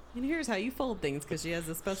 And here's how you fold things, because she has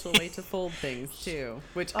a special way to fold things too,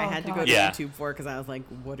 which I Oh, had to go God. to Yeah. YouTube for, because I was like,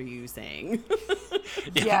 "What are you saying?"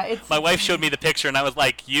 yeah, it's My wife showed me the picture and I was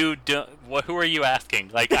like, "You do? Who are you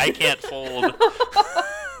asking? Like I can't fold."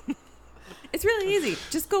 It's really easy.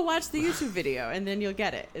 Just go watch the YouTube video, and then you'll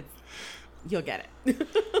get it. You'll get it.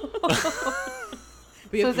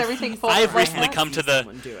 So is everything folded I've like recently that? come to the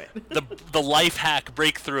do it. the life hack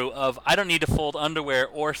breakthrough of I don't need to fold underwear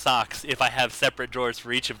or socks if I have separate drawers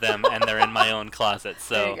for each of them and they're in my own closet.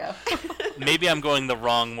 There you So go. maybe I'm going the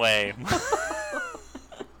wrong way.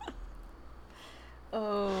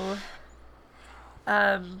 Oh.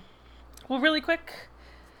 Well, really quick,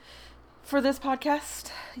 for this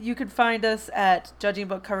podcast, you can find us at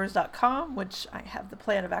judgingbookcovers.com, which I have the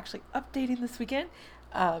plan of actually updating this weekend,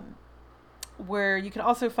 where you can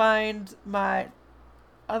also find my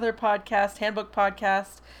other podcast, Handbook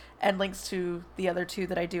Podcast, and links to the other two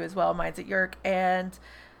that I do as well, Minds at York and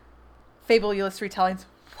Fabulous Retellings.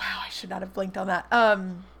 Wow, I should not have blinked on that.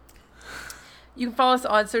 You can follow us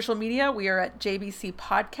on social media. We are at JBC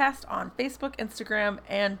Podcast on Facebook, Instagram,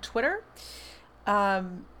 and Twitter.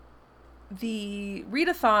 The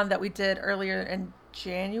readathon that we did earlier in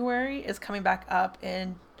January is coming back up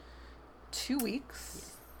in 2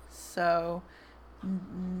 weeks. So,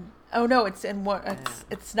 oh no, it's in one.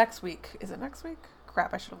 It's next week. Is it next week?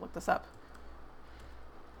 Crap! I should have looked this up.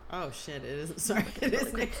 Oh shit! It is. Sorry, it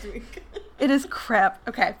is next week. It is crap.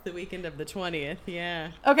 Okay. The weekend of the 20th.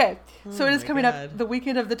 Yeah. Okay. So Oh it is my coming God. up the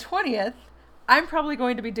weekend of the 20th. I'm probably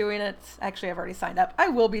going to be doing it. Actually, I've already signed up. I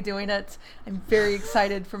will be doing it. I'm very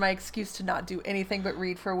excited for my excuse to not do anything but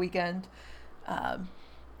read for a weekend.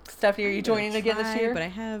 Stephanie, are you I'm gonna joining again this try, year? But I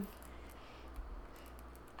have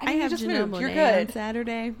mean, you have just Janelle moved. You're Monáe on good.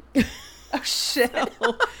 Saturday. Oh shit.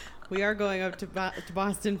 So, we are going up to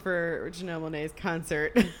Boston for Janelle Monáe's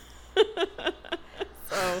concert.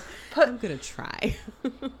 So I'm gonna try.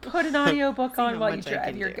 Put an audiobook See on how while you much I drive.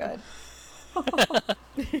 can You're do. good.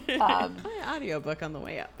 Play an audiobook on the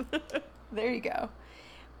way up. There you go.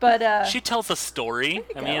 But She tells a story.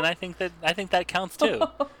 I go. mean, I think that counts too.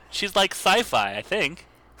 She's like sci-fi, I think.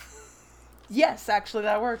 yes, actually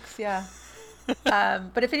that works. Yeah.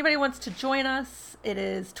 But if anybody wants to join us, it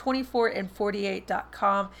is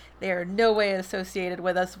 24and48.com. They are no way associated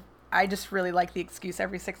with us. I just really like the excuse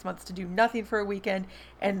every 6 months to do nothing for a weekend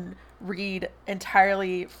and read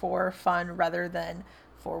entirely for fun rather than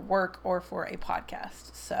for work or for a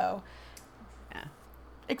podcast. So Yeah.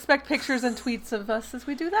 expect pictures and tweets of us as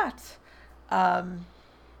we do that.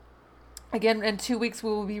 Again, in 2 weeks, we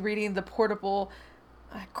will be reading the portable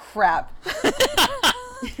crap.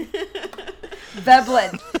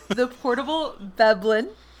 Veblen. The portable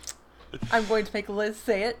Veblen. I'm going to make Liz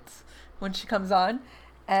say it when she comes on.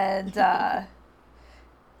 And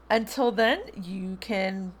until then, you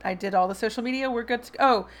can... I did all the social media. We're good to...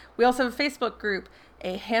 Oh, we also have a Facebook group,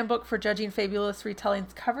 a handbook for judging fabulous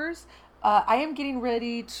retellings covers. I am getting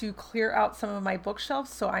ready to clear out some of my bookshelves,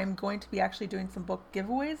 so I'm going to be actually doing some book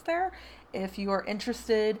giveaways there. If you are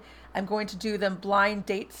interested, I'm going to do them blind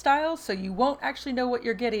date style, so you won't actually know what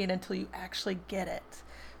you're getting until you actually get it.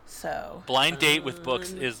 So, Blind date with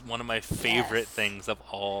books is one of my favorite Yes. things of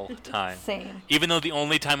all time. same. Even though the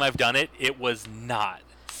only time I've done it, it was not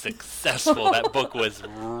successful. That book was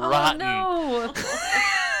rotten. Oh,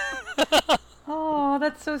 no. Oh,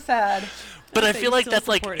 that's so sad. But I They feel like still that's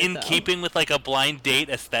like support it, in though. keeping with like a blind date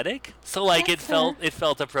aesthetic. So like That's it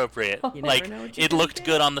felt appropriate. You never Like know what you it can looked get.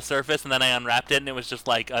 good on the surface, and then I unwrapped it, and it was just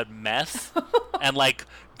like a mess and like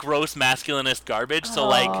gross masculinist garbage. So Oh.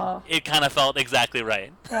 like it kind of felt exactly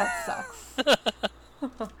right. That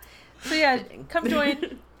sucks. So yeah, come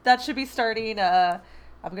join. That should be starting. I'm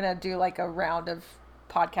gonna do like a round of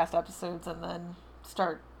podcast episodes and then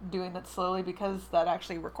start doing it slowly because that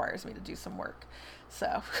actually requires me to do some work.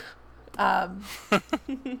 So,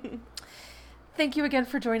 thank you again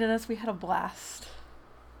for joining us. We had a blast.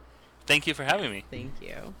 Thank you for having me. Thank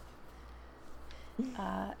you.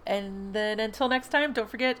 And then until next time, don't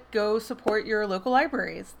forget, go support your local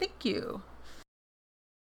libraries. Thank you.